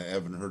 and I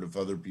haven't heard of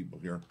other people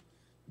here.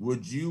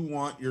 Would you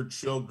want your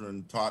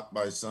children taught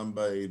by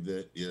somebody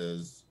that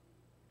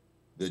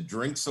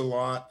drinks a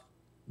lot,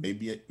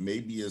 maybe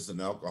is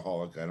an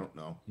alcoholic, I don't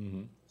know,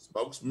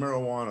 smokes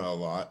marijuana a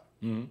lot,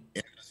 and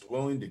is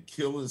willing to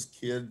kill his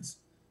kids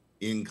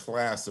in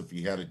class if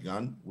he had a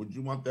gun? Would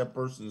you want that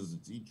person as a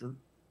teacher?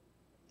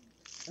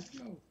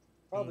 No,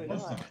 probably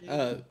not.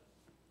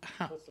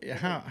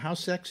 How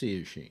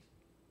sexy is she?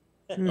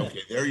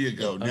 Okay, there you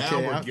go.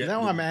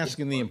 Now I'm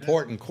asking the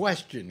important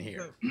question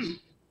here.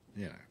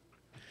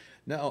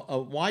 Now,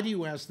 why do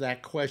you ask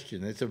that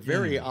question? It's a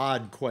very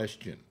odd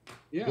question.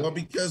 Yeah. Well,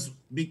 because,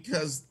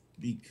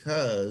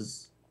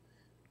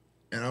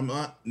 and I'm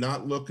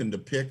not looking to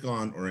pick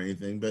on or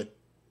anything, but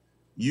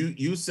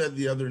you said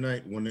the other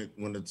night, when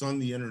it's on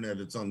the internet,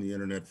 it's on the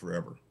internet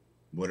forever.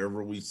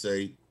 Whatever we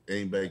say,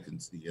 anybody can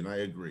see, and I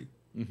agree.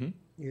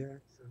 Yeah.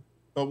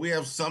 But we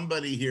have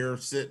somebody here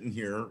sitting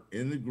here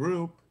in the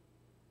group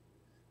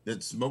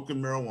that's smoking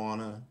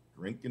marijuana,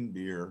 drinking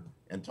beer,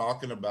 and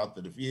talking about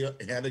that if he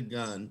had a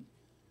gun,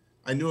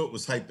 I knew it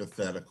was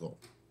hypothetical.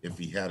 If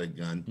he had a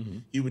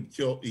gun,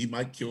 he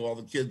might kill all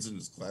the kids in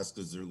his class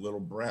because they're little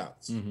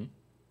brats.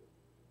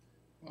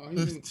 Well, he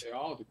didn't say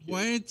all the kids.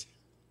 What?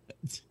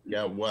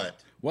 Yeah,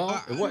 what?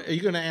 Well, what are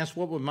you going to ask?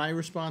 What would my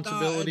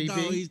responsibility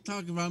be? He's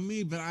talking about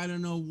me, but I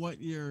don't know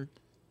what you're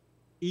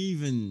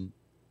even.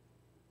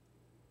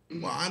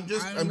 Well, I'm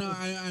just, I mean,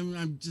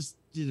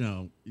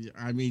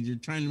 you're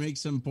trying to make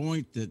some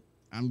point that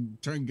I'm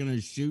going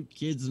to shoot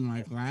kids in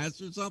my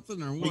class or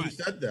something, or what? Well, you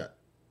said that.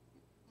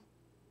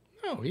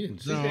 No, he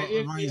didn't say that.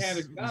 Am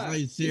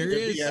I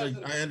serious?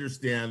 I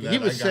understand that. He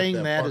was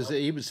saying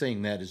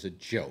that as a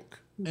joke.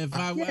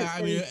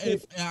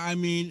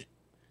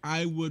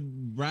 I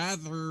would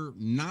rather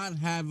not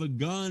have a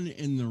gun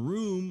in the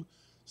room,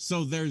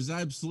 so there's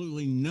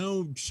absolutely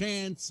no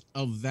chance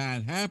of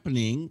that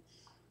happening.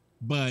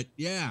 But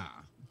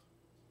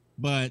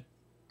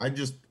I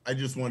just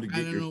wanted to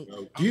get your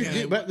note.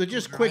 But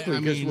just quickly,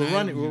 because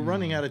we're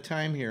running out of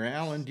time here.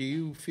 Alan, do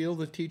you feel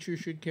the teacher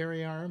should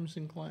carry arms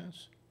in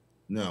class?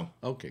 No.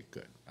 Okay,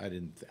 good. I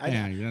didn't.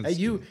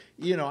 The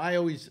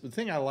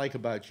thing I like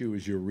about you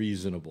is you're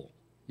reasonable.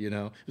 It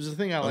was the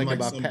thing I like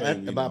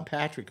about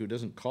Patrick, who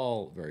doesn't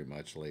call very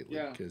much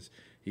lately because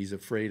he's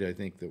afraid, I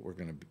think, that we're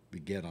going to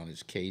get on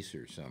his case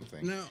or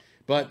something. No.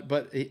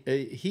 But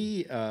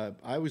I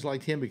always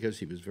liked him because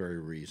he was very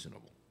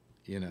reasonable.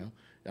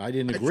 I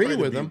didn't agree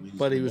with him,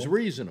 but he was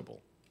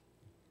reasonable.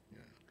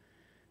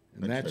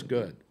 And that's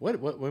good. What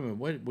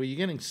were you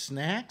getting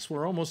snacks?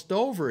 We're almost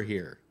over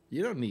here.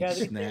 You don't need snacks.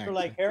 These things are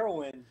like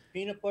heroin.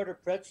 Peanut butter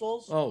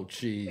pretzels. Oh,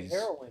 jeez. Like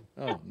heroin.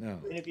 Oh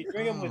no. And if you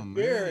drink them with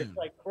beer, it's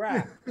like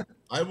crack.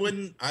 I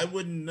wouldn't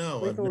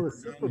know. I've never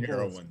done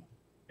heroin.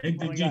 Hey,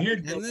 did you hear?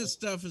 And this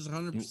stuff is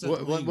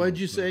 100%. What did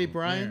you say,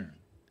 Brian?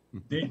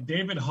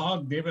 David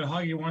Hogg. He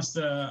wants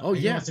to.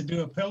 He wants to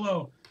do a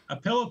pillow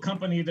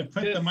company to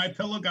put the My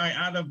Pillow guy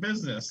out of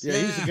business. Yeah,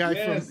 he's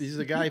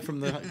the guy from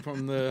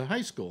the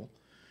high school.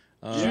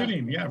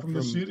 Shooting, from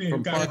the shooting.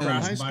 From Got Parkland High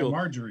harassed by School.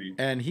 Marjorie.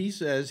 And he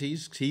says he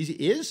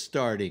is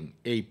starting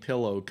a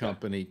pillow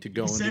company to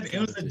go He into said it was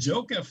a competition.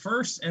 joke at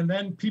first, and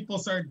then people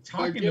started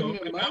talking to giving him,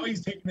 him and now money?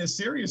 he's taking it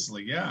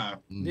seriously. Yeah.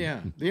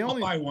 Yeah, the I'll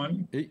only buy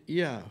one.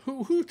 Yeah,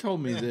 who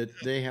told me that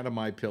they had a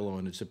My Pillow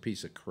and it's a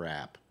piece of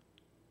crap?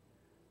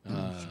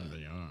 I'm sure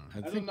they are. I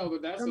don't know,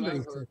 but that's what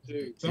I've heard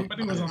too.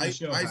 Somebody was on the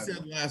show. I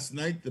said last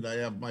night that I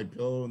have My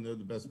Pillow and they're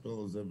the best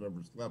pillows I've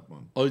ever slept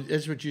on. Oh,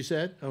 that's what you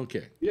said?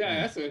 Okay.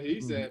 Yeah, that's what he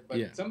said. But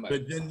Yeah. somebody.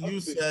 But then you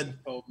said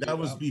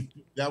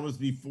that was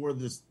before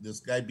this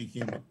guy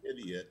became an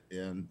idiot,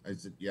 and I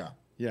said, yeah.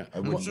 Yeah.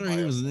 I'm sure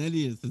he was an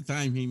idiot at the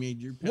time he made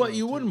your pillow. Well,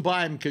 you wouldn't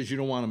buy him because you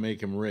don't want to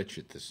make him rich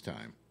at this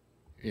time.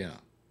 Yeah.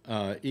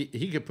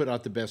 He could put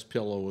out the best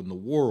pillow in the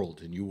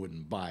world and you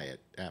wouldn't buy it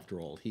after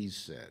all he's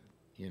said,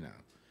 you know.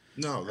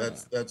 No,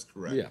 that's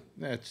correct. Yeah,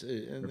 that's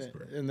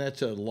correct. And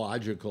that's a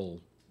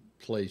logical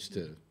place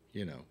to,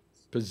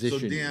 position.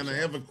 So, Dan, yourself. I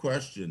have a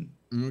question.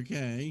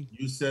 Okay.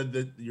 You said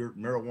that your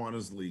marijuana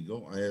is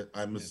legal.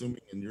 I'm assuming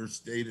in your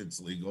state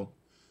it's legal.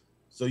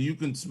 So you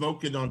can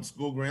smoke it on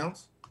school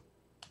grounds?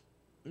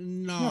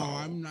 No,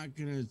 I'm not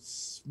going to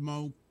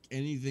smoke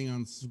anything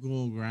on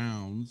school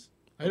grounds.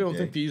 I don't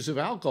think the use of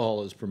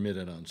alcohol is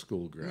permitted on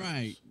school grounds.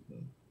 Right.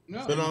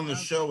 No, but on the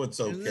show,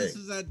 it's okay. And this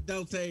is at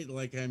Delta 8,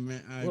 like I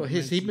meant. Well,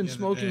 has he been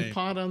smoking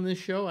pot on this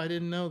show? I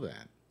didn't know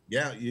that.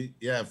 Yeah,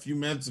 a few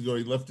minutes ago,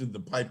 he lifted the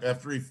pipe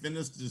after he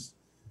finished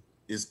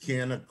his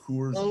can of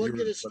Coors. Oh, look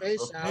at his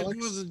face, It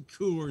Alex. wasn't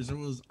Coors. It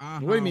was.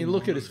 What do you mean?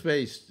 Look at his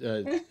face,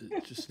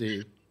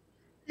 Steve.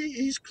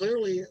 He's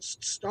clearly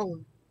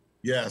stoned.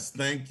 Yes,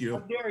 thank you. How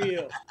dare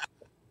you?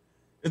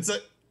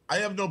 I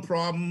have no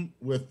problem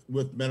with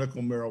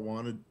medical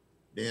marijuana,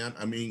 Dan.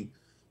 I mean,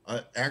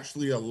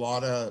 actually, a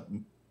lot of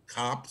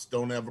cops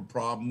don't have a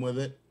problem with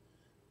it,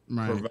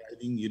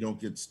 providing you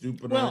don't get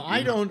stupid. Well, on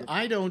it.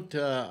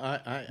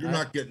 You're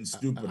not getting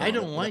stupid. I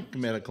don't like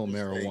medical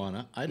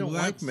marijuana. I don't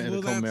like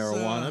medical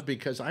marijuana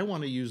because I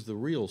want to use the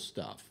real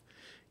stuff.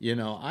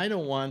 I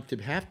don't want to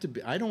have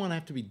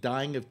to be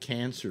dying of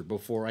cancer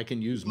before I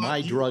can use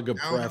my drug of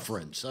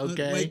preference.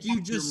 Okay, Like you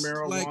just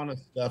your marijuana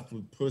stuff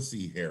with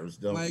pussy hairs,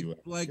 don't you?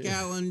 Like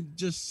Alan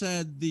just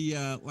said,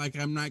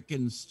 I'm not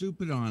getting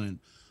stupid on it.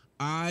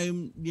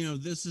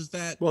 This is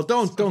that. Well,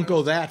 don't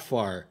go that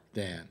far,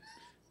 Dan.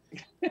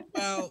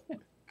 Well,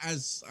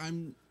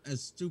 I'm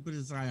as stupid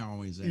as I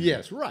always am.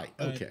 Yes, right.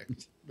 Okay,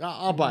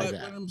 I'll buy that.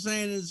 What I'm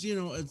saying is,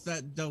 it's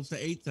that Delta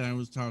 8 that I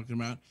was talking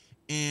about.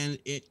 And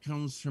it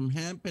comes from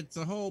hemp. It's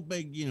a whole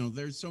big,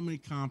 there's so many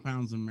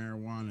compounds in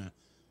marijuana.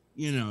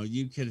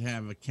 You could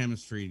have a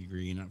chemistry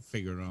degree and not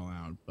figure it all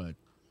out. But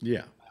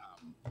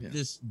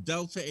this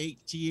Delta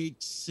 8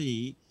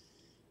 THC,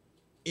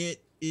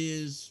 it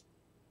is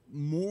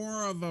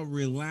more of a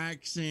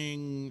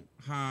relaxing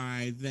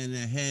high than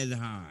a head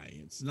high.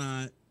 It's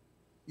not,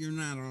 you're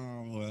not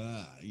all,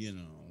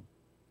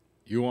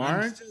 You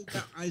aren't?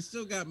 I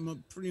still got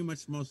pretty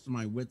much most of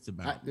my wits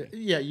about me.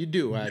 Yeah, you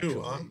do,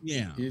 actually.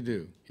 Yeah. You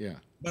do, yeah.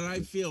 But I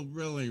feel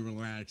really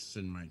relaxed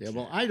in my chair.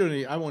 Well, I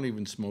won't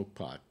even smoke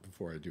pot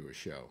before I do a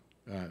show.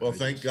 Well,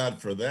 thank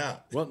God for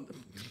that. Well,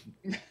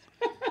 we'd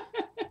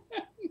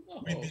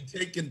be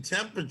taking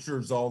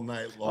temperatures all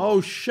night long. Oh,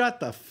 shut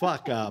the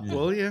fuck up,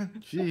 will you?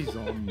 Jeez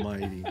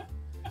almighty.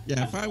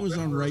 Yeah, if I was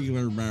on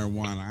regular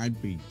marijuana,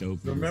 I'd be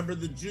dopey. Remember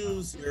the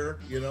Jews here,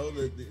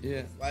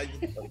 the flag.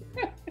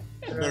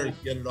 I better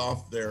get it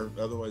off there,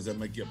 otherwise I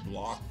might get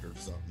blocked or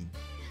something.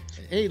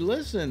 Hey,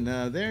 listen,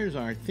 there's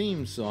our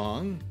theme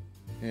song,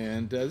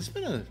 and it's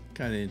been a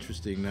kind of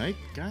interesting night.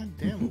 God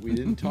damn it, we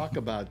didn't talk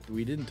about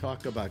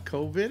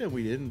COVID, and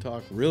we didn't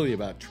talk really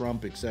about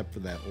Trump except for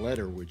that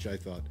letter, which I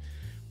thought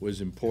was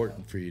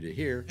important for you to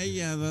hear. Hey,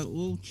 yeah, that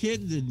little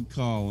kid didn't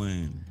call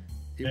in.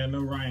 Yeah,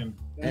 no Ryan.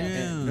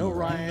 And no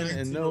Ryan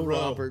and no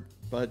Robert,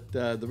 but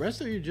the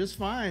rest of you just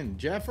fine.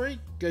 Jeffrey,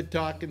 good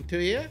talking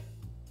to you.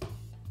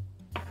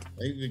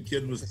 I think the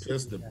kid was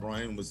pissed that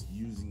Brian was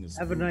using his.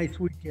 Have a nice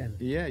weekend.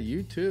 Yeah,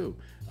 you too.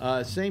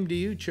 Same to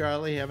you,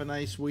 Charlie. Have a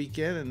nice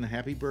weekend and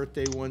happy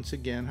birthday once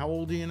again. How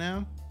old are you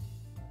now?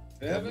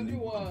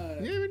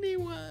 71.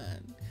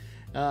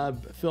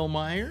 71. Phil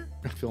Meyer.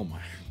 Phil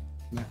Meyer.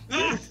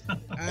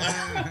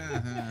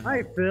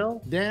 Hi,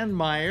 Phil. Dan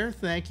Meyer,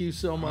 thank you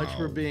so much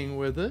for being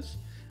with us.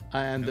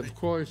 And, of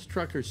course,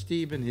 Trucker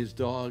Steve and his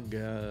dog,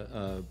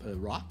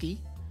 Rocky.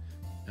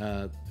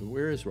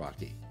 Where is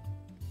Rocky?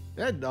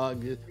 That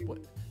dog,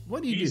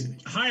 what do you do? He's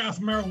high off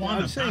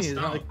marijuana. I'm saying,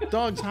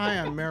 dog's high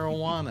on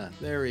marijuana.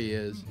 There he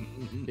is.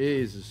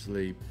 He's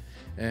asleep.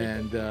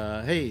 And,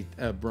 hey,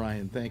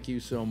 Brian, thank you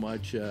so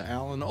much.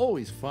 Alan,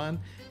 always fun.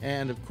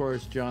 And, of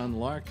course, John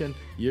Larkin,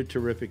 you're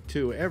terrific,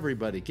 too.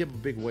 Everybody, give a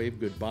big wave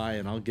goodbye,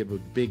 and I'll give a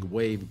big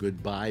wave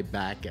goodbye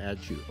back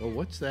at you. Oh,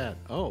 what's that?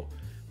 Oh,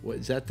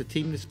 is that the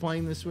team that's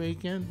playing this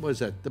weekend? What is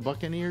that, the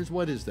Buccaneers?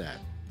 What is that?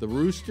 The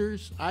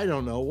Roosters? I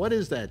don't know. What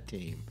is that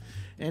team?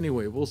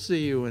 Anyway, we'll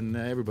see you, and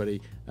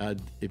everybody,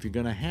 if you're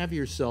going to have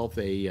yourself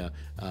a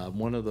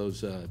one of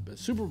those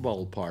Super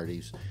Bowl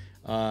parties,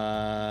 don't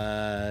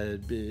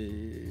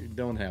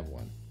have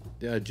one.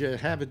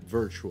 have it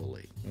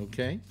virtually,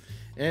 okay?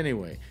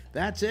 Anyway,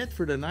 that's it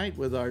for tonight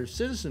with our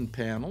citizen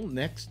panel.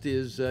 Next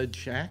is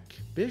Jack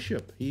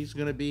Bishop. He's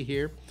going to be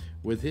here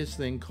with his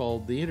thing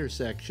called The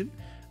Intersection.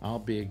 I'll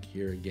be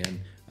here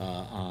again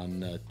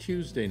on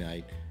Tuesday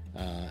night.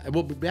 And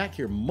we'll be back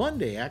here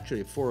Monday, actually,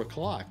 at 4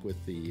 o'clock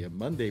with the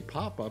Monday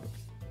pop-up.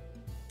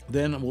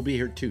 Then we'll be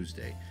here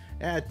Tuesday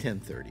at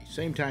 10:30.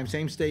 Same time,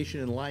 same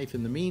station in life.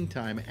 In the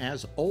meantime,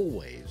 as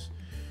always,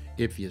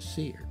 if you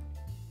see her,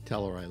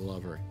 tell her I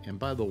love her. And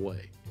by the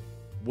way,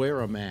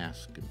 wear a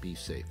mask and be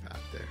safe out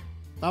there.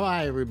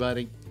 Bye-bye,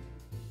 everybody.